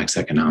 complex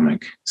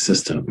economic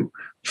system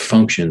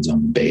functions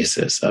on the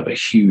basis of a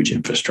huge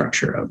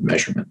infrastructure of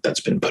measurement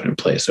that's been put in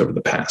place over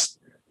the past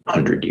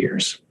 100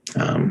 years.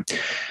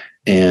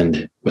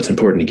 And what's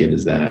important to get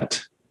is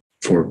that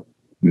for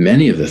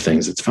many of the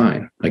things, it's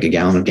fine. Like a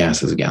gallon of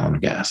gas is a gallon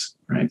of gas,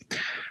 right?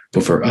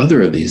 But for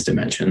other of these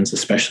dimensions,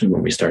 especially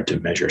when we start to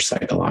measure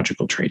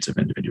psychological traits of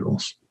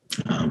individuals,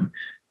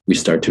 we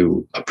start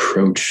to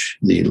approach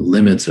the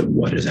limits of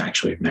what is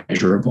actually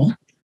measurable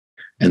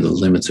and the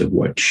limits of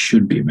what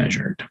should be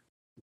measured.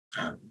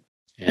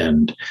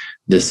 And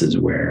this is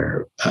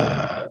where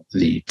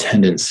the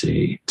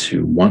tendency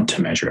to want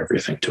to measure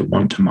everything, to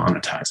want to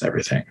monetize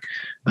everything,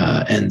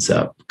 ends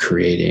up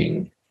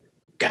creating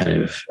kind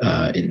of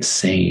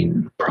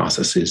insane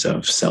processes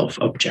of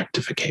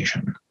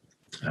self-objectification.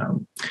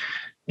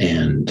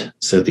 And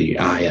so the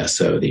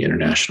ISO, the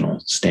International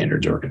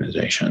Standards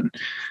Organization,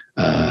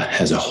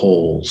 has a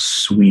whole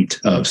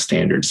suite of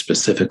standards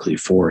specifically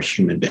for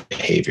human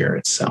behavior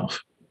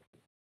itself.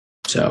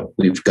 So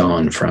we've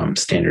gone from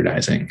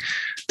standardizing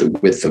the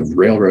width of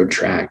railroad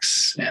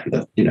tracks and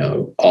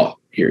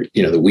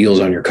the wheels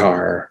on your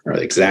car are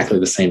exactly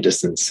the same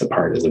distance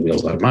apart as the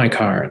wheels on my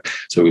car.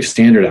 So we've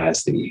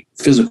standardized the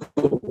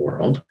physical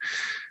world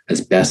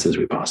as best as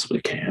we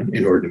possibly can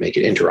in order to make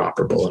it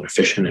interoperable and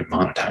efficient and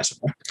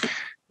monetizable.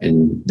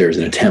 And there's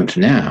an attempt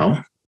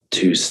now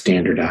to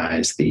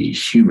standardize the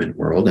human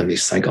world and the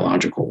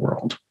psychological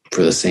world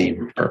for the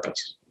same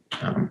purpose.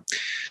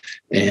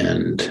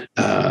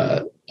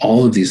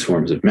 All of these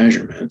forms of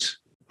measurement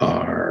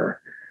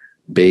are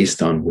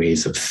based on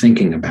ways of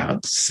thinking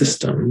about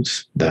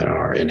systems that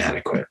are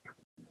inadequate.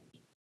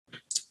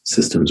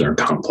 Systems are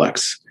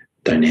complex,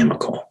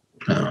 dynamical,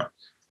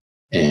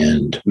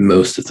 and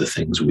most of the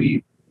things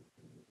we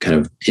kind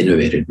of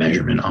innovated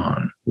measurement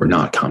on were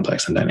not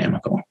complex and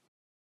dynamical.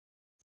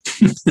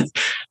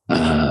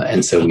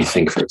 And so we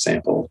think, for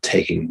example,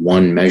 taking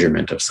one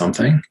measurement of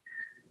something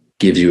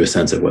gives you a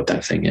sense of what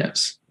that thing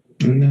is.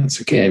 And that's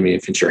okay. I mean,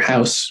 if it's your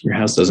house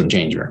doesn't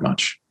change very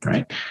much,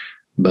 right?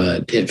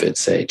 But if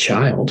it's a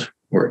child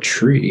or a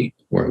tree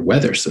or a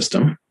weather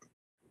system,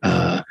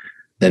 then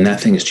that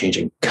thing is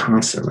changing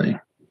constantly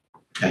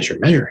as you're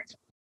measuring it.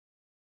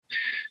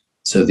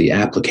 So the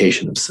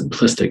application of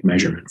simplistic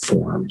measurement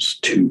forms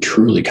to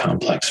truly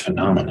complex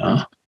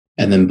phenomena,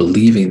 and then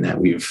believing that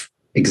we've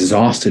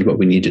exhausted what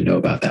we need to know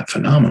about that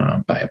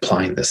phenomena by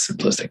applying this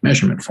simplistic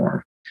measurement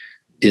form,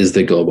 is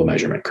the global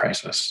measurement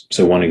crisis.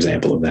 So one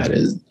example of that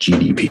is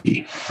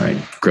GDP, right?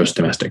 Gross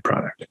domestic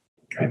product,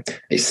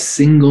 right? A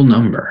single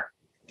number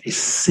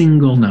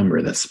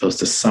that's supposed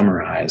to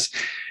summarize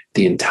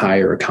the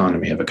entire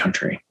economy of a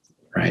country,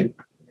 right?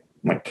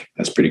 Like,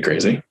 that's pretty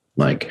crazy.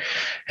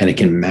 And it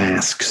can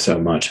mask so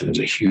much. And there's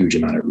a huge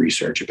amount of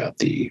research about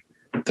the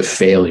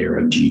failure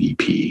of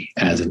GDP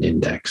as an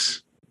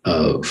index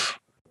of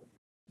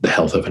the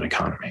health of an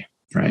economy,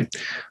 right?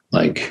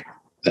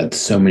 That's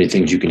so many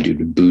things you can do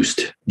to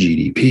boost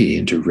GDP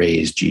and to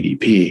raise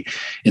GDP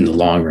in the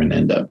long run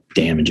end up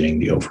damaging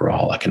the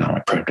overall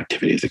economic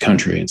productivity of the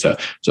country. And so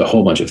there's a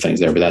whole bunch of things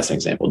there, but that's an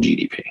example,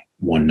 GDP,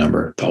 one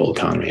number, the whole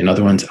economy.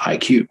 Another one's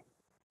IQ.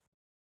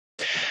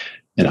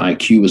 And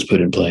IQ was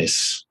put in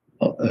place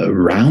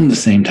around the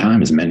same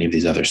time as many of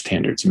these other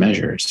standards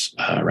measures,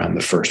 around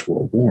the First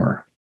World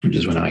War, which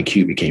is when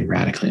IQ became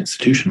radically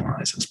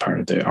institutionalized as part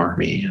of the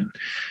army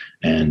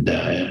and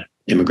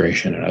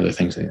immigration and other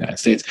things in the United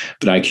States.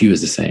 But IQ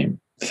is the same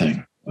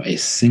thing, a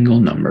single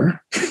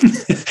number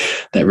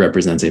that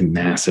represents a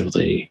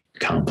massively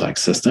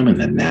complex system. And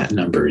then that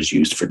number is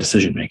used for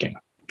decision-making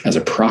as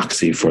a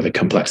proxy for the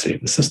complexity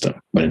of the system,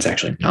 when it's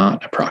actually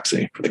not a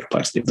proxy for the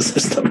complexity of the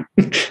system.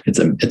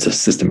 It's a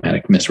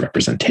systematic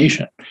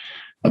misrepresentation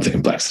of the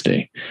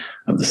complexity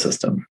of the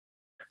system.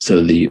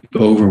 So the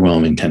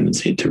overwhelming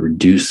tendency to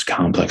reduce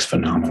complex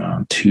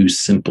phenomena to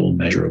simple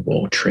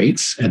measurable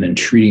traits, and then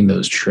treating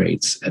those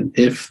traits as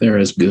if they're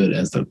as good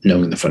as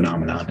knowing the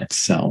phenomenon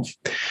itself,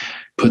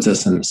 puts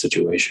us in a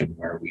situation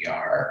where we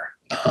are,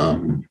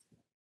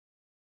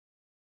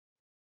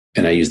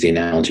 and I use the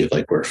analogy of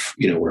like we're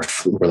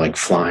like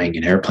flying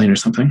an airplane or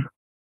something,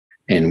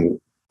 and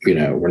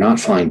we're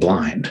not flying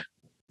blind,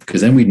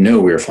 because then we'd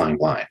know we were flying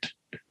blind,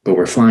 but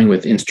we're flying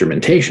with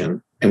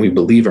instrumentation, and we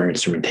believe our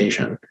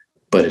instrumentation,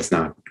 but it's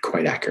not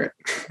quite accurate.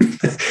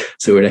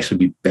 So it would actually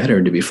be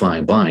better to be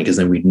flying blind, because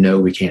then we know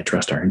we can't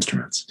trust our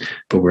instruments.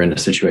 But we're in a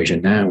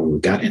situation now where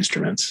we've got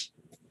instruments,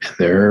 and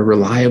they're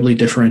reliably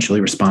differentially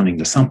responding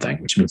to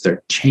something, which means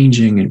they're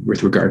changing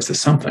with regards to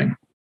something.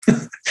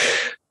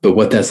 But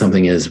what that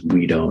something is,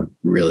 we don't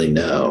really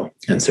know.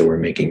 And so we're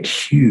making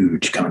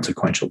huge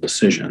consequential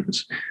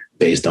decisions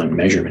based on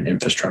measurement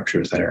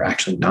infrastructures that are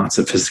actually not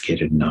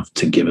sophisticated enough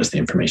to give us the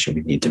information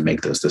we need to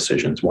make those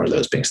decisions, one of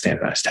those being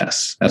standardized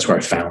tests. That's where I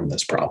found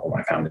this problem.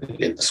 I found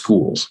it in the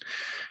schools,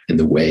 in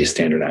the way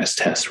standardized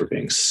tests were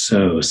being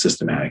so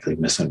systematically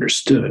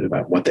misunderstood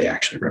about what they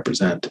actually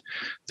represent,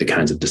 the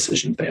kinds of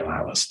decisions they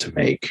allow us to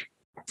make,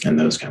 and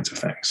those kinds of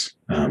things.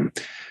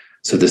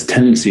 So this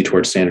tendency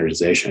towards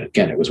standardization,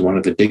 again, it was one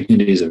of the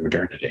dignities of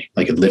modernity.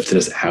 Like, it lifted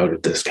us out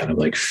of this kind of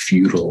like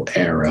feudal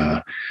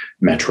era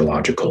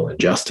metrological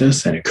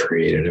injustice, and it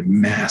created a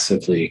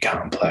massively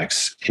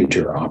complex,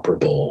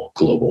 interoperable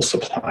global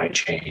supply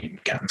chain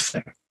kind of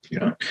thing,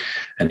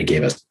 and it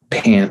gave us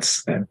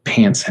pants, and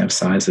pants have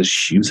sizes,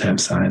 shoes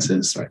have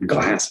sizes, like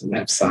glasses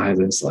have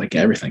sizes, like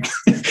everything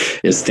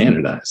is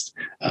standardized.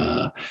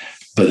 But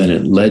then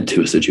it led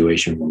to a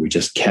situation where we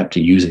just kept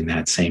using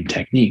that same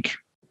technique.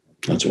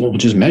 We'll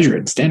just measure it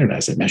and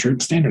standardize it, measure it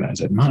and standardize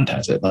it,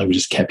 monetize it. Like, we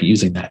just kept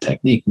using that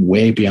technique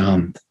way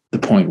beyond the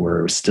point where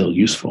it was still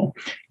useful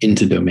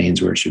into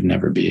domains where it should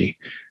never be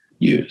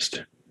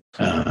used.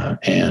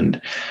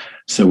 And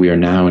so we are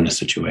now in a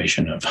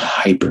situation of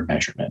hyper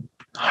measurement,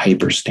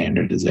 hyper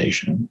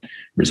standardization,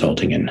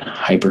 resulting in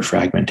hyper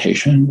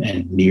fragmentation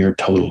and near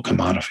total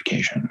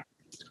commodification.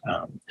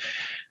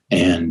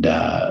 And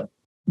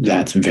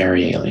that's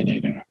very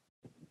alienating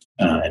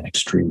and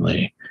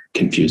extremely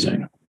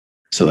confusing.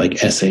 So like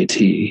SAT,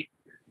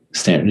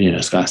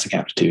 standard, scholastic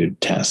aptitude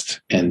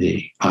test, and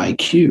the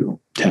IQ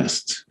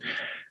tests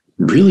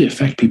really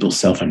affect people's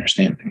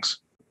self-understandings,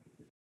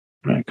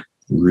 right?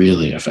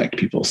 Really affect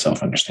people's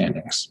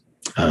self-understandings.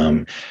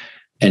 And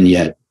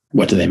yet,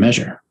 what do they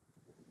measure?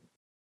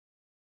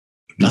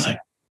 Nothing.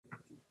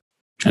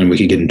 And we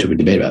could get into a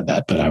debate about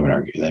that, but I would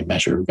argue they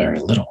measure very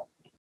little.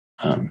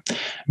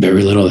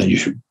 Very little that you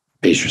should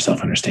base your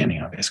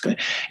self-understanding on, basically.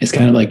 It's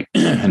kind of like,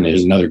 and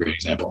there's another great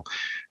example,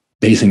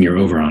 basing your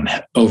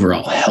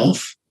overall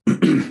health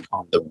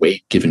on the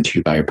weight given to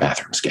you by your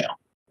bathroom scale,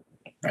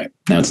 right?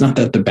 Now, it's not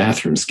that the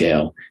bathroom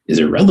scale is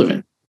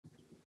irrelevant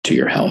to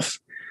your health,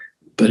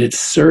 but it's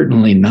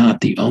certainly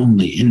not the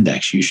only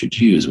index you should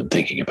use when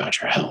thinking about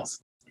your health,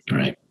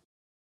 right?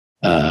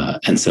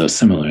 And so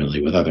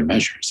similarly with other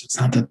measures, it's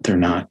not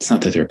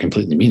that they're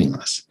completely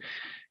meaningless.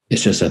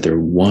 It's just that they're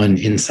one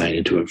insight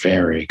into a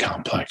very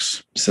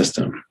complex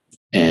system.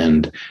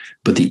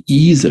 But the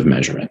ease of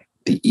measurement,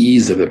 the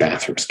ease of the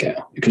bathroom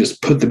scale. You can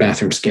just put the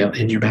bathroom scale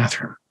in your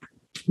bathroom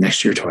next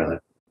to your toilet.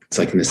 It's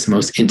like in this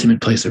most intimate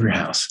place of your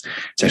house.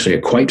 It's actually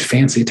a quite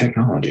fancy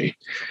technology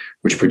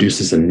which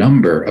produces a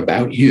number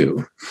about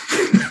you,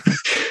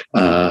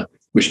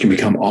 which can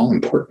become all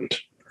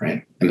important,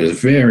 right? And there's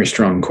very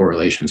strong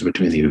correlations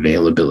between the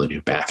availability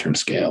of bathroom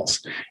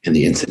scales and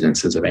the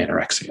incidences of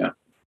anorexia,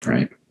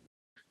 right?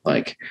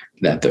 Like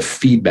that the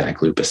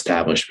feedback loop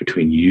established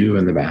between you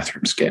and the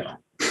bathroom scale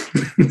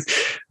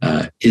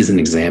is an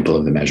example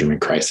of the measurement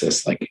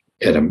crisis, like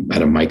at a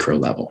micro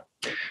level,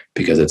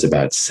 because it's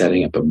about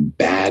setting up a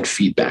bad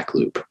feedback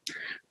loop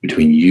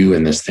between you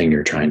and this thing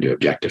you're trying to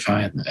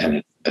objectify,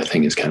 and the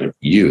thing is kind of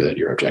you that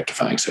you're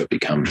objectifying. So it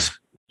becomes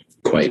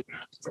quite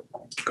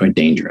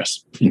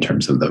dangerous in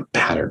terms of the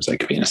patterns that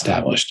can be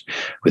established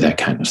with that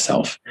kind of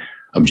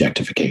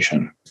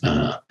self-objectication.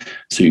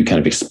 So you kind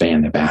of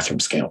expand the bathroom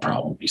scale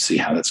problem. You see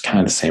how that's kind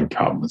of the same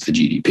problem with the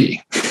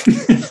GDP,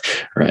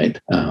 right?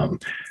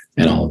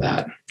 And all of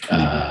that.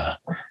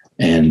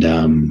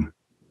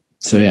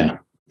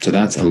 So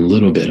that's a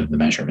little bit of the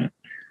measurement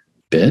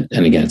bit.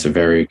 And again, it's a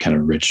very kind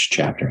of rich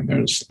chapter.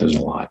 There's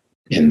a lot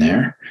in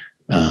there.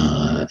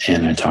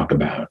 And I talk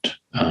about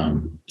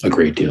a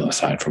great deal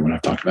aside from what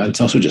I've talked about.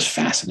 It's also just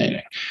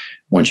fascinating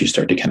once you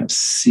start to kind of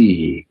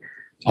see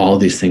all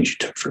these things you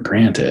took for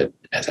granted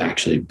as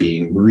actually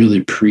being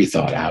really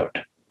pre-thought out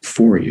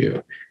for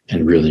you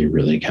and really,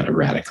 really kind of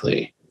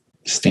radically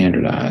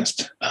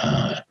standardized.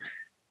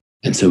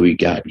 And so we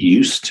got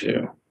used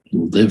to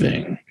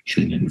living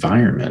in an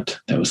environment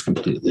that was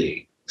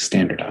completely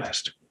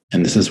standardized.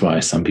 And this is why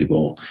some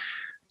people,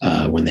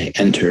 when they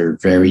enter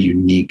very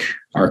unique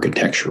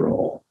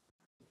architectural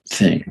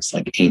things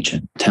like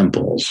ancient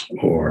temples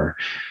or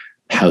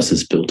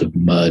houses built of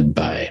mud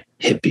by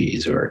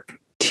hippies or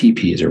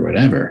teepees or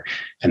whatever,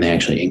 and they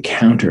actually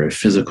encounter a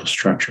physical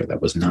structure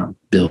that was not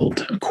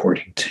built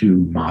according to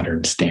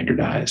modern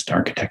standardized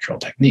architectural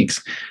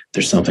techniques,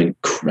 there's something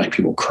like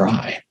people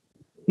cry.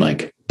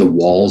 Like the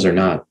walls are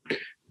not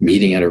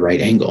meeting at a right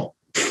angle.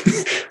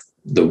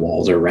 The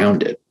walls are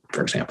rounded,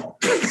 for example.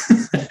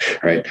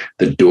 Right?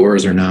 The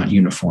doors are not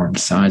uniformed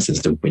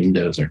sizes. The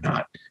windows are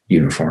not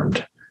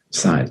uniformed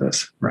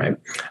sizes, right?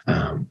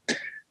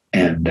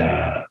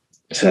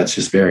 So that's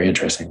just very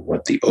interesting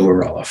what the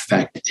overall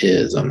effect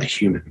is on the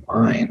human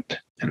mind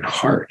and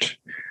heart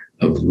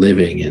of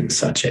living in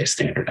such a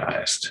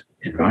standardized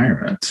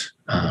environment.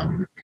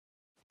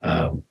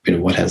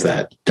 What has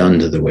that done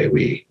to the way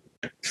we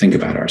think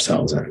about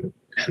ourselves and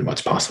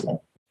what's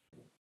possible?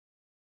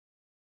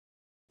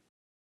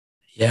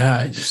 Yeah,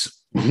 I just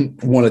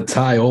want to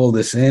tie all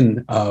this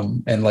in,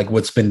 and like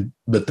what's been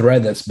the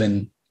thread that's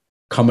been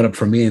coming up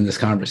for me in this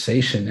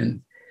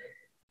conversation.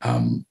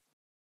 And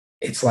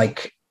it's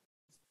like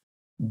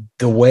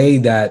the way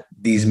that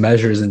these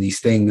measures and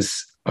these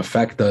things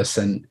affect us,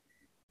 and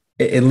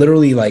it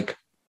literally like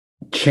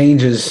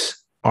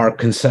changes our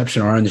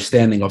conception, our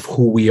understanding of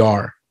who we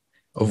are,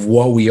 of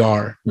what we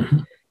are.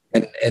 Mm-hmm.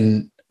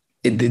 And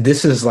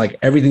this is like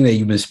everything that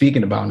you've been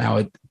speaking about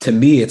now. To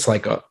me, it's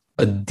like a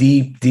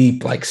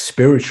deep, like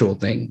spiritual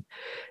thing.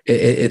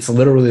 It's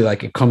literally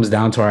like it comes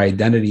down to our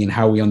identity and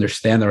how we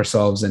understand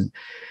ourselves. And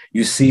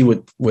you see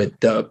with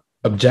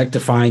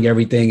objectifying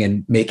everything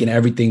and making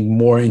everything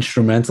more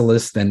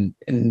instrumentalist, and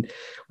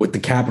with the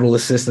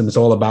capitalist system, it's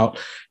all about,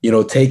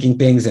 taking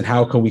things and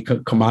how can we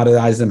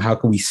commoditize them? How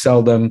can we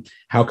sell them?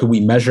 How can we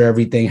measure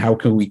everything? How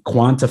can we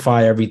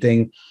quantify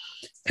everything?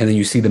 And then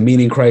you see the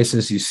meaning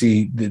crisis, you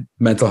see the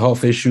mental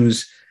health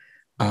issues.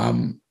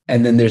 And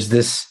then there's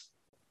this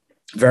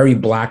very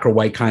black or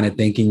white kind of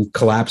thinking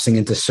collapsing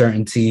into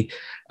certainty.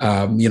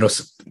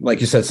 Like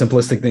you said,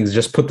 simplistic things,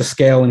 just put the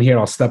scale in here.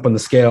 I'll step on the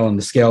scale and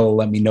the scale will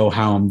let me know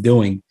how I'm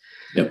doing.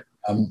 Yep.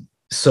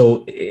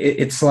 So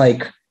it's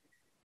like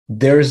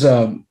there's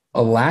a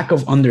lack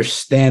of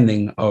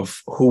understanding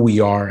of who we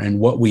are and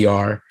what we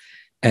are,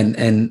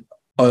 and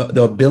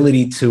the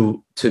ability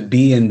to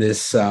be in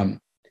this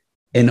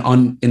in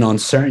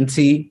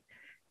uncertainty,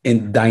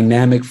 in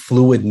dynamic,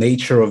 fluid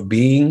nature of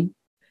being.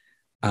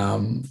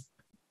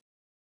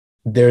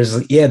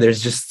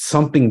 There's just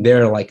something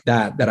there like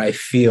that I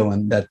feel,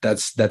 and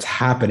that's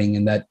happening,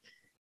 and that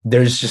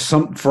there's just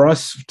some, for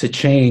us to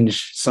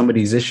change some of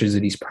these issues or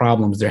these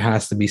problems, there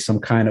has to be some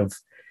kind of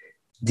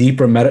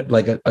deeper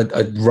like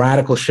a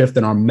radical shift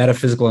in our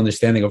metaphysical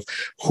understanding of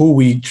who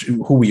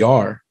we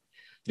are.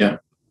 Yeah,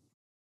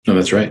 no,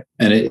 that's right.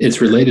 And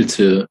it's related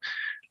to,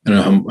 I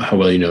don't know how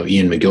well you know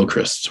Iain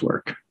Mcghilchrist's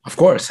work. Of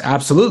course,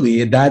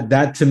 absolutely.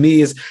 That to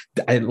me is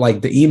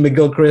like the Iain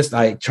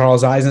Mcghilchrist,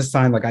 Charles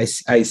Eisenstein. Like I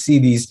see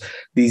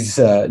these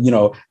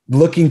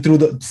looking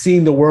through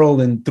seeing the world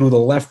and through the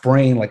left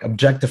brain, like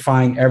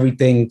objectifying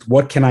everything.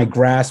 What can I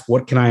grasp?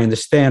 What can I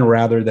understand?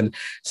 Rather than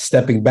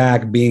stepping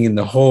back, being in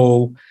the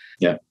whole.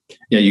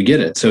 Yeah, you get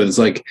it. So it's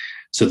like,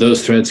 so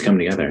those threads come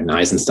together. And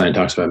Eisenstein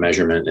talks about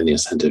measurement and the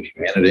ascent of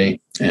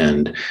humanity,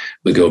 and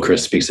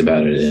Mcghilchrist speaks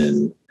about it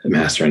in The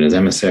Master and His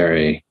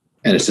Emissary.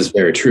 And it's just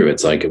very true.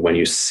 It's like when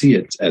you see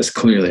it as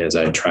clearly as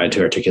I tried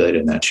to articulate it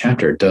in that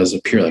chapter, it does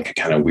appear like a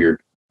kind of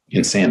weird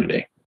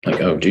insanity.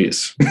 Like, oh,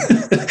 geez.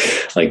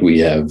 Like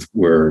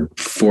we're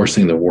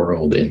forcing the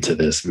world into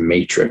this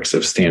matrix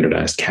of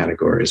standardized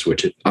categories,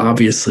 which it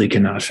obviously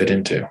cannot fit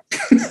into.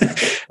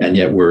 And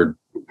yet we're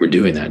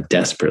doing that,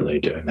 desperately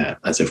doing that,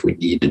 as if we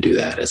need to do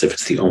that, as if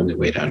it's the only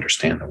way to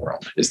understand the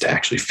world is to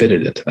actually fit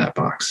it into that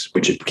box,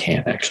 which it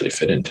can't actually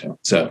fit into.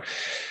 So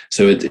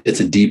it's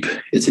a deep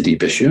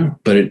issue,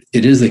 but it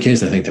is the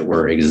case, I think, that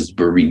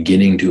we're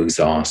beginning to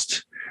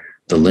exhaust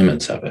the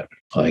limits of it,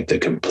 like the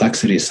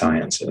complexity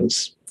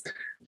sciences,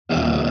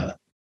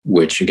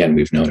 which again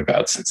we've known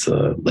about since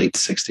the late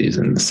 60s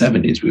and the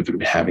 70s. We've been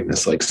having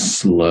this like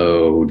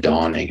slow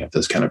dawning of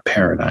this kind of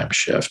paradigm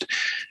shift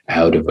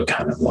out of a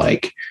kind of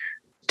like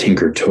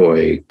tinker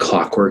toy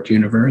clockwork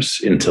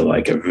universe into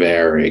like a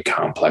very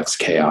complex,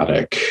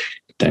 chaotic,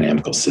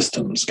 dynamical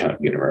systems kind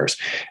of universe.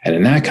 And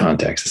in that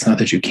context, it's not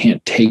that you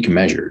can't take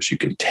measures. You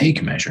can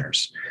take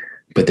measures,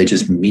 but they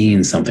just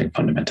mean something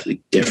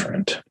fundamentally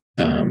different.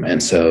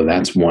 And so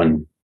that's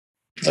one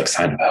like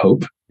sign of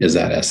hope, is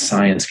that as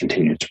science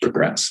continues to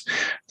progress,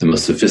 the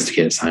most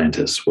sophisticated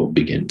scientists will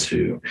begin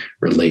to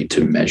relate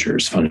to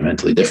measures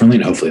fundamentally differently.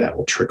 And hopefully that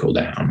will trickle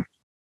down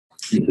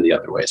into the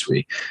other ways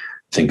we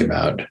think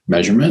about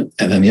measurement.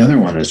 And then the other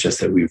one is just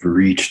that we've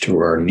reached,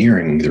 or are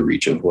nearing the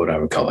reach of, what I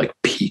would call like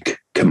peak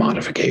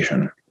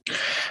commodification.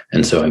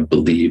 And so I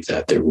believe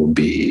that there will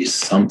be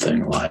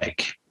something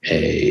like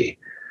a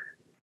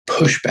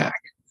pushback,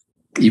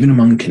 even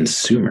among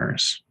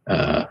consumers,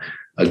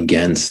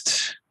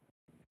 against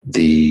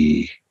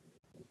the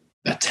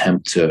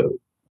attempt to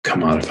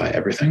commodify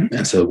everything.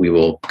 And so we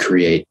will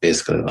create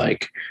basically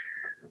like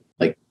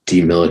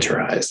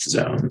demilitarized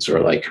zones, or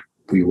like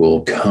we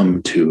will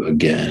come to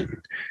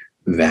again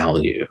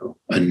value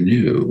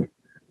anew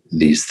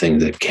these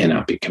things that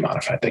cannot be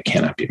commodified, that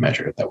cannot be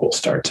measured, that will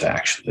start to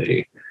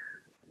actually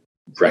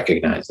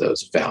recognize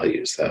those,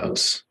 values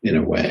those in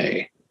a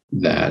way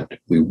that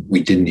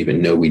we didn't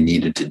even know we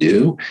needed to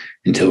do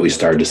until we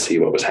started to see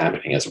what was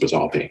happening as it was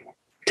all being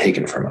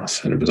taken from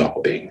us and it was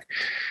all being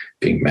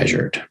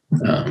measured.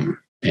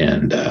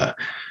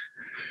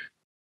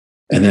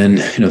 And then,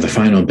 the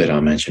final bit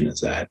I'll mention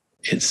is that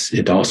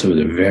it also is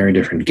a very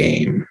different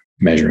game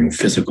measuring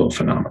physical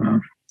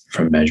phenomena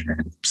from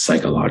measuring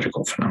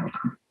psychological phenomena.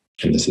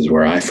 And this is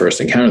where I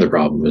first encountered the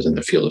problem, was in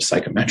the field of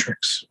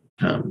psychometrics.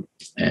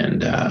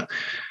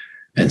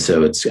 And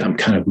so I'm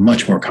kind of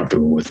much more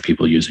comfortable with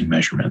people using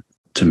measurement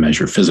to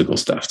measure physical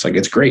stuff. It's like,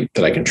 it's great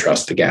that I can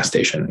trust the gas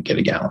station and get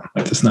a gallon.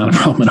 That's not a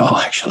problem at all,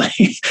 actually.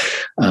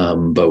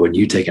 But when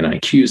you take an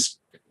IQ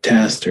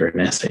test or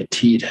an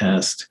SAT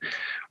test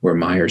or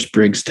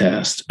Myers-Briggs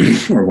test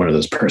or one of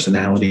those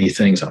personality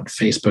things on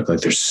Facebook,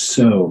 like there's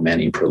so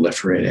many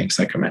proliferating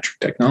psychometric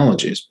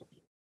technologies,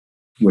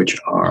 which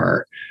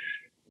are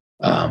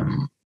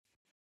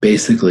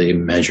basically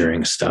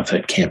measuring stuff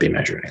that can't be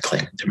measured and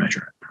claiming to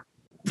measure it.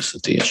 This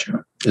is the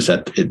issue, is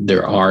that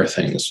there are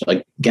things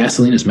like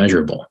gasoline is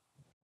measurable,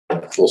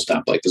 full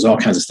stop. Like there's all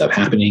kinds of stuff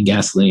happening in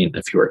gasoline.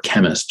 If you were a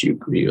chemist, you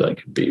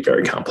like be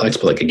very complex,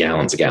 but like a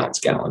gallon's a gallon's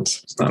a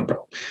gallon's. It's not a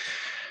problem.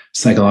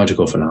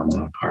 Psychological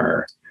phenomena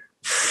are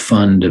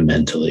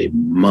fundamentally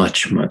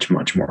much, much,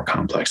 much more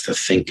complex to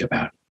think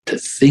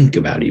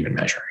about even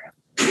measuring.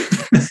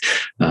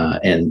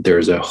 And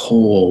there's a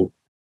whole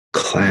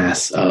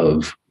class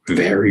of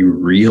very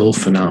real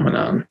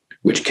phenomenon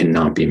which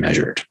cannot be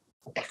measured.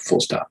 Full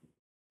stop.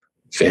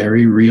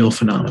 Very real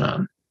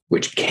phenomenon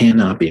which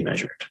cannot be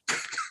measured.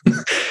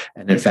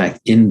 And in fact,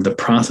 in the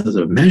process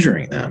of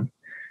measuring them,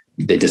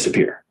 they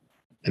disappear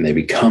and they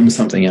become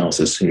something else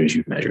as soon as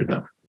you've measured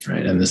them.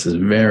 Right. And this is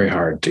very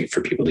hard for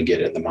people to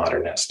get in the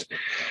modernist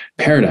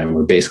paradigm,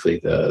 where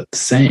basically the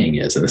saying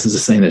is, and this is a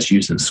saying that's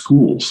used in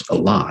schools a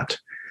lot,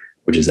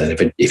 which is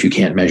that if you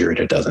can't measure it,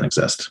 it doesn't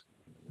exist.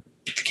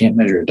 If you can't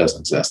measure it, it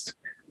doesn't exist.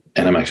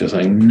 And I'm actually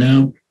saying,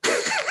 no,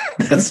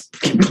 that's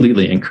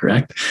completely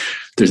incorrect.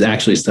 There's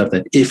actually stuff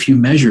that if you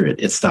measure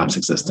it, it stops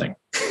existing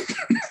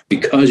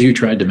because you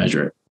tried to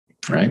measure it.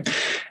 Right.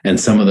 And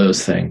some of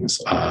those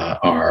things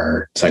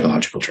are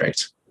psychological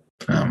traits.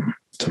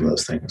 Some of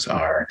those things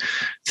are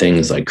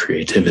things like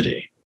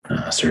creativity,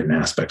 certain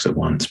aspects of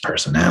one's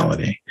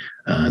personality.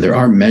 There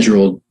are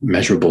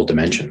measurable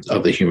dimensions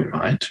of the human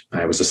mind.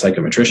 I was a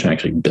psychometrician, I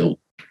actually built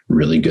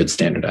really good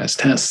standardized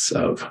tests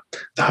of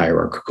the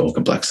hierarchical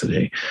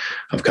complexity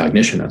of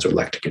cognition. That's what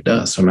Lectica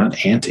does. So I'm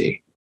not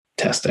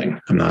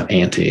anti-testing. I'm not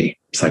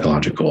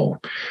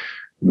anti-psychological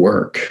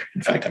work.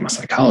 In fact, I'm a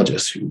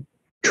psychologist who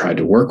tried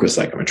to work with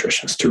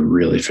psychometricians to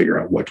really figure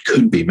out what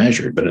could be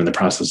measured. But in the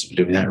process of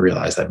doing that, I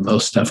realized that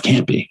most stuff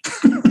can't be,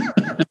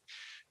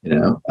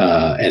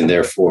 and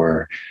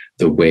therefore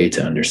the way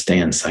to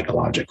understand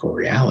psychological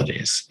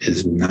realities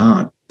is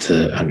not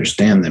to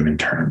understand them in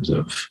terms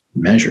of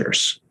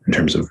measures, in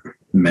terms of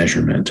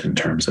measurement, in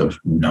terms of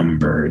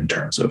number, in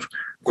terms of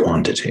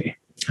quantity.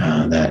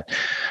 That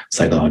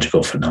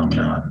psychological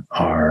phenomena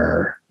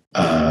are,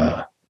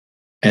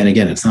 and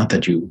again, it's not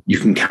that you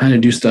can kind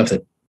of do stuff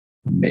that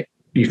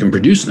you can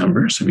produce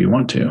numbers if you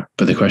want to,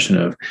 but the question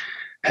of,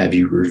 have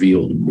you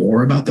revealed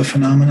more about the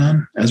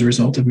phenomenon as a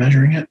result of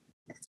measuring it?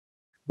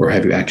 Or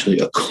have you actually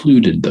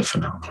occluded the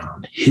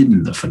phenomenon,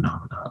 hidden the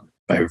phenomenon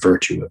by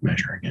virtue of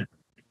measuring it,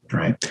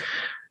 right?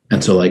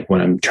 And so like when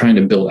I'm trying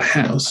to build a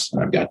house,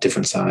 and I've got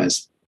different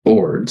size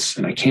boards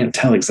and I can't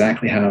tell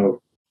exactly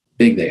how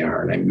big they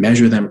are, and I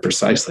measure them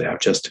precisely, I've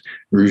just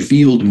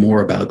revealed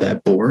more about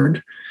that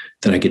board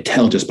than I could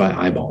tell just by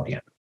eyeballing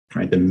it.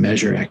 Right, the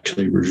measure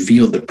actually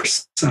revealed the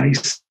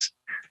precise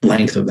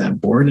length of that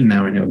board, and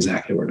now I know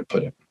exactly where to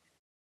put it.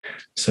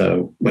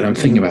 So when I'm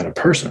thinking about a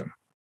person,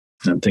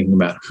 I'm thinking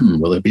about,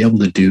 will they be able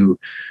to do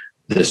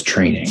this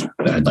training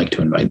that I'd like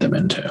to invite them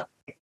into?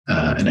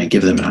 And I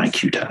give them an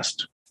IQ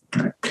test.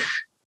 Right?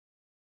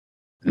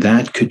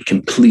 That could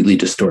completely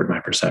distort my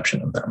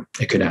perception of them.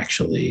 It could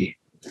actually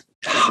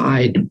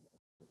hide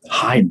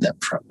them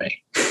from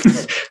me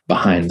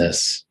behind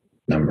this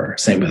number.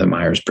 Same with a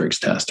Myers-Briggs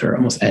test or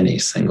almost any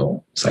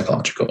single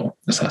psychological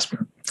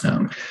assessment.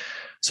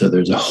 So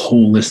there's a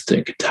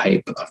holistic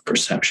type of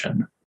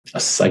perception, a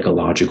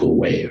psychological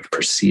way of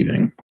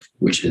perceiving,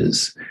 which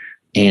is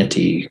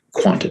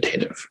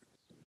anti-quantitative.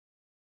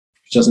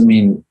 Which doesn't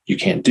mean you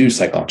can't do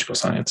psychological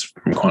science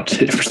from a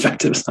quantitative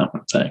perspective. That's not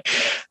what I'm saying.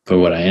 But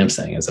what I am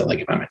saying is that,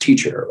 like, if I'm a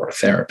teacher or a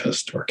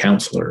therapist or a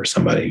counselor or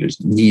somebody who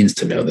needs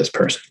to know this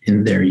person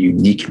in their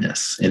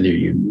uniqueness, in their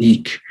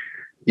unique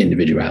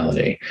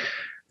individuality,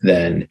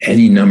 then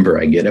any number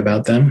I get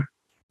about them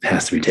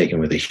has to be taken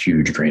with a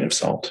huge grain of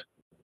salt.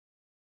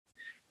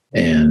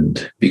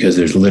 And because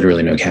there's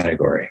literally no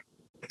category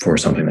for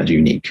something that's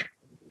unique,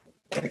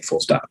 like full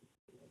stop.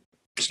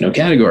 There's no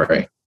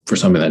category for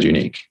something that's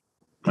unique.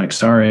 Like,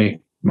 sorry,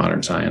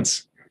 modern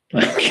science.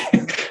 Like,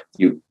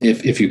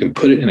 if you can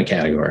put it in a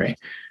category,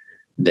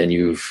 then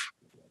you've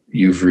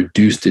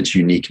reduced its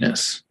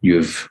uniqueness.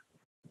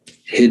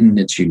 hidden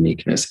its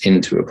uniqueness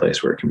into a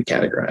place where it can be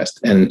categorized.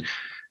 And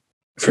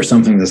for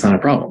something that's not a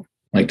problem.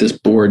 Like this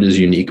board is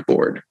a unique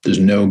board. There's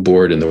no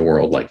board in the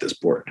world like this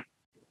board.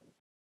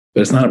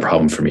 But it's not a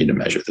problem for me to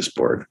measure this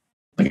board.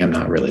 Like I'm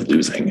not really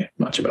losing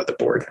much about the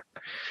board.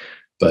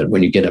 But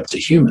when you get up to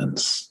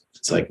humans,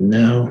 it's like,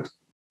 no,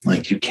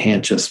 like you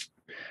can't just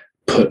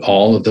put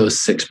all of those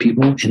 6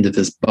 people into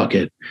this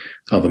bucket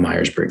of a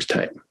Myers-Briggs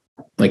type.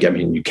 Like, I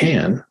mean, you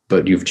can,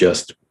 but you've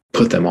just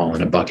put them all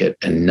in a bucket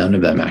and none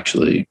of them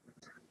actually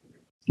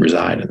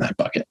reside in that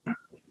bucket.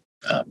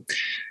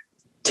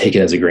 Take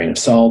it as a grain of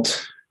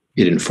salt.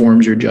 It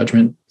informs your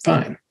judgment,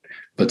 fine.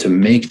 But to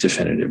make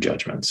definitive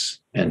judgments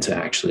and to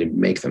actually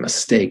make the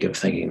mistake of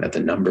thinking that the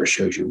number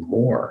shows you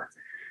more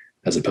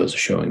as opposed to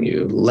showing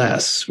you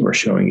less or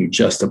showing you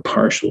just a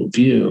partial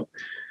view,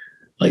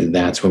 like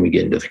that's when we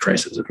get into the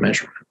crisis of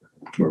measurement,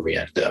 where we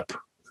end up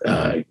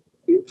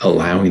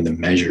allowing the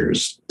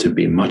measures to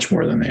be much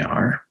more than they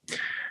are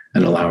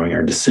and allowing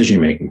our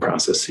decision-making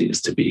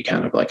processes to be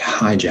kind of like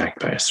hijacked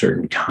by a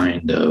certain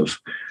kind of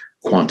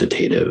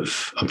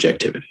quantitative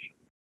objectivity.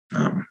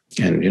 And,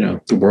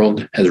 the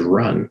world has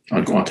run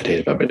on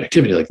quantitative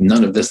objectivity. Like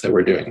none of this that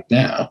we're doing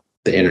now,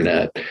 the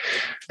internet,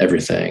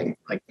 everything,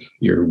 like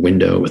your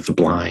window with the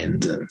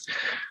blinds and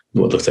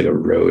what looks like a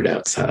road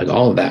outside, like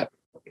all of that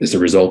is the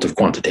result of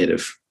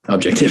quantitative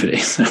objectivity.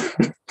 So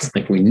it's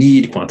like we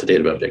need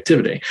quantitative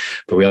objectivity,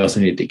 but we also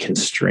need to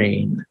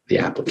constrain the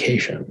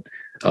application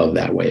of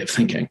that way of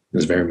thinking.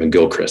 It's a very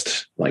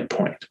Mcghilchrist-like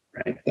point,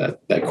 right?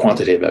 That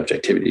quantitative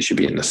objectivity should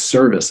be in the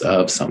service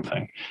of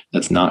something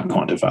that's not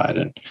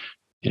quantified and,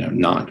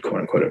 not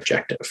quote unquote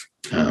objective.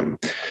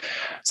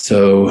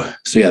 So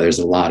yeah, there's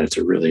a lot. It's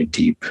a really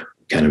deep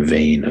kind of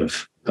vein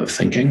of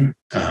thinking,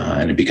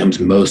 and it becomes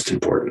most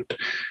important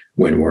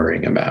when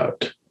worrying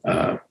about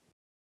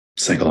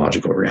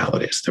psychological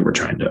realities that we're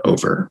trying to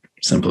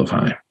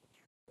oversimplify.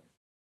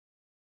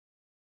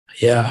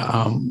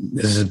 Yeah,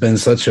 this has been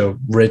such a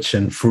rich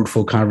and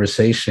fruitful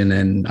conversation,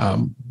 and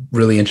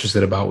really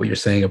interested about what you're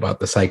saying about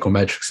the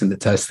psychometrics and the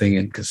testing.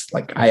 And because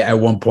at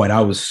one point I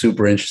was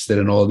super interested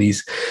in all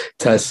these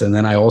tests, and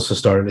then I also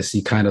started to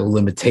see kind of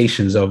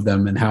limitations of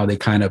them and how they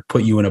kind of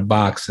put you in a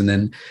box, and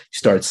then you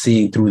start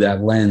seeing through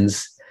that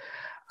lens.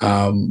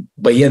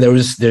 But yeah,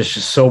 there's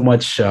just so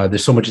much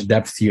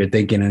depth to your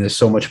thinking, and there's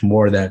so much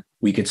more that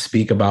we could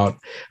speak about.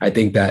 I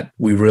think that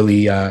we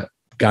really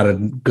got a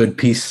good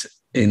piece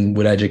in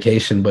with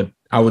education, but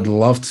I would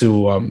love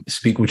to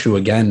speak with you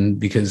again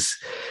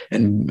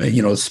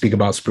speak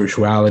about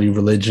spirituality,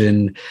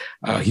 religion,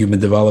 human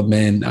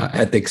development,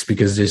 ethics,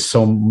 because there's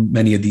so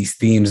many of these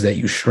themes that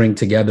you string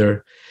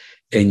together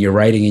in your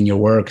writing, in your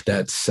work.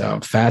 That's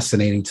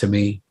fascinating to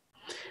me.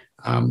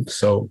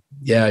 So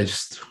yeah,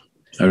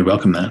 I would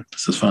welcome that.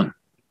 This is fun.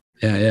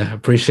 Yeah,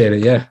 appreciate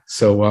it. Yeah.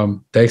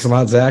 So thanks a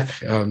lot, Zach.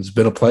 It's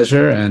been a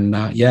pleasure. And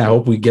I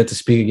hope we get to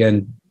speak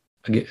again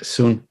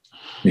soon.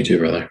 Me too,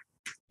 brother.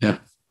 Yeah.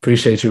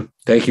 Appreciate you.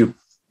 Thank you.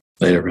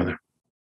 Later, brother.